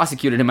that he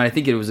prosecuted him, and I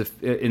think it was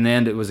in the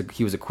end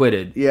he was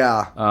acquitted.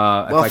 Yeah.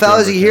 Well,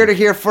 fellas, you here to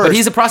hear first. But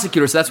he's a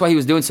prosecutor, so that's why he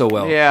was doing so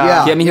well.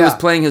 Yeah. He was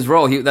playing his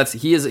role.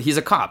 He's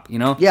a cop.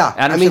 Yeah.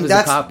 Adam Schiff is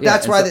a cop.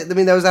 That's why.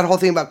 There was that whole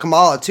thing about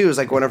Kamala too. Is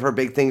like one of her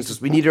big things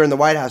is we need her in the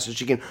White House so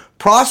she can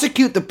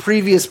prosecute the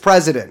previous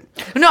president.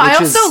 No, I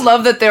also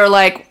love that they're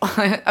like.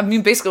 I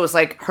mean, basically, it was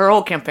like her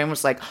whole campaign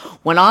was like,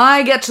 when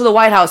I get to the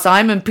White House,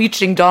 I'm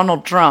impeaching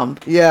Donald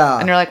Trump. Yeah.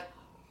 And you're like,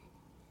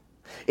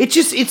 it's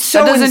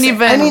so doesn't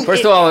even. I mean,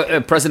 first of all,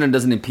 a president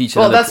doesn't impeach.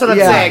 Well, that's what I'm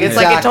saying. It's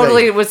like it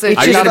totally was. Are you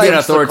going to be an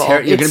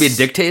authoritarian? You're going to be a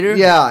dictator?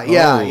 Yeah.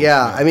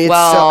 I mean,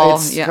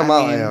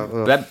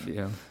 Kamala.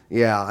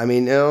 Yeah, I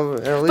mean, at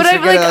least but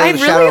I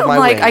really am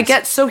like, I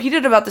get so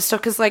heated about this stuff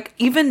because like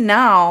even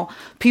now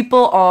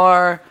people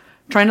are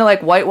trying to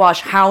like whitewash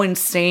how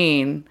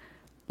insane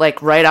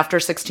like right after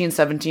 16,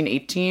 17,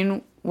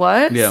 18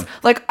 was. Yeah.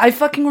 Like I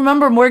fucking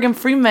remember Morgan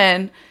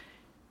Freeman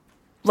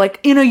like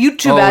in a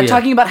YouTube ad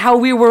talking about how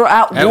we were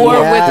at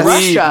war with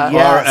Russia. We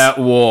are at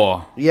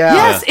war. Yeah.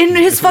 Yes, in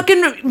his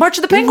fucking March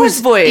of the Penguins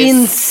voice.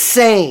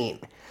 Insane.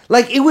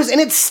 Like it was, and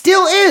it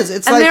still is.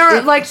 It's and there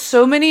are like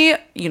so many,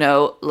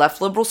 left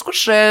liberal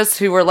squishes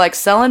who were like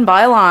selling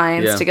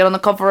bylines to get on the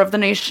cover of The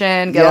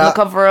Nation, get on the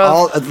cover of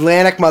all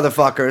Atlantic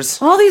motherfuckers.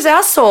 All these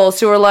assholes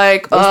who are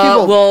like,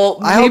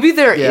 maybe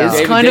there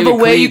is kind of a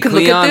way you could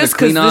look at this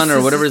because TrueAnon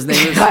or whatever his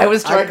name is. I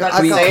was trying to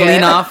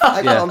clean off.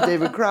 I call him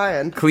David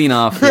Cryan. Clean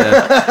off.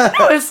 Yeah.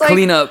 No, it's like,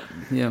 clean up.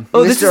 Yeah.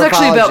 Oh, this is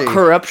actually about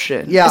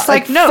corruption. Yeah, it's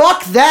like no,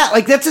 fuck that.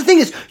 Like that's the thing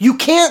is, you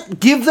can't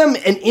give them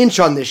an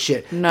inch on this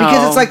shit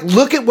because it's like,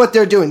 look at what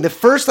they're doing. The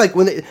first,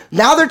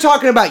 now they're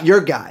talking about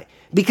your guy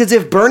because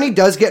if Bernie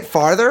does get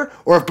farther,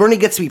 or if Bernie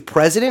gets to be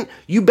president,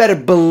 you better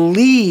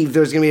believe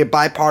there's going to be a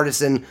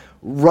bipartisan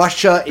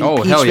Russia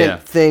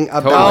impeachment thing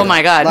about. Oh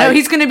my god, no,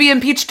 he's going to be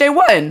impeached day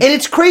one, and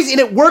it's crazy, and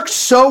it works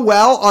so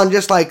well on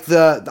just like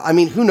I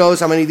mean, who knows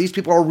how many of these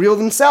people are real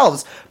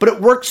themselves, but it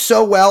works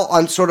so well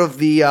on sort of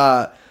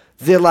the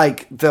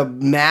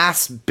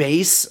mass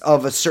base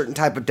of a certain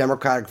type of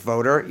Democratic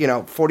voter,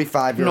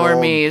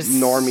 45-year-old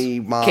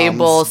normie moms,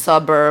 cable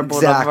suburb,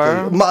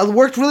 whatever. It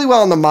worked really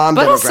well on the mom.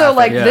 But demographic.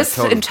 also this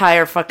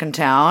entire fucking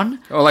town.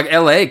 Oh, like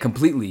LA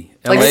completely.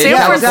 Like LA,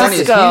 San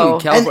Francisco.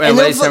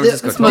 LA, San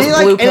Francisco.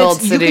 Most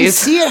blue-pilled cities. You can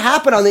see it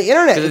happen on the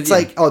internet. It's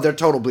like, oh, they're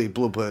totally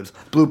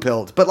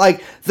blue-pilled. But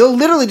like, they'll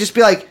literally just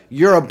be like,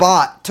 you're a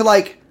bot, to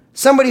like,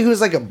 somebody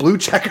who's like a blue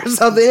check or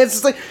something. It's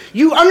just like,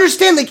 you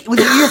understand, like, with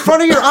your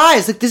front of your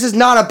eyes, like, this is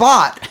not a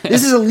bot.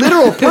 This is a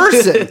literal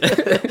person.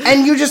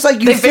 And you just, like,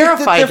 you they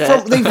verified it.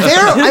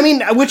 I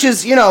mean, which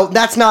is,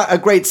 that's not a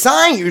great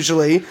sign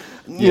usually.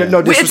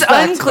 No disrespect.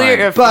 It's unclear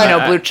if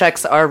blue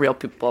checks are real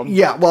people.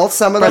 Yeah, well,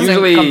 some of them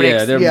usually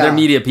they're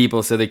media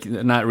people, so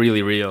they're not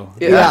really real.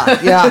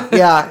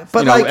 Yeah.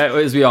 But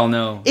as we all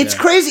know, it's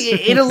crazy.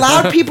 It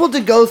allowed people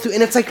to go through,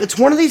 and it's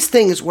one of these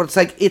things where it's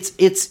like it's,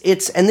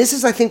 and this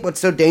is I think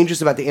what's so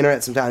dangerous about the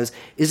internet sometimes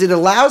is it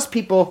allows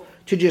people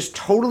to just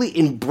totally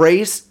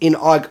embrace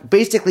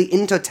basically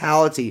in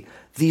totality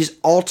these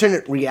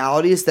alternate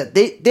realities that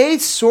they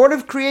sort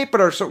of create, but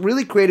are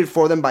really created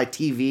for them by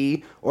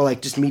TV or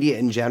like just media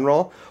in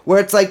general, where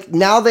it's like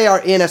now they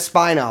are in a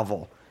spy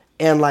novel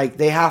and like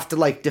they have to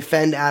like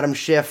defend Adam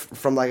Schiff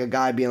from like a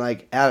guy being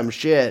like Adam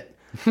shit,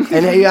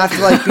 and you have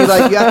to like be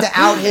like you have to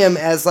out him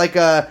as like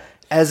a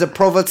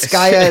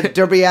Provatskaya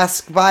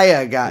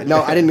Derbyskaya guy.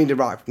 No, I didn't mean to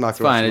knock the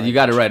fine. You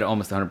got it right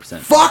almost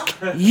 100%. Fuck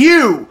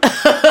you!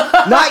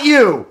 Not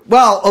you.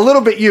 Well, a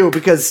little bit you,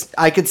 because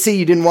I could see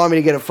you didn't want me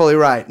to get it fully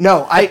right.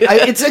 No,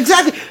 it's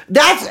exactly...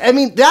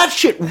 that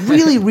shit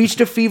really reached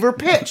a fever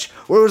pitch.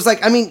 Where it was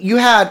like, you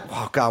had...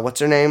 Oh, God, what's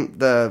her name?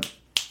 The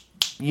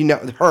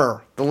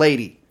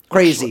lady.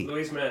 Crazy.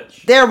 Louise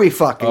Mitch. There we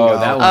fucking go.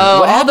 That one.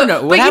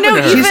 What happened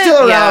to her? She's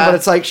still around, but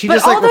it's like she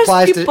just like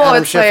replies to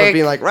Adam Schiff for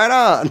being like, right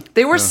on.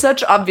 They were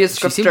such obvious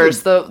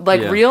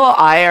grifters. Real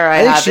ire I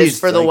have is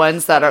for the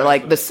ones that are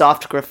like the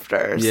soft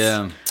grifters.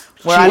 Yeah.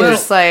 Where I'm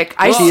just like,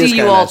 I see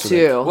you all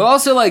too. Well,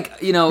 also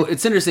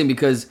it's interesting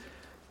because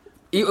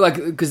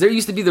there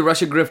used to be the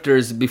Russia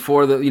grifters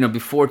before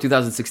before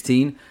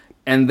 2016.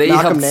 And they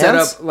helped set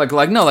up like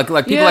people like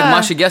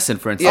Masha Gessen,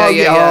 for instance.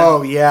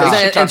 Oh yeah.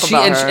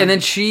 And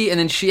then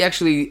she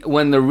actually,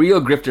 when the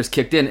real grifters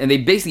kicked in, and they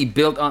basically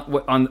built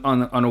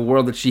on a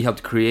world that she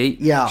helped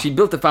create. Yeah. She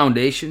built a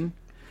foundation.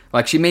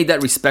 Like she made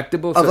that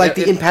respectable. Of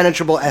the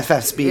impenetrable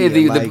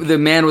FSB. The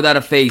man without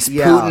a face,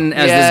 Putin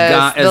as this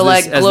guy,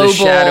 as the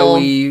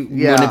shadowy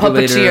manipulator.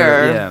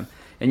 Puppeteer.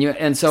 Yeah.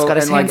 And so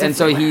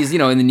he's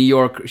in the New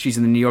York. She's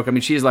in the New York. I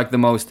mean, she's like the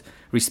most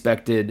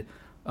respected.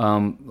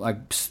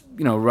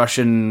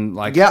 Russian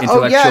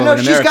intellectual in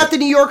America. She's got the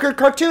New Yorker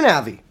cartoon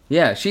Avi.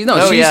 Yeah, she's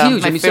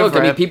huge.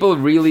 Favorite.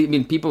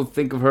 People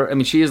think of her. I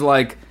mean, she is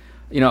like,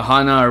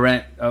 Hannah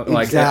Arendt,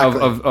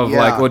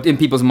 what in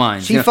people's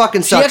minds. She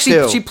fucking sucks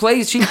too. She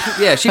plays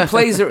her.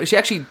 She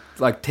actually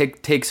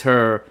takes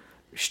her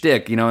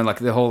shtick, and like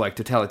the whole like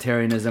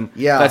totalitarianism.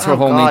 Yeah, that's her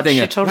whole main thing.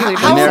 She totally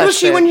How old was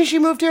she when she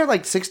moved here?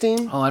 Like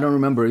 16? Oh, I don't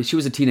remember. She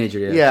was a teenager.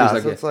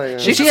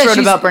 She wrote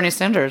about Bernie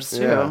Sanders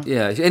too.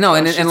 Yeah,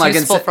 she's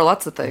useful for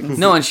lots of things.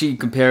 No, and she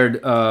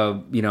compared,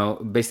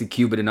 basically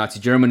Cuba to Nazi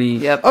Germany.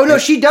 Yep. Oh no,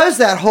 she does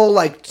that whole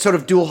like sort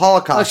of dual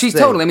Holocaust. Oh, she's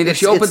thing. Totally. I mean,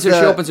 she opens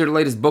her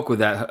latest book with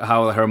that.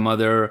 How her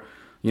mother.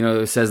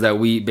 Says that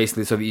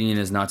the Soviet Union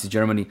is Nazi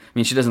Germany. I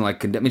mean, she doesn't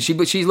like condemn. I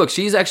mean,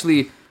 she's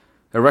actually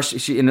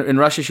in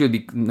Russia she would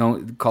be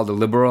called a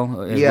liberal,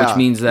 which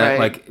means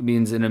that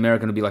means in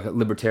American to be like a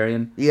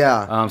libertarian.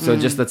 Yeah. So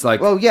just that's like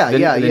a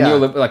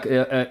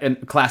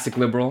classic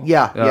liberal.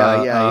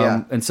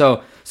 Yeah. And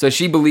so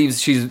she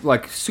believes she's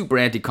like super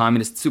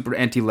anti-communist, super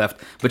anti-left,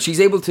 but she's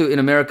able to in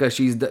America.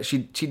 She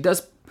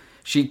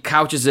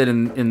couches it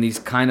in these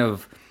kind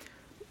of.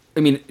 I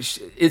mean,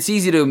 it's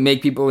easy to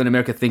make people in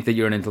America think that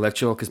you're an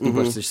intellectual because people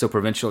are just so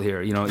provincial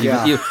here.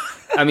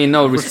 I mean,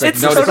 no respect.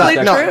 It's totally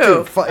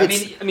true.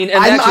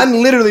 I'm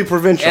literally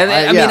provincial.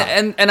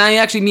 And I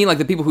actually mean like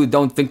the people who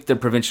don't think they're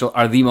provincial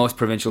are the most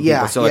provincial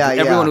people. So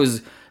everyone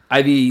who's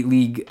Ivy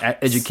League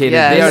educated,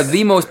 they are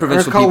the most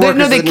provincial people.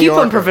 They keep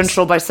them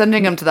provincial by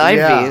sending them to the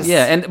Ivies.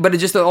 Yeah, but it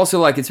just also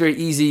like it's very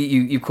easy.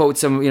 You quote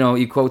some,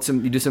 you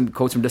do some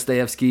quotes from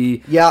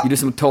Dostoevsky. Yeah, you do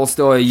some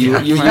Tolstoy.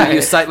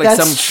 You cite like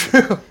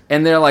true.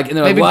 And they're like,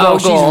 wow,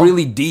 she's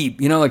really deep,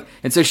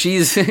 and so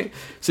she's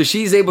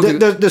able to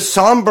the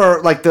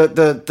somber, like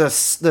the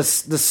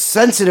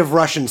sensitive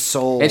Russian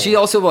soul. And she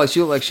also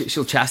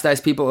she'll chastise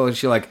people, or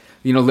she'll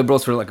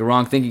liberals for like a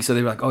wrong thinking, so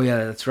they were like, oh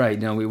yeah, that's right,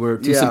 we were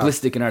too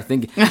simplistic in our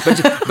thinking.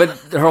 But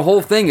her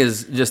whole thing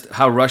is just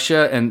how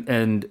Russia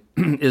and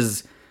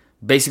is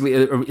basically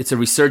it's a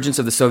resurgence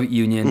of the Soviet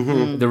Union.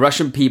 Mm-hmm. The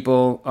Russian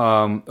people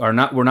were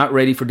not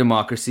ready for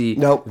democracy.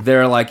 Nope.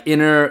 They're like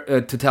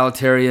inner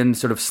totalitarian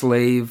sort of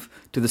slave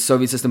to the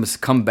Soviet system has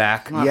come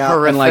back.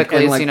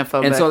 Horrifically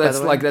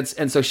xenophobic.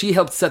 And so she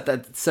helped set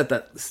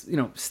that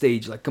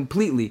stage like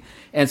completely.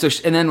 And so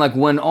then like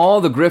when all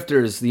the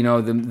grifters,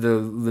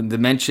 the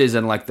Menches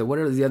and like what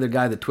are the other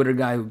guy, the Twitter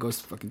guy who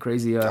goes fucking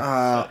crazy?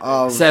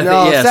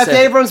 Seth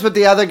Abrams, but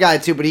the other guy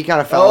too, but he kind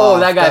of fell off. Oh,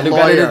 that guy, the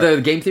guy, the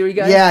game theory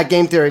guy. Yeah,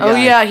 game theory guy. Oh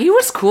yeah, he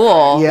was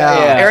cool.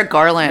 Yeah. Eric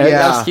Garland.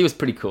 Yeah, he was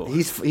pretty cool.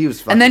 He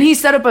was fun. And then he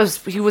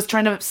was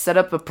trying to set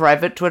up a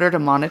private Twitter to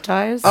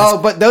monetize.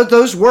 Oh, but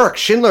those work.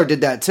 Schindler did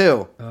did that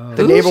too.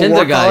 The Ooh, neighbor Schindler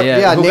war guy, color.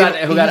 yeah. Who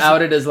got he's-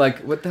 outed as like,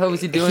 what the hell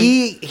was he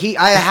doing?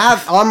 I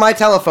have on my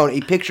telephone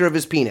a picture of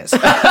his penis. So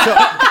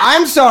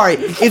I'm sorry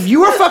if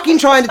you were fucking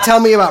trying to tell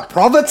me about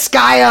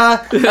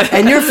Provatskaya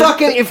and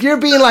if you're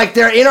being like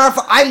they're in our.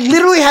 I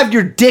literally have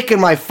your dick in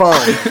my phone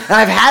and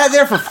I've had it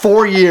there for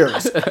 4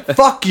 years.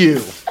 Fuck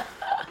you.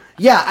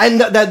 Yeah, and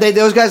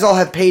those guys all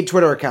have paid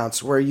Twitter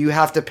accounts where you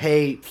have to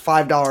pay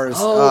 $5.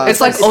 Oh, it's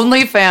like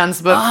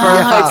OnlyFans, but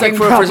for it's like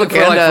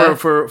propaganda.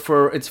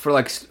 for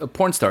like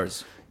porn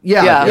stars.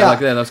 Yeah. like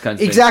that, those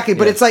kinds of exactly.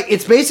 things. But Yeah.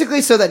 it's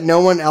basically so that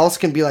no one else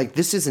can be like,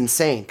 this is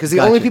insane. Because the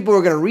only people who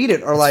are going to read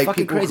it are like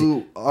fucking people crazy.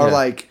 who are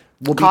like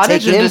will be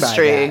Cottage taken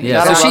industry. in by that.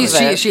 Yeah, Gotta so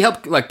love it. she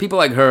helped like people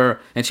like her,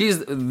 and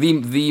she's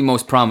the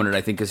most prominent,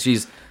 I think, because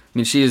she's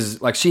Yeah, she's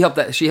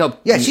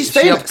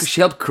famous.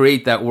 She helped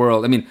create that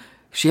world. I mean,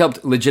 she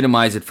helped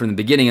legitimize it from the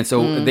beginning, and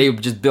so they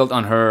just built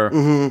on her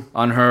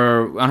on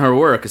her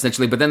work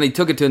essentially. But then they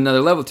took it to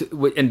another level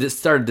and just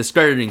started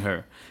discrediting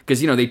her because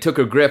they took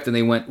her grift and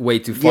they went way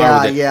too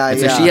far with it. Yeah, and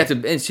so yeah. she had to,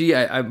 and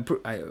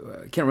I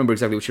can't remember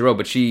exactly what she wrote,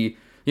 but she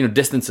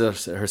distanced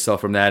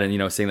herself from that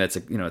and saying that's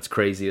it's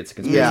crazy, it's a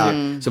conspiracy.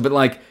 Yeah. So, but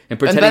like and And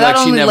pretending that like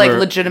she only never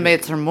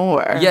legitimates her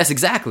more. Yes,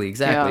 exactly.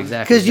 Yeah.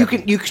 Because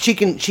she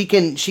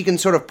can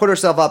sort of put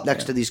herself up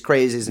next to these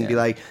crazies and be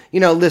like,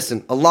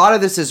 listen, a lot of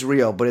this is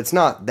real, but it's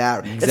not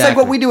that. It's like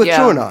what we do with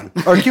TrueAnon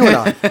or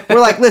QAnon. We're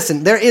like,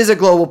 listen, there is a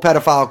global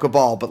pedophile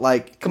cabal, but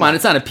like, Come on,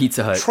 it's not a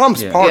Pizza Hut.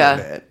 Trump's part of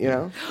it.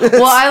 Well,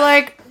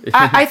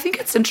 I think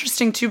it's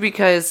interesting too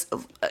because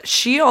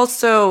she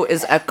also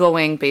is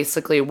echoing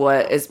basically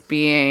what is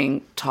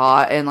being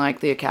taught in like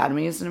the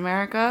academies in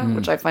America,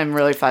 which I find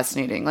really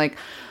fascinating. Like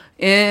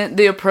in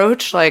the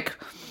approach, like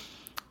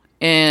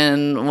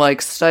in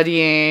like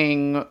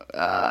studying,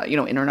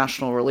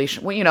 international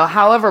relations,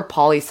 however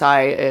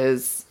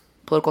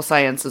political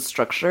science is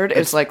structured,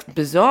 it's like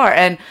bizarre,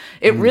 and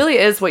it really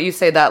is what you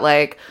say that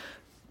like.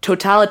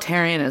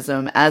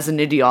 Totalitarianism as an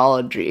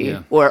ideology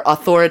or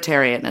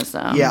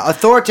authoritarianism. Yeah,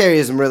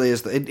 authoritarianism really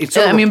is. It's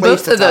sort of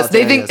both of those.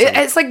 They think totalitarianism.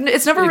 it's like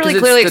it's never really Because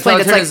clearly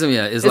explained. It's like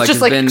totalitarianism, it's like just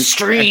has like been-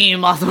 extreme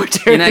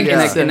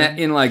authoritarianism.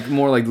 in like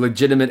more like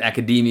legitimate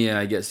academia,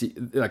 I guess.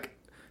 Like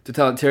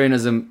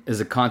totalitarianism as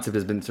a concept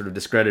has been sort of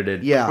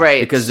discredited. Yeah.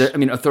 Right. Because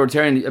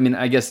authoritarian. I mean,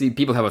 I guess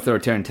people have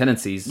authoritarian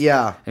tendencies.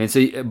 Yeah. And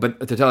so, but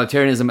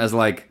totalitarianism as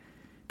like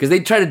because they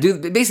try to do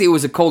basically it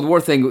was a Cold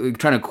War thing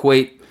trying to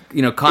equate.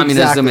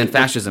 Communism Exactly. and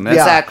fascism.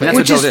 Exactly. That's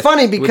Which what is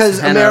funny because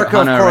America,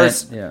 of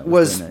course,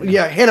 was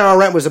Hannah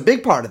Arendt was a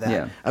big part of that.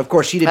 Yeah. Of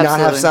course, she did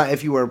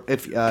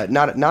Absolutely.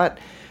 not have not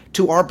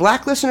to our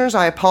black listeners.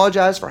 I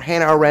apologize for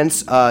Hannah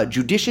Arendt's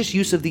judicious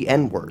use of the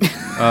N-word.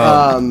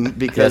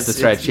 Because Yes,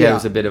 that's right. She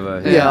was a bit of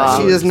a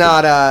she is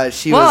not.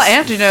 She Well, was.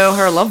 and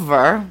her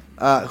lover.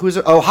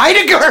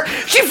 Heidegger?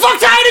 She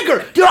fucked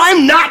Heidegger! Dude,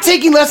 I'm not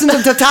taking lessons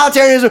of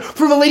totalitarianism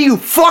from a lady who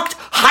fucked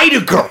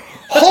Heidegger.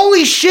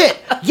 Holy shit!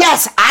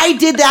 Yes, I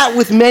did that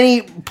with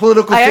many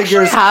political I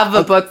figures. actually have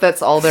a book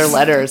that's all their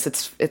letters.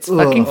 It's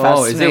fucking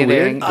Oh, is it fascinating.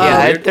 weird?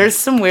 Yeah, Weird? there's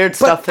some weird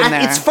stuff in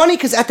there. It's funny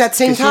because at that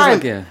same 'Cause she was time,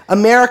 like, yeah.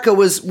 America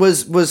was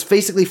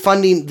basically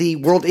funding the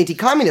World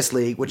Anti-Communist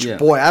League, which,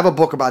 boy, I have a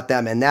book about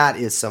them, and that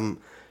is some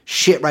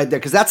shit right there.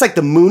 Because that's like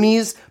the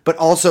Moonies, but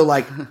also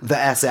like the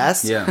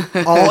SS. Yeah.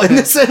 All in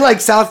this, like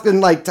South, and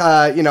like,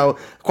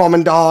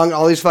 Kuomintang,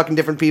 all these fucking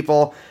different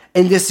people.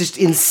 And this just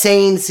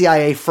insane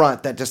CIA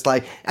front that just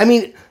like, I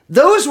mean,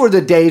 those were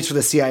the days for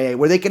the CIA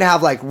where they could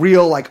have like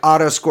real like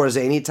Otto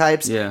Skorzeny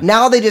types. Yeah.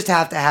 Now they just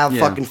have to have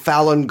Yeah. fucking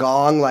Falun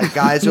Gong like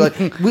guys who are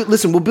like,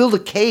 listen, we'll build a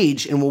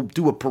cage and we'll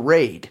do a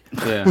parade.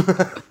 Yeah.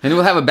 And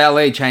we'll have a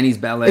ballet, Chinese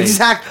ballet.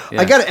 Exactly.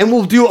 Yeah. I got it, and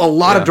we'll do a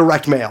lot of Yeah.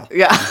 direct mail.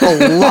 Yeah.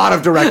 A lot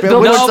of direct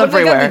mail. Billboards Which-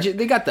 everywhere.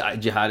 They got the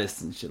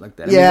jihadists and shit like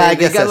that. Yeah, I they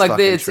guess got that's like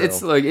fucking it's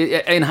true. like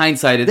in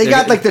hindsight. They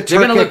got, like, the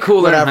they're gonna look Turkic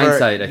cooler whatever. in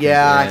hindsight. I think.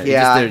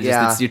 Yeah,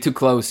 Just, you're too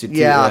close. You're too,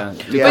 Yeah.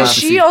 too Yeah. But close to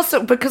she see.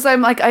 also, because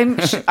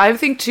I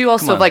think too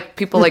also on. like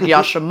people like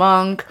Yasha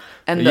Monk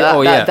and Yeah,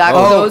 oh, yeah.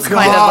 Oh, those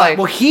kind of God. like.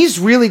 Well, he's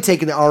really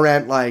taken the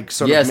Arendt like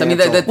sort Yes, of I mean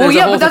mantle. that. Well, there's a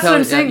yeah, whole but that's what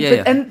I'm totality-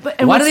 saying. Yeah, But- yeah.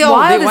 and why do what's they all?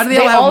 wild Why is do they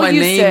all they have all my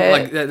use name it.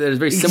 like that is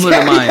very similar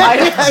to mine?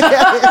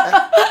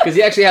 Because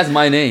he actually has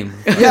my name.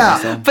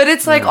 Yeah. But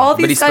it's like all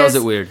these But he guys. spells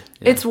it weird.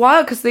 Yeah. It's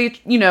wild because they,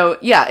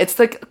 it's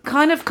like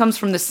kind of comes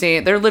from the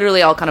same. They're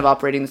literally all kind of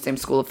operating the same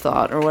school of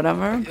thought or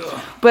whatever.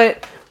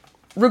 But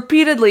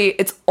repeatedly,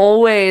 it's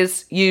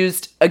always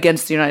used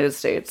against the United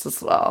States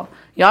as well.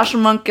 Yasha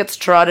Monk gets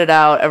trotted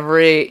out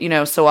every,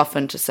 so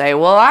often to say,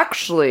 well,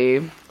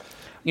 actually,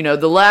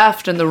 the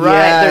left and the right,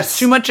 Yes. there's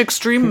too much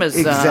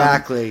extremism.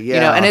 Exactly,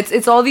 yeah. And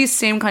it's all these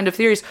same kind of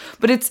theories.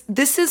 But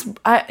this is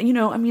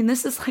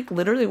like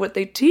literally what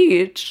they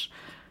teach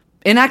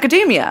in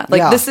academia. Like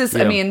Yeah. this is,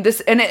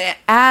 and it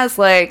as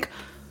like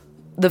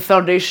the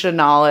foundation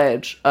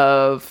knowledge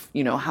of,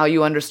 how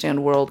you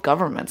understand world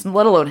governments, and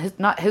let alone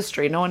not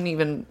history. No one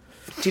even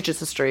teaches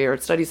history or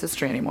studies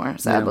history anymore,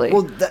 sadly.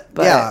 Yeah.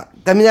 Well,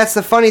 I mean, that's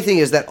the funny thing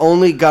is that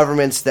only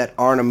governments that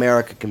aren't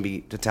America can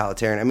be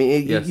totalitarian. I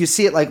mean, you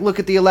see it like, look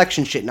at the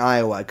election shit in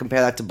Iowa.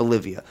 Compare that to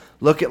Bolivia.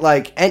 Look at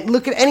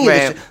look at any of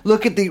this shit.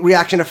 Look at the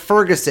reaction to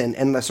Ferguson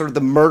and the sort of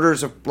the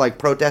murders of like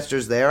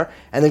protesters there,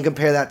 and then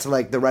compare that to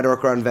like the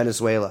rhetoric around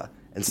Venezuela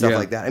and stuff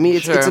like that. I mean,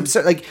 it's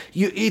absurd. Like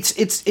because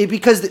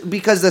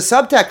the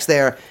subtext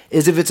there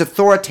is if it's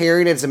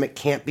authoritarianism, it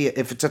can't be.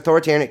 If it's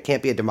authoritarian, it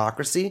can't be a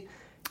democracy.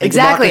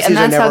 Exactly, and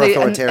that's how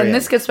and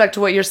this gets back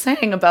to what you're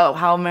saying about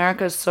how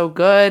America is so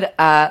good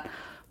at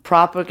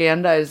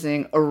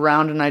propagandizing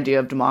around an idea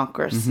of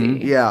democracy.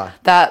 Mm-hmm. Yeah,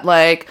 that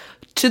like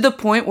to the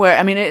point where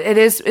I mean,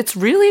 it's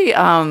really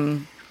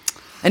an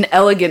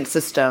elegant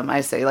system.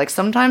 I say like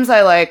sometimes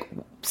I like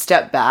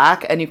step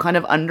back and you kind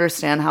of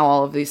understand how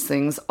all of these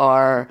things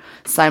are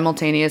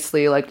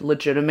simultaneously like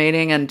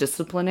legitimating and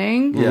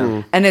disciplining.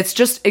 Yeah, and it's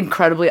just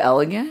incredibly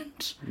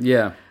elegant.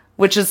 Yeah,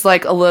 which is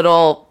like a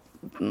little.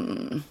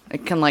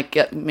 It can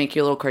like make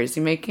you a little crazy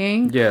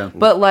making. Yeah,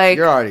 but like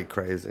you're already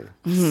crazy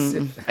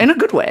in a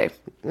good way.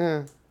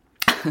 Yeah,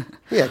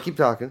 yeah. Keep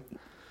talking.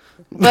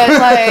 But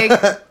like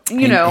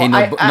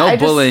no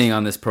bullying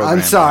on this program.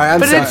 I'm sorry.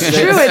 But it's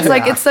true. It's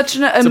like it's such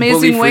an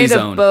amazing way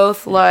to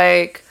both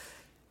like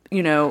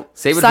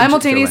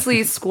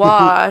simultaneously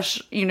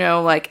squash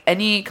like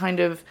any kind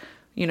of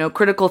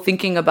critical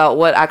thinking about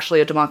what actually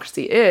a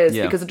democracy is,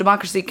 because a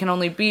democracy can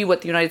only be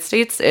what the United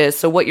States is.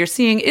 So what you're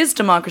seeing is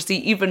democracy,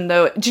 even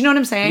though, do you know what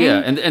I'm saying? Yeah,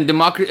 and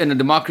a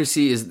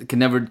democracy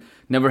can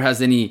never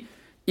has any,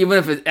 even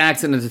if it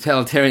acts in a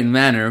totalitarian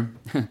manner,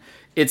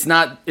 it's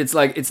not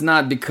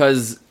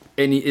because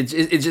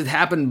it just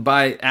happened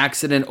by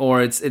accident,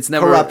 or it's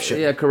never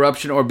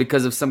corruption, or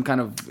because of some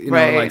kind of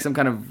like some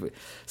kind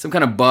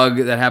of bug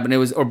that happened. It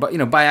was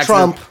by accident,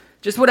 Trump,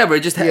 just whatever.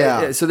 It just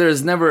so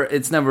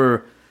it's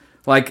never.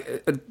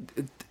 Like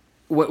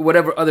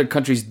whatever other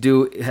countries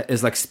do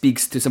is like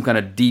speaks to some kind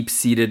of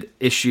deep-seated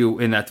issue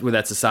with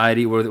that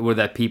society, or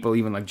that people,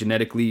 even like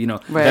genetically,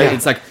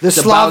 it's like the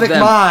Slavic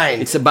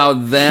mind. It's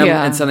about them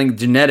and something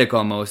genetic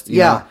almost. You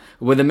know?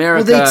 With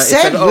America, they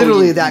said it's like,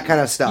 literally that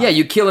kind of stuff. Yeah,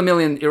 you kill 1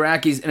 million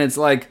Iraqis, and it's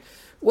like,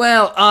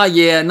 well,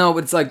 no,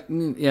 but it's like, I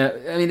mean,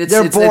 it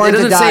doesn't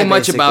say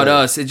much about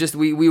us. It's just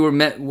we were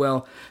met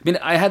well. I mean,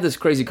 I had this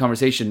crazy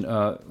conversation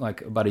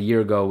like about a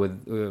year ago with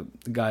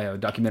a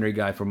documentary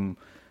guy from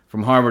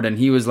Harvard, and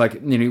he was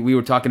like, we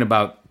were talking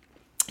about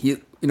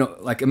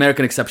like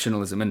American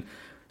exceptionalism,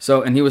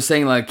 and he was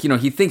saying like,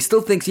 he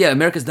still thinks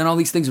America's done all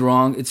these things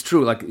wrong. It's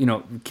true, like we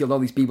killed all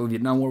these people.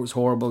 Vietnam War was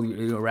horrible.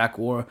 Iraq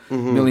War,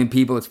 1 million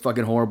people. It's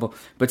fucking horrible.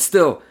 But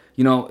still,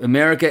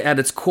 America at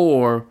its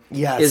core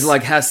is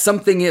like has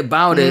something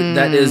about it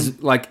that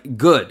is like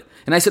good.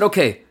 And I said,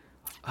 okay,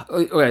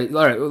 all right.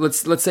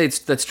 Let's say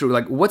that's true.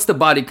 Like, what's the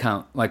body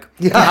count? Like,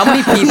 how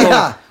many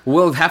people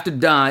will have to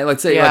die?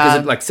 Let's say, like,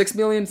 is it like 6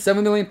 million,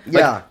 7 million?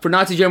 Like, for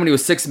Nazi Germany, it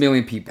was 6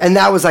 million people, and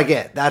that was like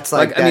it. That's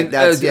like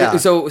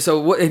So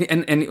what?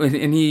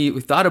 And he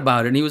thought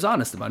about it, and he was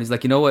honest about it. He's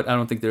like, you know what? I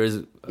don't think there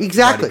is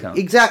exactly.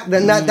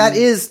 And that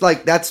is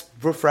like that's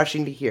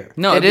refreshing to hear.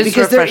 No, it is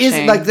because refreshing.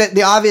 There is like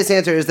the obvious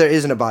answer is there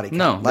isn't a body count.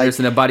 No, there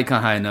isn't a body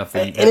count high enough,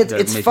 and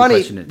it's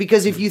funny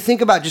because if you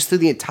think about just through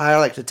the entire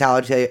like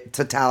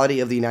totality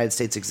of the United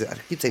States, I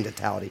keep saying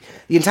totality,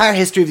 the entire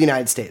history of the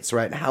United States,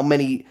 right? How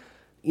many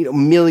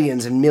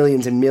millions and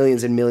millions and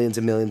millions and millions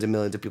and millions and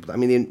millions of people. I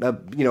mean,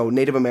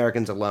 Native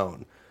Americans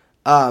alone.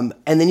 And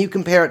then you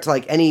compare it to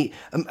like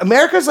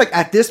America's like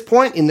at this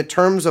point in the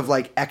terms of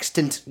like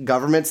extant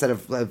governments that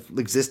have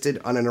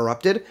existed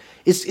uninterrupted,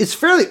 it's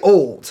fairly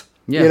old.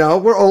 Yeah.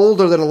 We're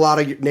older than a lot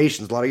of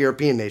nations, a lot of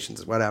European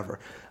nations, whatever.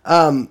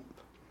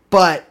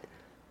 But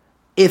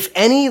if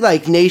any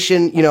like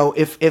nation,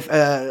 if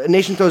a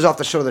nation throws off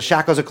the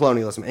shackles of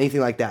colonialism,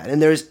 anything like that,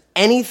 and there's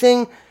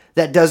anything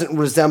that doesn't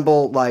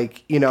resemble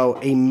like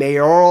a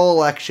mayoral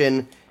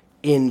election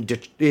in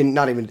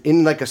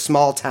like a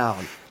small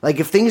town,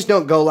 like if things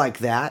don't go like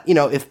that,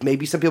 if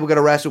maybe some people get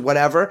arrested,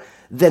 whatever,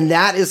 then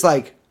that is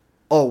like,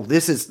 oh,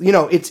 this is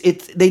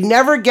they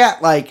never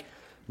get like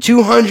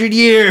 200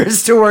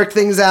 years to work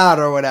things out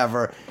or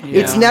whatever. Yeah.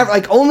 It's never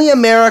like only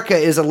America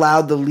is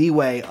allowed the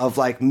leeway of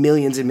like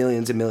millions and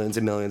millions and millions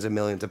and millions and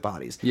millions of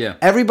bodies. Yeah.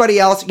 Everybody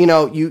else, you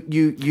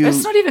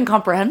it's not even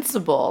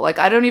comprehensible. Like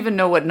I don't even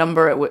know what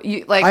number it would.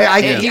 Like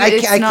I can't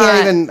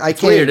even.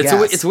 It's weird.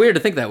 It's weird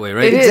to think that way,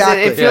 right? It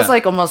exactly. Is. It feels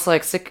like almost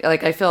like sick.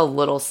 Like I feel a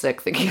little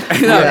sick thinking.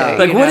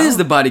 Like what is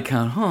the body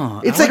count?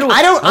 Huh? It's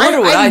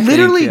I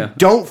literally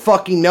don't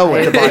fucking know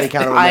what the body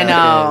count of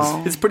America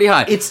is. It's pretty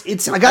high.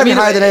 It's I gotta be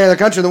higher than any other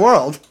country in the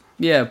world.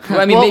 Yeah,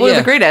 I mean, we're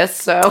the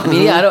greatest. So I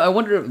mean, I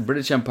wonder if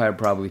British Empire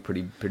probably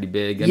pretty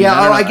big.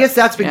 I guess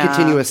that's been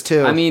continuous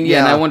too. I mean,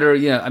 and I wonder.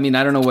 I mean,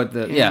 I don't know what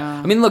the.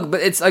 I mean, look,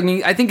 but it's. I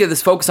mean, I think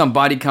this focus on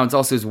body counts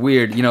also is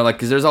weird. Like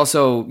because there's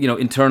also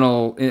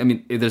internal. I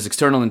mean, there's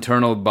external,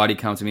 internal body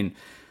counts. I mean,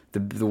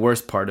 the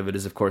worst part of it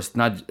is, of course,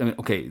 not. I mean,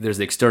 okay, there's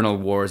the external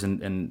wars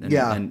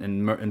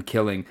and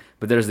killing,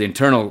 but there's the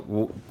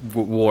internal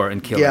war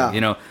and killing. Yeah.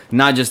 You know,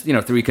 not just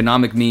through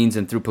economic means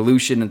and through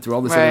pollution and through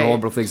all this other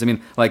horrible things. I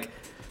mean,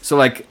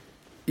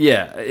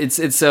 yeah,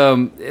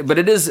 but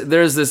it is.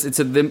 There's this.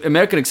 The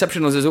American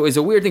exceptionalism is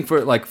a weird thing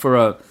for like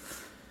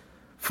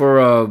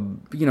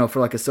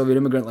a Soviet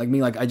immigrant like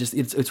me. Like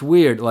it's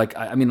weird. Like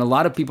I mean, a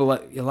lot of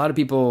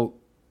people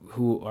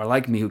who are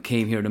like me who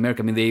came here in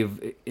America. I mean,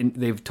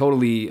 they've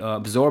totally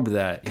absorbed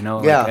that,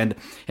 Yeah.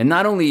 And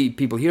not only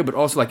people here, but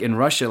also like in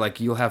Russia, like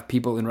you'll have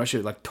people in Russia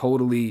like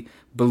totally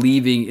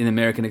believing in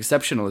American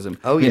exceptionalism.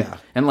 Oh yeah,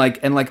 and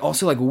like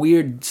also like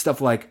weird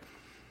stuff like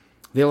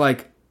they're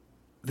like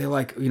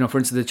for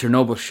instance the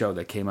Chernobyl show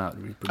that came out.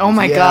 Oh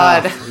my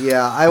god.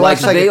 Yeah, I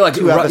watched like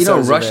 2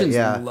 episodes. Russians of it,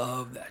 yeah.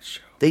 love that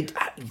show. They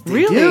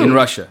Really? do. In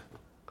Russia,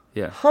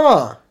 yeah.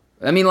 Huh.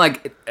 I mean,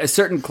 like a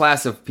certain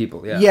class of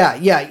people, yeah.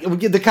 Yeah.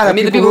 The kind of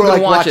people who are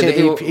like watching an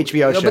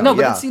HBO show. But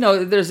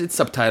it's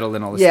subtitled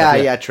and all this Yeah,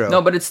 stuff. yeah, true.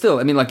 No, but it's still,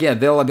 I mean, like, yeah,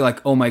 they'll be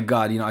like, oh my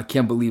god, I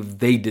can't believe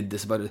they did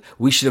this about it.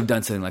 We should have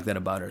done something like that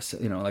about us.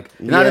 Not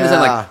in the sense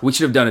like we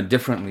should have done it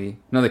differently.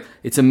 No, like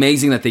it's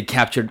amazing that they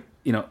captured,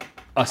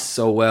 us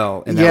so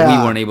well and that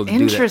we weren't able to do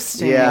that.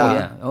 Interesting.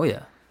 Yeah. Oh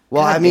yeah.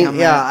 Well, God I mean, damn it.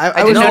 yeah,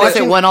 I didn't notice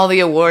it won all the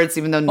awards,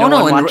 even though no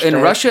one watched it.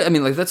 In Russia, I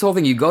mean, like that's the whole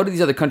thing. You go to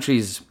these other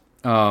countries,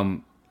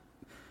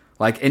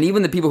 like, and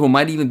even the people who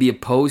might even be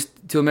opposed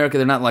to America,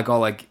 they're not like all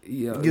like,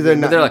 they're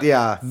not, like,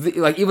 yeah,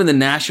 like even the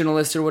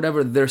nationalists or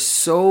whatever, they're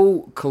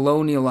so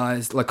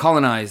colonized,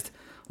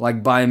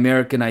 like by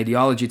American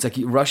ideology. It's like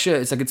Russia.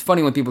 It's like it's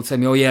funny when people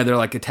say, "Oh yeah, they're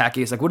like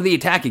attacking us." Like, what are they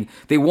attacking?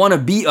 They want to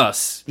be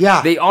us.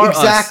 Yeah, they are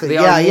exactly.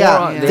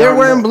 us. They're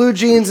wearing blue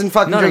jeans and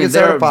fucking drinking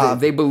soda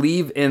pop. They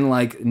believe in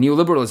like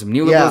neoliberalism.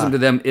 Neoliberalism to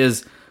them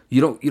is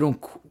you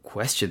don't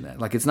question that.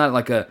 Like it's not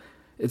like a.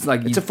 It's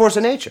like it's a force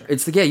of nature.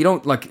 It's like you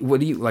don't like. What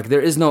do you like? There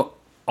is no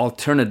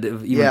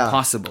alternative even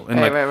possible. And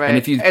right. And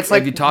if you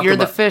talk you're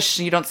about, the fish,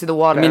 you don't see the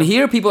water. I mean,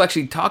 here people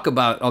actually talk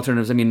about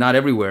alternatives. I mean, not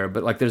everywhere,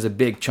 but like there's a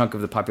big chunk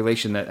of the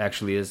population that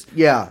actually is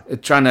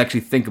trying to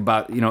actually think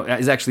about,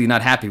 is actually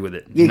not happy with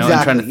it. And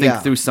trying to think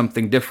through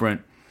something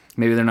different.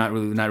 Maybe they're not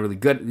really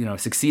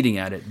good, succeeding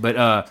at it. But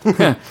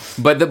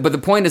but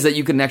the point is that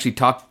you can actually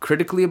talk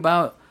critically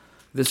about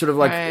this sort of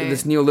like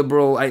this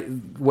neoliberal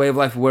way of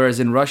life.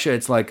 Whereas in Russia,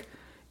 it's like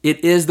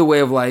it is the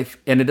way of life,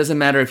 and it doesn't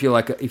matter if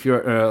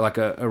you're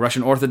a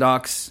Russian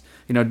Orthodox,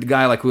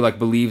 guy like who like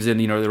believes in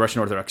the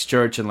Russian Orthodox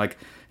Church and like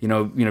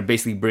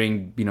basically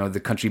bring the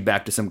country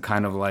back to some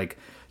kind of like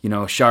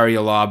Sharia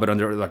law, but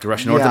under like the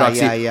Russian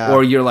Orthodoxy,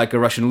 or you're like a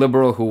Russian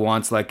liberal who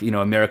wants like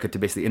America to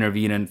basically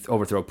intervene and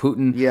overthrow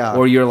Putin,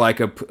 or you're like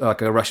a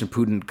Russian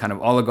Putin kind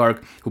of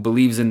oligarch who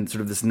believes in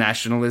sort of this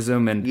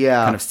nationalism and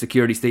kind of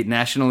security state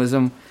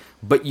nationalism.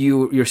 But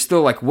you're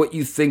still like what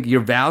you think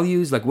your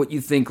values, like what you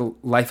think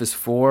life is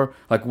for,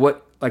 like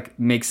what like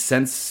makes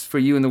sense for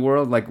you in the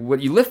world, like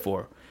what you live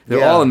for.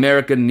 They're all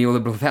American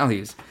neoliberal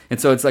values, and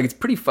so it's like it's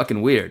pretty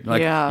fucking weird.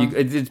 Like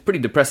it's pretty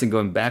depressing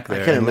going back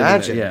there. I can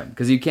imagine. Yeah,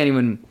 because you can't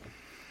even.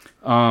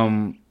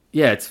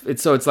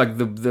 It's like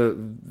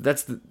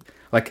that's the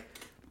like.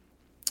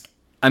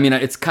 I mean,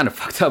 it's kind of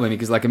fucked up. I mean,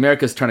 because like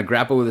America's trying to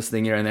grapple with this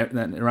thing here,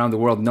 and around the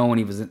world, no one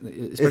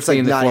even, especially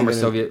in the former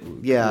Soviet,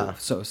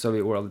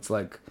 Soviet world, it's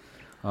like.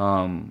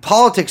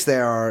 Politics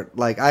there are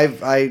like I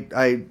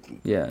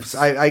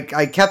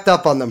kept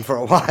up on them for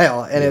a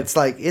while, and it's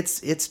like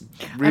it's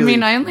really. I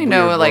mean, I only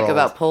know like world.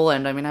 about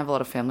Poland. I mean, I have a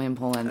lot of family in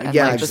Poland, and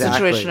Yeah, like exactly. the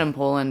situation in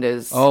Poland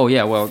is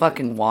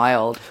fucking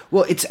wild.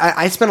 Well,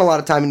 I spent a lot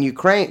of time in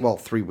Ukraine. Well,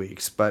 3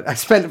 weeks, but I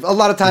spent a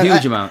lot of time.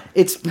 Huge amount.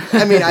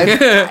 I mean, I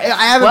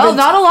haven't. Well, been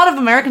not a lot of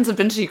Americans have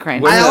been to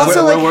Ukraine. I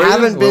also where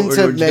haven't been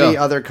to where'd you many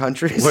go? other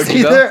countries Where'd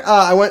you either.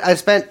 I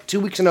spent 2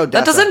 weeks in Odessa.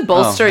 That doesn't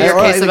bolster Oh. your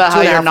Or case like about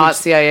how 2.5 you're not weeks.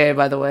 CIA,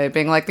 by the way,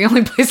 being like the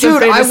only place.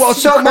 Dude, Ukraine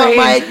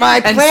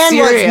my and plan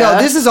Syria.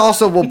 was this is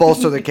also will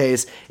bolster the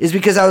case is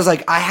because I was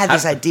like I had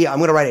this idea I'm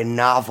going to write a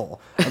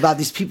novel about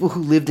these people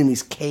who lived in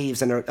these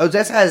caves, and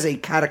Odessa has a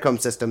catacomb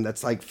system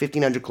that's like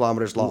 1,500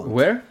 kilometers long.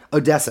 Where?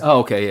 Odessa. Oh,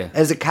 okay, yeah.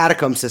 As a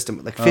catacomb system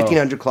like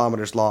 1,500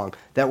 kilometers long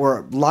that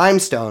were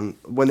limestone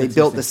when they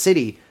built the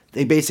city.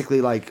 They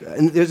basically like,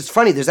 and it's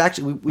funny. There's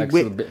actually we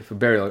for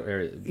burial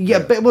area. Yeah,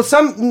 but well,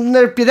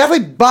 there are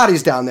definitely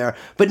bodies down there,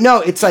 but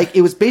no, it's like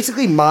it was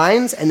basically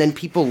mines, and then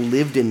people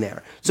lived in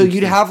there. So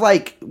you'd have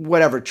like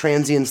whatever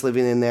transients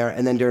living in there,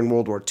 and then during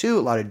World War II, a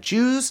lot of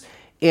Jews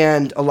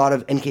and a lot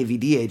of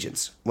NKVD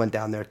agents went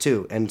down there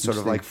too, and sort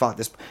of like fought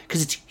this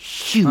because it's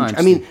huge.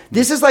 I mean,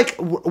 this is like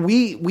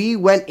we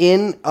went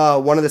in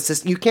one of the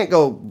systems. You can't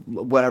go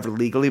whatever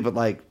legally, but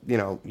like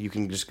you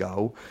can just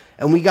go.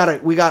 And we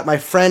got my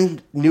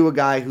friend knew a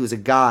guy who's a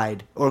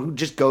guide or who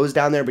just goes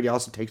down there, but he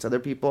also takes other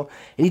people.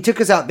 And he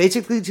took us out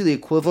basically to the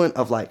equivalent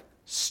of like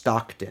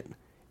Stockton.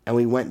 And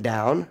we went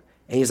down,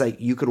 and he's like,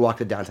 you could walk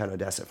to downtown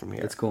Odessa from here.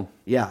 That's cool.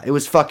 Yeah, it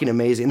was fucking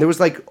amazing. There was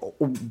like,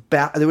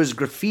 there was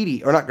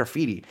graffiti, or not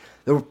graffiti.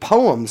 There were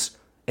poems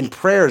and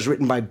prayers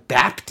written by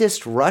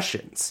Baptist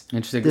Russians.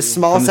 Interesting. This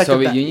small From the sect of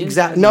Soviet Union?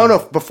 Exactly.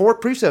 No, before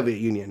pre-Soviet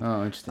Union.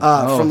 Oh, interesting.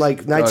 From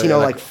like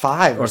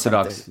 1905 or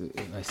Orthodox.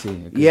 something. I see.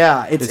 Okay.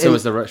 Yeah, it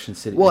was the Russian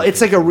city. Well, it's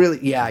like a really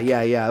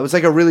It was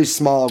like a really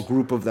small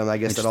group of them, I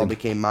guess, that all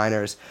became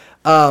minors.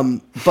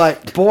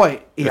 But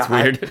boy, that's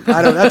weird.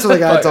 I don't. That's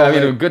what I told. I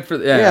mean, good for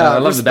I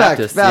love the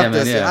Baptists.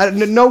 Yeah,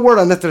 no word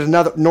on if there's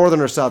another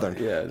northern or southern.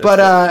 Yeah,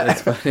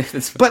 that's funny.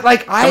 But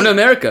like coming to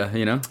America,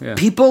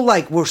 people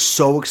like were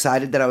so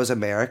excited that I was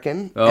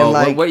American. Oh, and,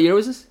 like, what year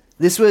was this?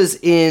 This was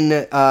in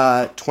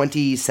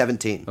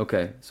 2017.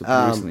 Okay, so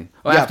pretty recently.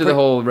 After the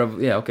whole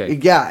okay.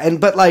 Yeah,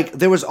 but like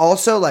there was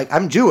also like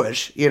I'm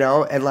Jewish,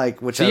 and like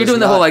which. So you're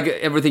doing the whole like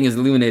everything is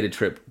illuminated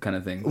trip kind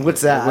of thing.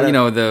 What's that?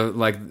 Well,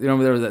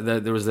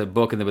 there was a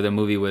book and there was a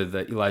movie with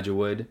Elijah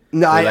Wood.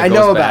 No, I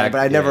know about it,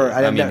 but I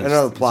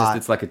know the plot.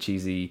 It's like a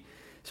cheesy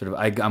sort of.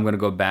 I'm going to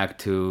go back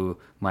to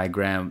my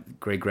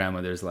great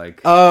grandmother's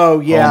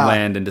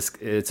homeland, and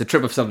it's a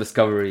trip of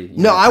self-discovery.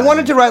 No, I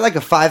wanted to write like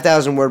a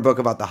 5,000 word book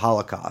about the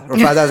Holocaust or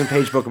 5,000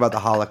 page book about the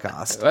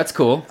Holocaust. That's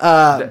cool.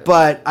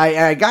 But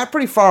I got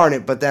pretty far in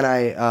it, but then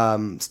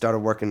I started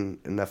working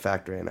in a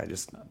factory and I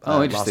just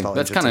interesting. Lost all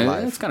that's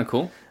kind of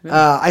cool.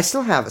 Yeah. I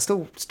still have it,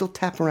 still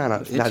tap around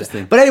on it.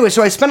 Interesting. But anyway,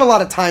 so I spent a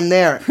lot of time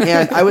there,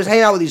 and I was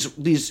hanging out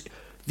with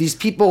these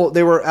people.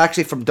 They were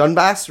actually from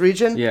Donbass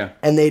region. Yeah.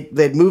 And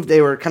they'd moved.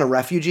 They were kind of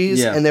refugees.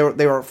 Yeah. And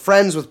they were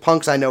friends with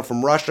punks I know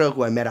from Russia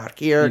who I met out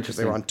here because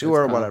they were on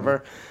tour or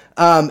whatever.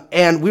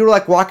 And we were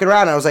like walking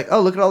around. And I was like,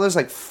 oh, look at all those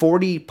like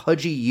 40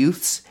 pudgy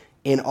youths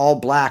in all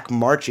black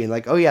marching.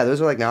 Like, oh yeah,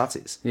 those are like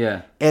Nazis.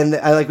 Yeah. And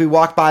we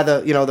walked by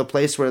the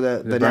place where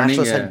the burning,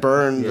 nationalists had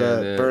burned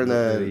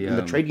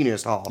the trade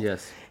unionist hall.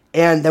 Yes.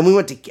 And then we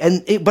went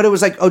to, but it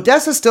was like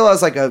Odessa still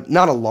has like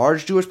not a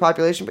large Jewish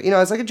population, but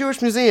it's like a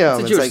Jewish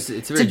museum. It's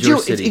a very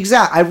Jewish city.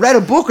 Exactly. I read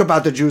a book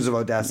about the Jews of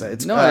Odessa.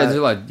 There's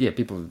a lot. Yeah,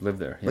 people live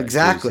there. Yeah,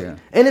 exactly. Jews,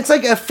 and it's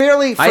like a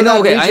fairly. I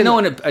know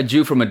a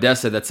Jew from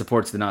Odessa that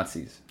supports the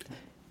Nazis.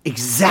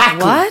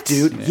 Exactly, what?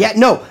 Dude. Yeah,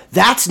 no,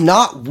 that's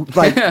not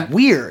like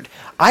weird.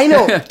 I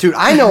know, dude.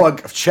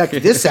 Check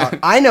this out.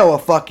 I know a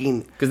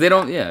fucking because they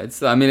don't. Yeah,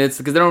 it's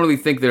because they don't really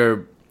think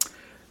they're.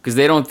 Because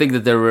they don't think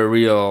that they're a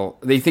real...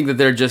 They think that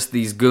they're just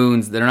these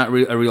goons. They're not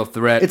a real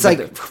threat. It's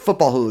like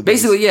football hooligans.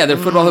 Basically, yeah, they're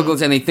football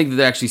hooligans, and they think that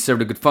they actually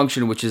served a good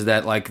function, which is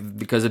that, like,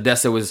 because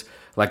Odessa was...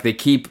 Like, they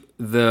keep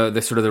the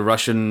sort of the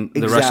Russian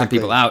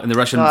people out, and the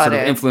Russian sort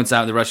of influence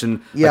out, and the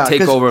Russian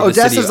takeover of the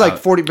city. Odessa's like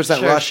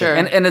 40% Russian. Sure.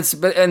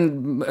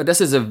 And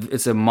Odessa's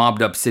it's a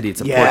mobbed up city.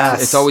 It's a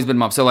port. It's always been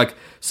mobbed. So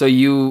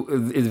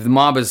the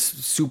mob is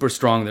super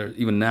strong there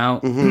even now,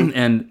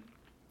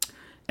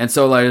 And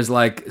so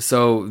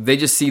so they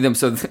just see them.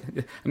 So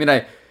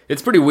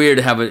it's pretty weird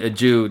to have a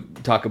Jew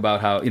talk about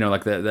how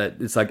that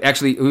it's like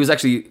actually it was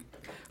actually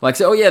like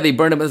say, oh yeah, they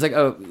burned him. It's like,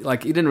 oh,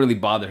 like it didn't really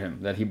bother him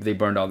that they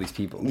burned all these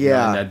people in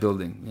that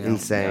building.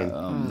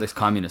 Insane. These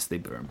communists they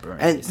burned.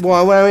 And when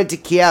I went to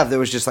Kiev, there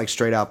was just like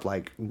straight up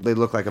like they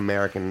look like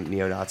American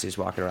neo-Nazis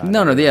walking around.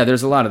 No, yeah,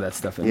 there's a lot of that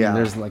stuff.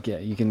 There's like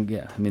you can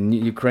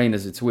Ukraine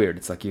it's weird.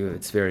 It's like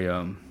it's very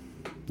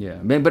Yeah,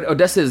 man, but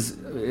Odessa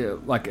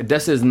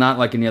is not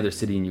like any other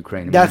city in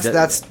Ukraine.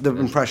 That's the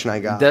impression I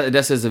got.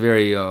 Odessa is a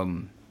very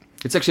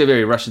it's actually a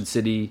very Russian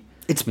city.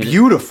 It's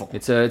beautiful.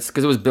 It's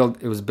because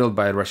it was built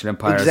by the Russian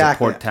Empire as a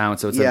port town,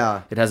 so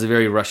it has a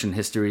very Russian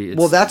history.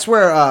 That's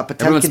where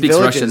everyone speaks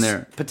Russian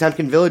there.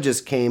 Potemkin villages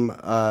came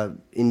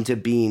into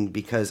being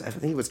because I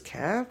think it was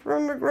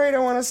Catherine the Great. I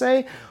want to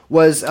say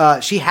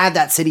she had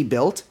that city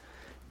built,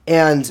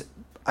 and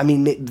I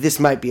mean, this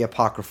might be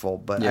apocryphal,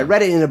 but I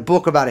read it in a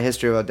book about a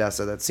history of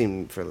Odessa that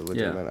seemed fairly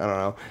legitimate. I don't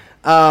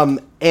know.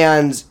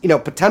 And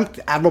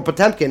Admiral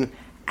Potemkin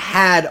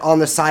had on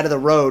the side of the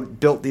road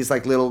built these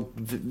like little,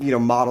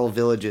 model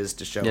villages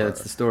to show. Yeah,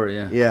 that's the story.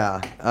 Yeah.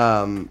 Yeah.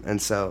 And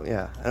so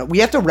we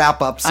have to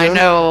wrap up soon. I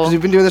know. 'Cause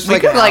we've been doing this for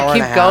like an hour and a half. We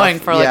could keep going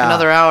for like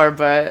another hour,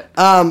 but.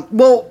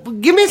 Well,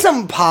 give me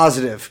something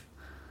positive.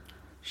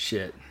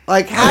 Shit.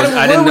 Like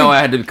I didn't know I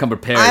had to become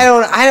prepared. I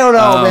don't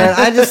know, man.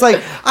 I just I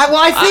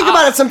think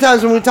about it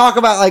sometimes when we talk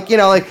about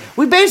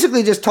we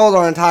basically just told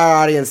our entire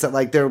audience that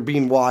like they're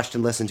being watched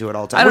and listened to at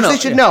all times. Which they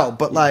should know,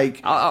 but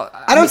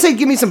I don't say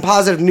give me some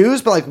positive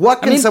news, but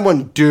what can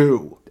someone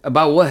do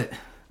about what?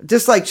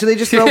 Just should they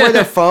just throw away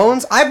their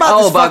phones? I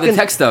bought about the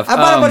tech stuff. I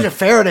bought a bunch of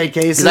Faraday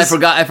cases. I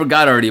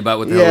forgot already about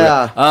what the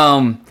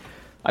hell.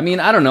 I mean,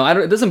 I don't know.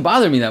 It doesn't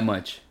bother me that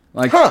much.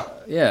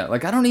 Yeah, I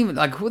don't even,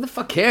 who the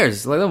fuck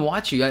cares? Let them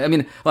watch you. I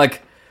mean,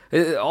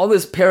 all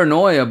this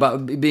paranoia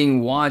about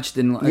being watched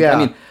and,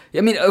 I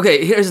mean,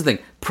 okay, here's the thing.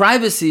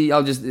 Privacy,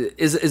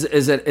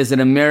 is an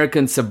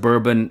American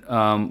suburban,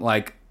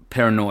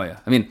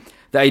 paranoia. I mean,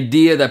 the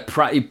idea that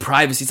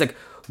privacy, it's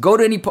go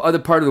to any other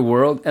part of the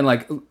world and,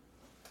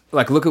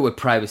 look at what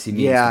privacy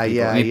means to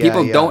people. I mean,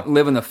 people don't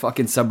live in the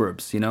fucking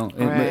suburbs,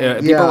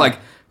 Right. People,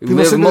 People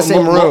live in the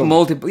same room.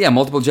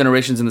 Multiple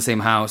generations in the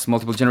same house,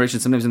 multiple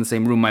generations sometimes in the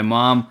same room. My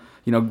mom,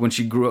 when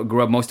she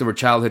grew up most of her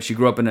childhood, she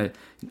grew up in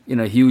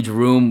a huge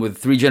room with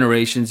 3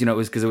 generations. It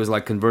was because it was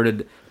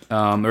converted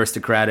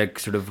aristocratic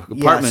sort of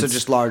apartments. so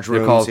just large rooms.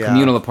 They're called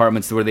communal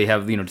apartments, where they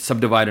have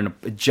subdivide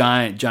a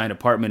giant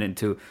apartment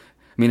into.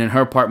 I mean, in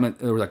her apartment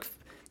there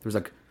was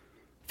like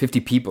 50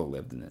 people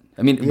lived in it.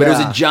 I mean, but it was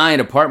a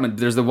giant apartment.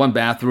 There's the one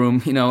bathroom,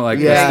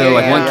 there's still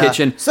one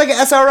kitchen. It's like an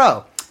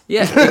SRO.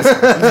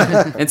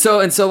 Yeah, and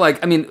so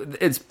like I mean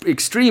it's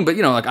extreme, but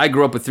like I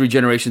grew up with 3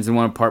 generations in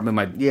one apartment.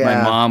 My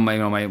mom,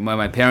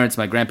 my parents,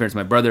 my grandparents,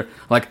 my brother.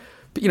 Like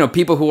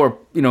people who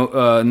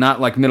are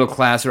not like middle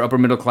class or upper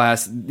middle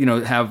class,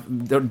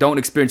 don't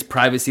experience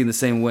privacy in the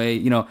same way.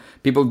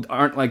 People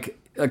aren't like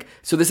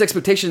so this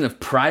expectation of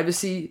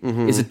privacy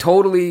is a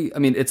totally. I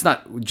mean, it's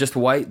not just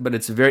white, but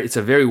it's a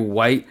very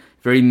white,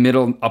 very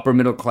upper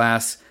middle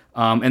class.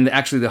 And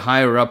actually, the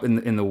higher up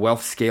in the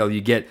wealth scale you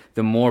get,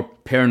 the more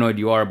paranoid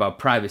you are about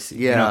privacy.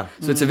 Yeah.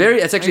 So it's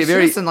actually a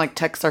very. It's in like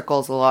tech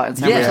circles a lot in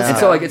San Francisco. And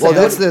so like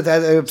that's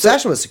the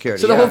obsession with security.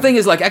 So the whole thing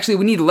is like actually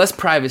we need less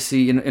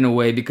privacy in a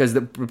way, because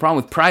the problem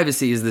with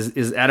privacy is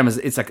it's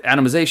like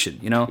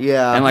atomization,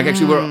 Yeah. And like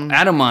actually we're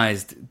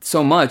atomized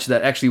so much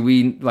that actually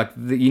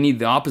you need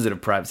the opposite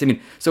of privacy. I mean,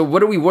 so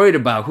what are we worried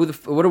about?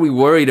 What are we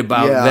worried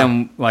about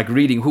them like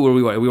reading? Who are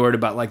we worried? Are we worried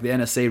about like the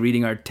NSA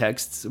reading our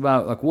texts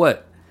about like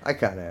what? I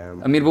kind of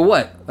am. I mean, but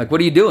what? Like, what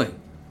are you doing?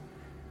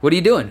 What are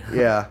you doing?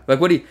 Yeah. Like,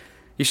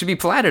 you should be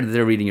flattered that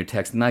they're reading your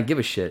text and not give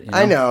a shit.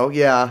 I know,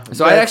 yeah.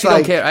 So I actually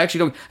don't care. I actually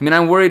don't. I mean,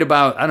 I'm worried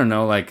about, I don't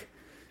know, like,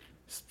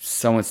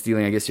 someone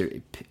stealing, I guess, your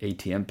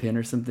ATM pin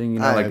or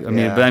something. I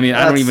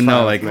don't even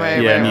know. Like,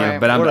 right.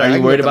 But are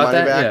you worried about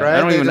that? Back, yeah. right?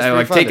 I don't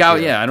even take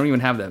out. Yeah, I don't even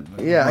have that.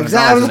 Yeah,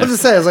 exactly. I was about to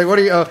say, I was like, what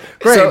are you?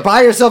 Great,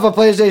 buy yourself a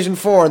PlayStation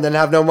 4 and then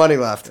have no money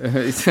left.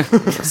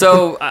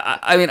 So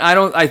I mean,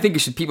 I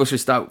think people should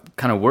stop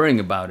kind of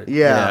worrying about it.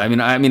 Yeah.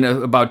 I mean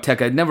about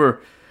tech. I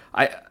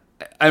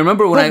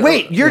remember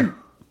when you're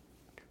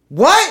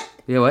what?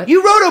 Yeah, what?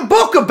 You wrote a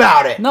book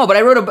about it. No, but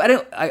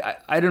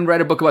I didn't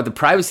write a book about the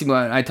privacy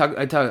movement. I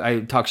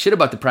talk shit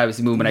about the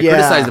privacy movement. I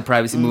criticize the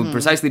privacy movement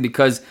precisely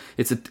because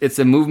it's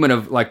a movement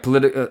of like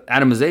political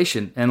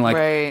atomization and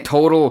like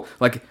total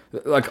like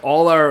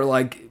all our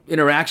like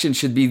interaction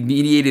should be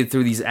mediated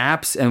through these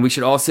apps, and we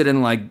should all sit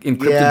in like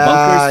encrypted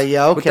bunkers.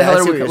 Yeah, okay. What the hell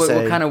are we,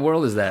 what kind of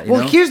world is that?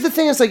 Well, here's the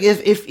thing: it's like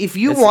if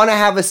you want to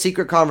have a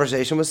secret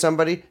conversation with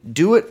somebody,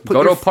 do it.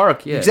 Go to a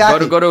park. Yeah.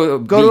 Exactly. Go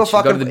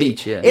to the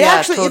beach. Yeah.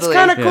 It's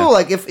kind of cool.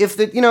 Like if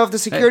the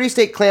security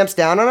state clamps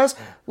down on us,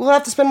 we'll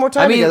have to spend more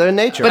time together in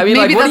nature. But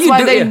maybe that's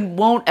why they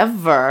won't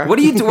ever. What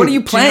are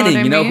you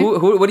planning? You know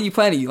what are you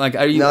planning? Like,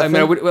 are you? Nothing.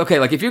 I mean, okay.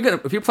 Like, if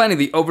you're planning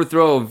the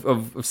overthrow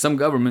of some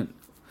government,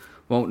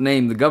 won't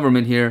name the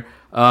government here.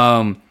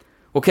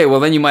 Okay, well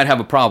then you might have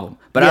a problem.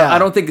 But I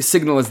don't think the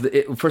signal is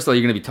first of all,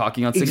 you're going to be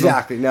talking on signal.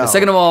 Exactly. No.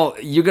 Second of all,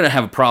 you're going to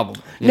have a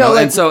problem. You know?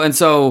 And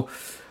so.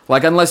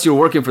 Like, unless you're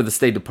working for the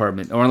State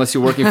Department, or unless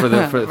you're working for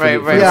the right.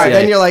 CIA. Yeah,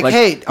 then you're like,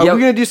 hey, are we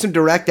going to do some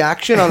direct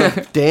action on a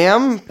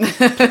damn power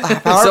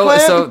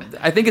plant? So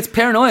I think it's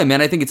paranoia,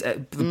 man. I think it's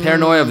the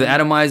paranoia of the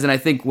atomized, and I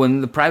think when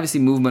the privacy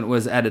movement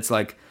was at its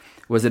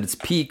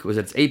peak, was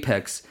at its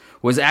apex,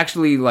 was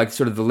actually like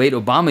sort of the late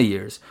Obama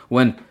years,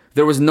 when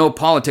there was no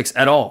politics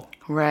at all.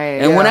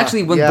 Right. And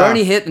when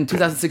Bernie hit in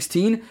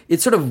 2016, it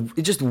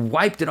just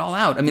wiped it all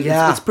out. I mean,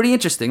 it's pretty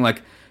interesting.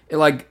 Like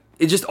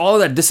it just all of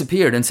that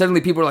disappeared, and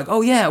suddenly people are like,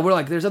 "Oh yeah, we're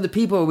like, there's other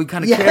people we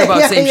kind of care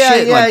about same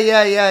shit."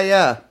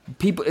 Yeah.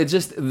 People, it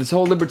just this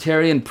whole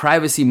libertarian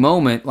privacy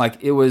moment,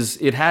 like it was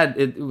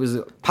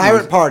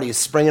pirate parties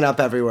springing up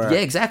everywhere. Yeah,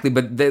 exactly.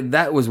 But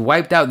that was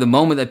wiped out the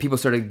moment that people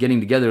started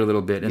getting together a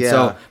little bit, and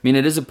so I mean,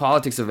 it is a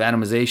politics of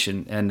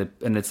atomization, and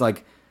it's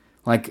like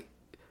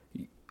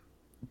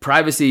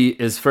privacy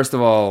is first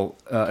of all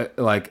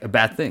like a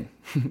bad thing.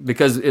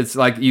 Because it's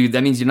like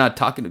that means you're not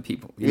talking to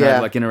people. You're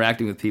not like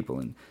interacting with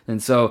people,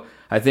 and so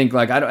I think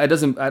like I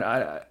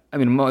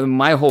mean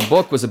my whole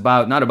book was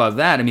not about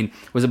that. I mean,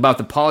 it was about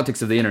the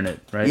politics of the internet,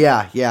 right?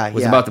 It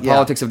was about the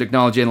politics of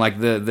technology and like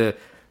the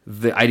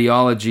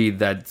ideology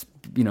that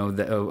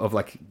of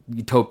like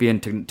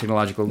utopian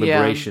technological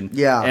liberation,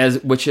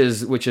 which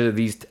these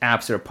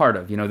apps are a part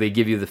of. They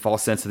give you the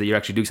false sense that you're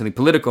actually doing something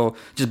political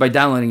just by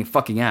downloading a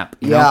fucking app.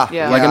 Like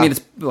I mean, it's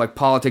like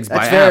politics by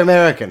app. That's very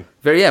American.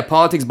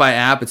 Politics by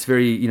app. It's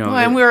very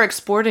and we're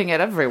exporting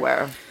it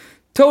everywhere.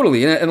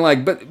 Totally, and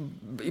like, but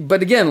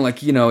again,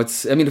 like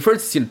it's. I mean,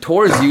 first,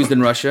 Tor is used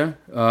in Russia,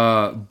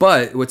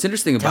 but what's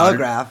interesting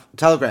about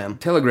Telegram.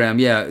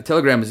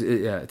 Telegram is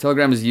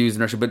used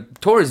in Russia, but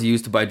Tor is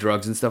used to buy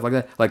drugs and stuff like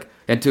that, like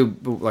and to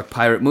like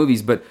pirate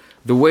movies. But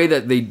the way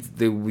that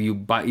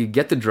you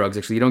get the drugs,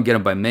 actually, you don't get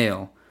them by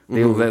mail.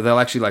 They'll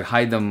actually like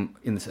hide them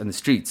in the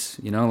streets,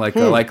 like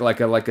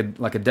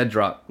a dead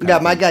drop. Yeah,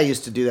 my guy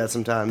used to do that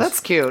sometimes. That's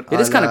cute.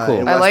 It is kind of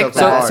cool. I like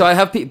that. So I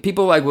have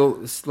people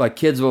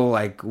kids will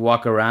like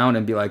walk around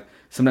and be like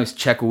sometimes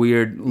check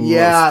weird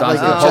stuff,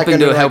 hoping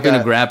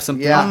to grab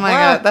something. Yeah. Oh my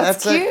god,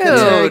 that's cute.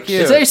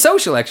 It's very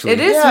social, actually. It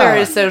is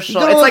very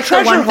social. It's like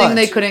the one thing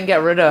they couldn't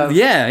get rid of.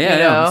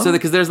 Yeah. So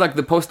because there's like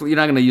the postal, you're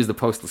not going to use the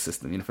postal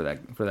system, for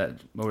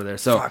that over there.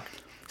 So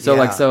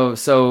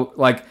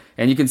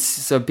and you can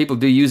so people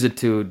do use it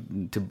to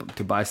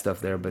buy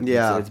stuff there, but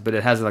but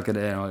it has like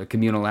a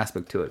communal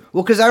aspect to it.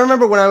 Well, because I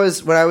remember when I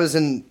was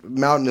in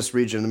mountainous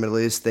region in the Middle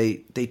East,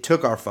 they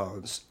took our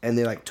phones and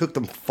they like took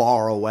them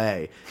far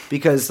away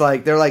because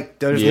like they're like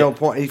there's no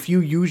point if you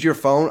use your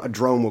phone, a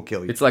drone will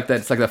kill you. It's like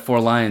that. It's like that Four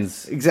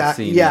Lions.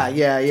 Exactly. Scene,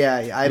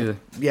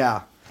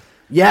 Yeah.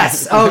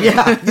 Yes. Oh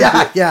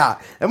yeah.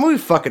 That movie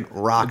fucking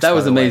rocks. That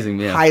was amazing.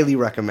 Yeah. Highly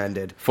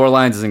recommended. Four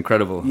Lions is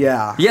incredible.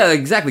 Yeah. Yeah,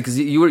 exactly. Because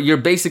you're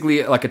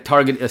basically like a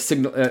target, a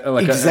signal,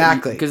 like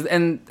exactly. Because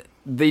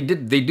they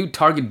do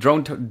target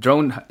drone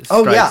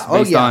strikes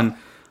based on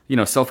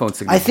cell phone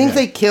signals. I think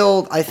they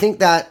killed. I think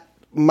that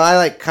my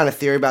like kind of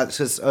theory about this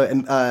is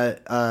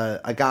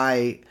a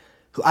guy.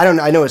 I don't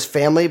know. I know his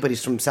family, but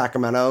he's from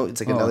Sacramento.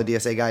 It's like another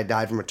DSA guy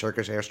died from a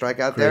Turkish airstrike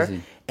out there,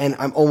 and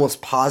I'm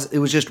almost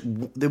positive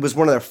it was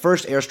one of their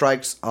first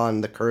airstrikes on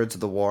the Kurds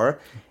of the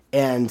war,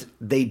 and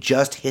they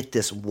just hit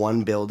this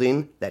one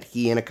building that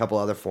he and a couple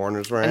other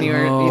foreigners were in. And you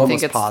almost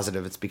think it's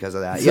positive it's because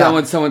of that.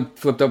 Someone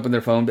flipped open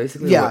their phone,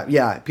 basically.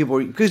 Yeah.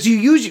 People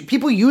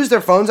use their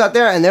phones out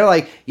there, and they're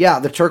like, yeah,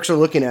 the Turks are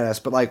looking at us,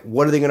 but like,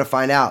 what are they going to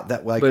find out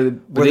that like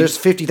there's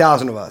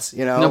 50,000 of us?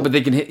 No, but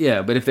they can hit.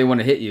 Yeah, but if they want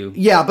to hit you,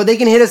 but they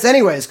can hit us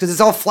anyways because it's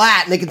all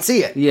flat and they can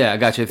see it. Yeah, I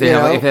got you. If they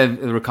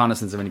have a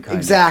reconnaissance of any kind.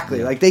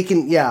 Exactly. Like they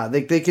can. Yeah,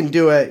 they can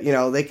do it.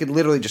 They could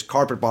literally just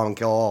carpet bomb and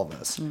kill all of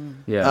us.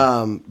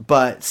 Yeah.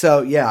 But.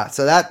 So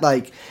that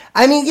like,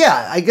 I mean,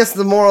 I guess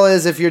the moral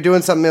is if you're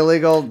doing something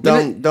illegal,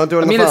 don't do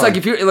it. It's like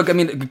if you're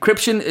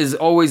encryption is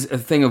always a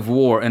thing of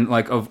war and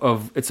like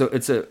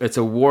it's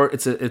a war.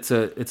 It's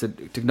a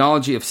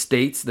technology of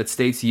states that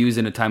states use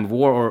in a time of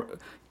war or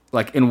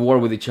like in war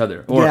with each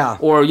other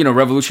or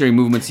revolutionary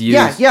movements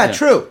use.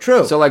 True.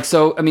 So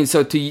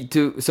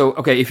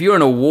if you're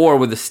in a war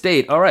with the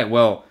state, all right,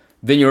 well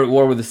then you're at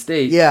war with the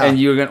state, and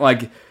you're gonna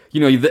like. The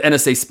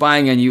NSA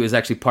spying on you is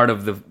actually part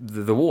of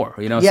the war,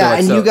 Yeah,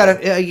 you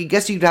gotta. I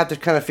guess you'd have to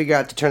kind of figure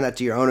out to turn that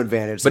to your own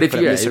advantage. But if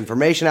you're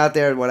misinformation out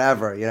there,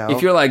 whatever,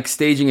 if you're like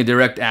staging a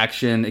direct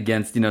action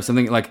against,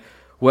 something like,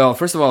 well,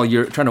 first of all,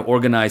 you're trying to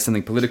organize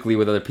something politically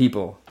with other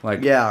people,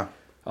 like,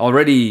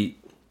 already,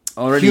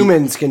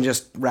 humans can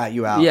just rat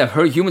you out. Yeah,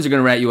 humans are going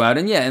to rat you out,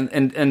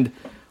 and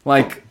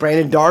like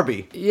Brandon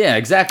Darby. Yeah,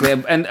 exactly,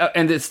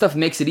 and this stuff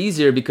makes it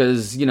easier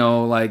because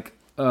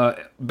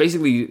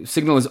basically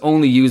Signal is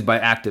only used by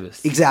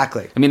activists.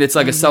 Exactly. I mean, it's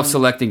like a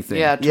self-selecting thing.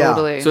 Yeah,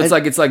 totally. So it's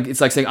like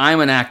saying I'm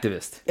an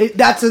activist.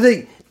 That's the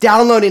thing.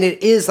 Downloading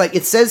it is like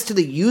it says to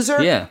the user,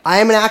 I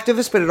am an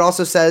activist, but it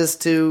also says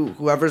to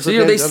whoever's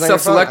looking at they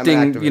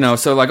self-selecting,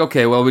 so like,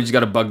 okay, well, we just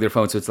got to bug their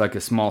phone, so it's like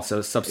a small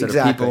subset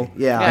of people.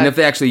 Yeah. And if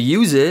they actually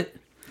use it,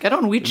 get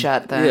on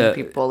WeChat then,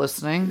 people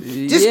listening.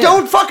 Just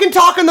don't fucking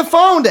talk on the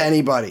phone to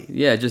anybody.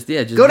 Just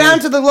go down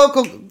to the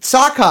local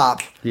sock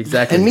hop.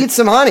 Exactly. And meet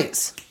some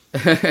honeys.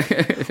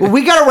 Well,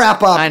 we gotta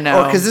wrap up. I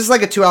know, because this is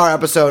like a 2-hour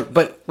episode.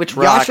 But which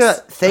rocks.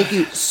 Yasha, thank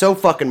you so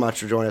fucking much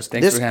for joining us.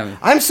 Thanks for having me.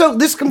 I'm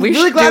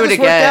really glad this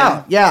worked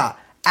out. Yeah,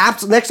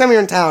 absolutely. Next time you're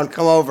in town,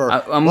 come over.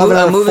 I'm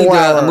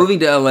moving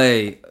to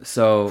LA,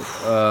 so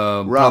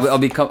probably I'll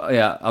be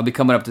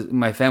coming up to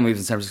my family lives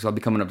in San Francisco. I'll be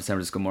coming up to San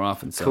Francisco more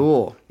often. So.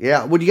 Cool.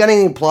 Yeah. Would you got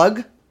anything to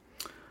plug?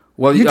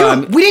 Well, we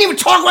didn't even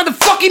talk about the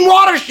fucking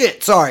water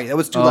shit. Sorry, that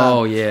was too loud.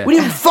 Oh yeah, we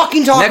didn't even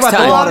fucking talk about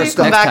the water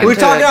stuff. We're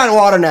talking about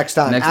water next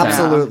time.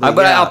 Absolutely.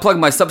 But I'll plug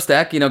my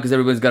Substack, because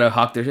everybody's got to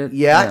hawk their shit.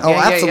 Yeah. Oh,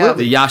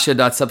 absolutely. The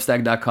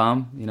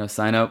yasha.substack.com.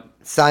 Sign up.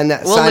 Sign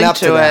that. We'll sign link up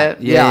to it.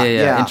 That.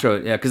 Yeah. Intro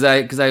it. Yeah,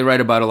 because I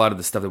write about a lot of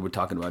the stuff that we're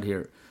talking about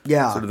here.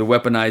 Yeah. Sort of the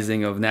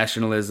weaponizing of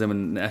nationalism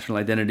and national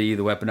identity,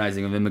 the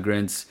weaponizing of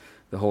immigrants,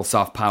 the whole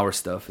soft power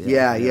stuff.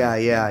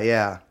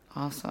 Yeah.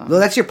 Awesome.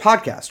 Well, that's your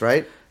podcast,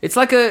 right?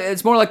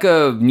 It's more like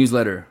a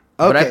newsletter.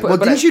 Okay.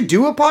 Didn't you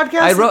do a podcast?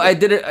 I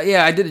did it.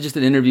 Yeah, I did just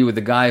an interview with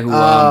the guy who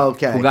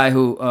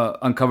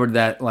uncovered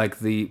that, like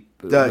the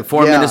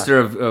foreign minister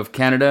of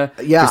Canada,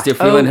 Chrystia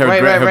Freeland, her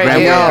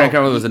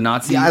grandmother was a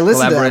Nazi. Yeah, I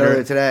listened collaborator. to that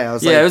earlier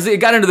today. I was it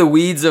got into the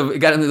weeds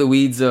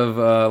of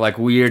like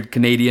weird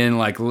Canadian,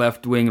 like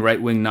left wing, right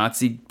wing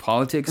Nazi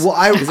politics. Well,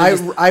 I read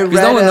because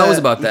no one knows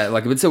about that.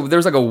 Like, so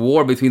there's like a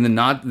war between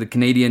the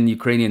Canadian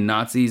Ukrainian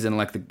Nazis and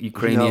like the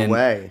Ukrainian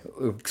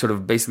sort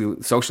of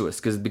basically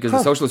socialists because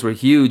the socialists were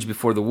huge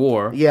before the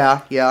war.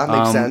 Yeah,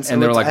 makes sense.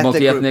 And they were like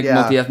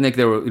multi-ethnic.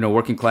 They were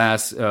working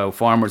class,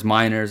 farmers,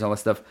 miners, all that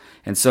stuff.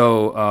 And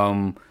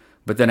so,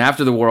 but then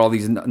after the war, all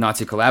these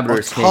Nazi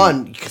collaborators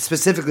came.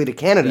 Specifically to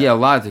Canada. Yeah, a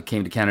lot that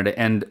came to Canada.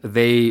 And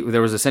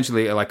there was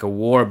essentially like a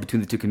war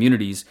between the two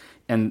communities.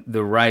 And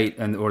the right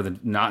or the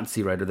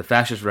Nazi right or the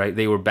fascist right,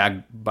 they were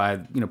backed by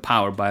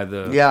power by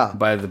the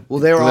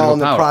they were all in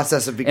the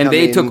process of becoming, and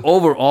they took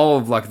over all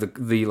of like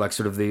the like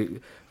sort of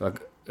the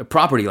like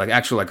property, like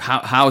actual like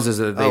houses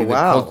that they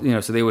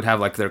so they would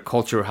have like their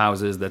culture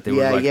houses that they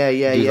would do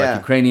like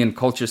Ukrainian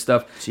culture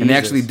stuff. Jesus. And they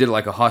actually did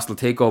like a hostile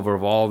takeover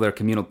of all their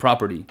communal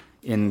property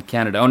in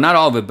Canada. Oh, not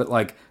all of it, but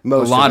like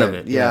most a lot of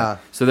it. Yeah.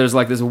 So there's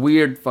like this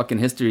weird fucking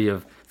history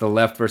of the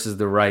left versus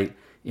the right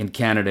in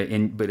Canada,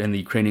 but in the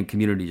Ukrainian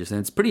community, and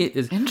it's pretty.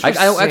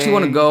 I actually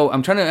want to go.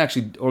 I'm trying to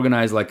actually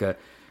organize like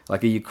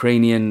like a a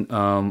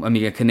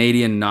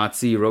Canadian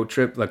Nazi road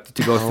trip, like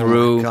to go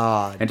through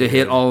and to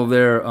hit all of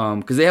their,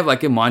 because they have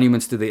like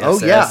monuments to the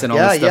SS and all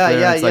this stuff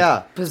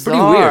there. It's pretty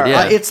weird.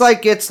 Yeah, it's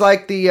like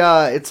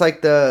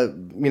the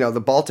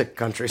the Baltic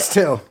countries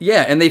too.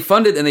 Yeah, and they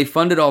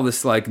funded all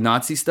this like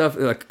Nazi stuff,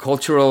 like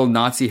cultural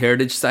Nazi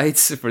heritage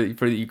sites for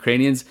the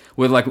Ukrainians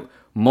with like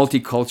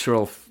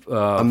multicultural.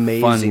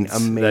 Amazing. Oh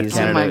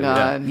my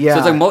god!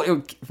 Yeah. So it's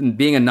like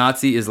being a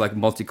Nazi is like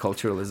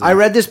multiculturalism. I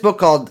read this book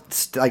called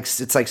it's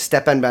like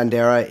Stepan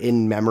Bandera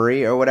in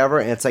Memory or whatever,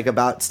 and it's like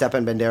about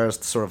Stepan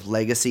Bandera's sort of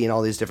legacy in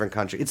all these different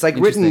countries. It's like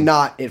written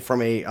not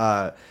from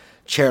a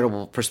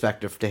charitable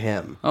perspective to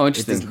him. Oh,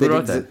 interesting. Who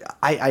wrote that?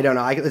 I don't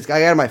know. I got it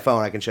on my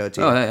phone. I can show it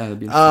to you. Oh, yeah, that'd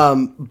be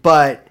interesting.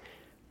 But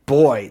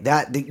boy,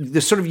 that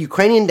the sort of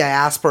Ukrainian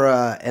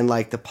diaspora and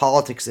like the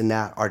politics in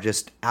that are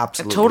just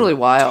absolutely totally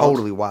wild.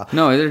 Totally wild.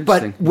 No, they're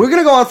interesting. But we're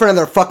gonna go on for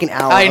another fucking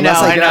hour. I know.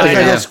 I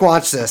know.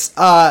 Squanch this.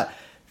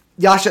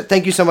 Yasha,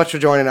 thank you so much for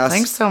joining us.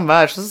 Thanks so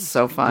much. This is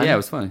so fun. Yeah, it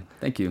was fun.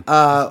 Thank you.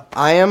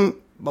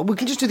 We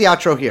can just do the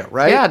outro here,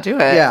 right? Yeah, do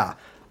it. Yeah.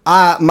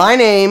 My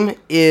name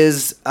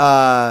is.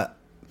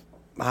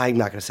 I'm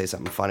not going to say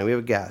something funny. We have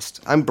a guest.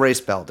 I'm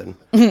Brace Belden.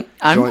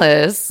 I'm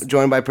Liz.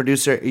 Joined by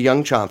producer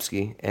Young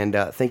Chomsky. And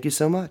thank you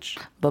so much.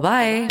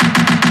 Bye-bye.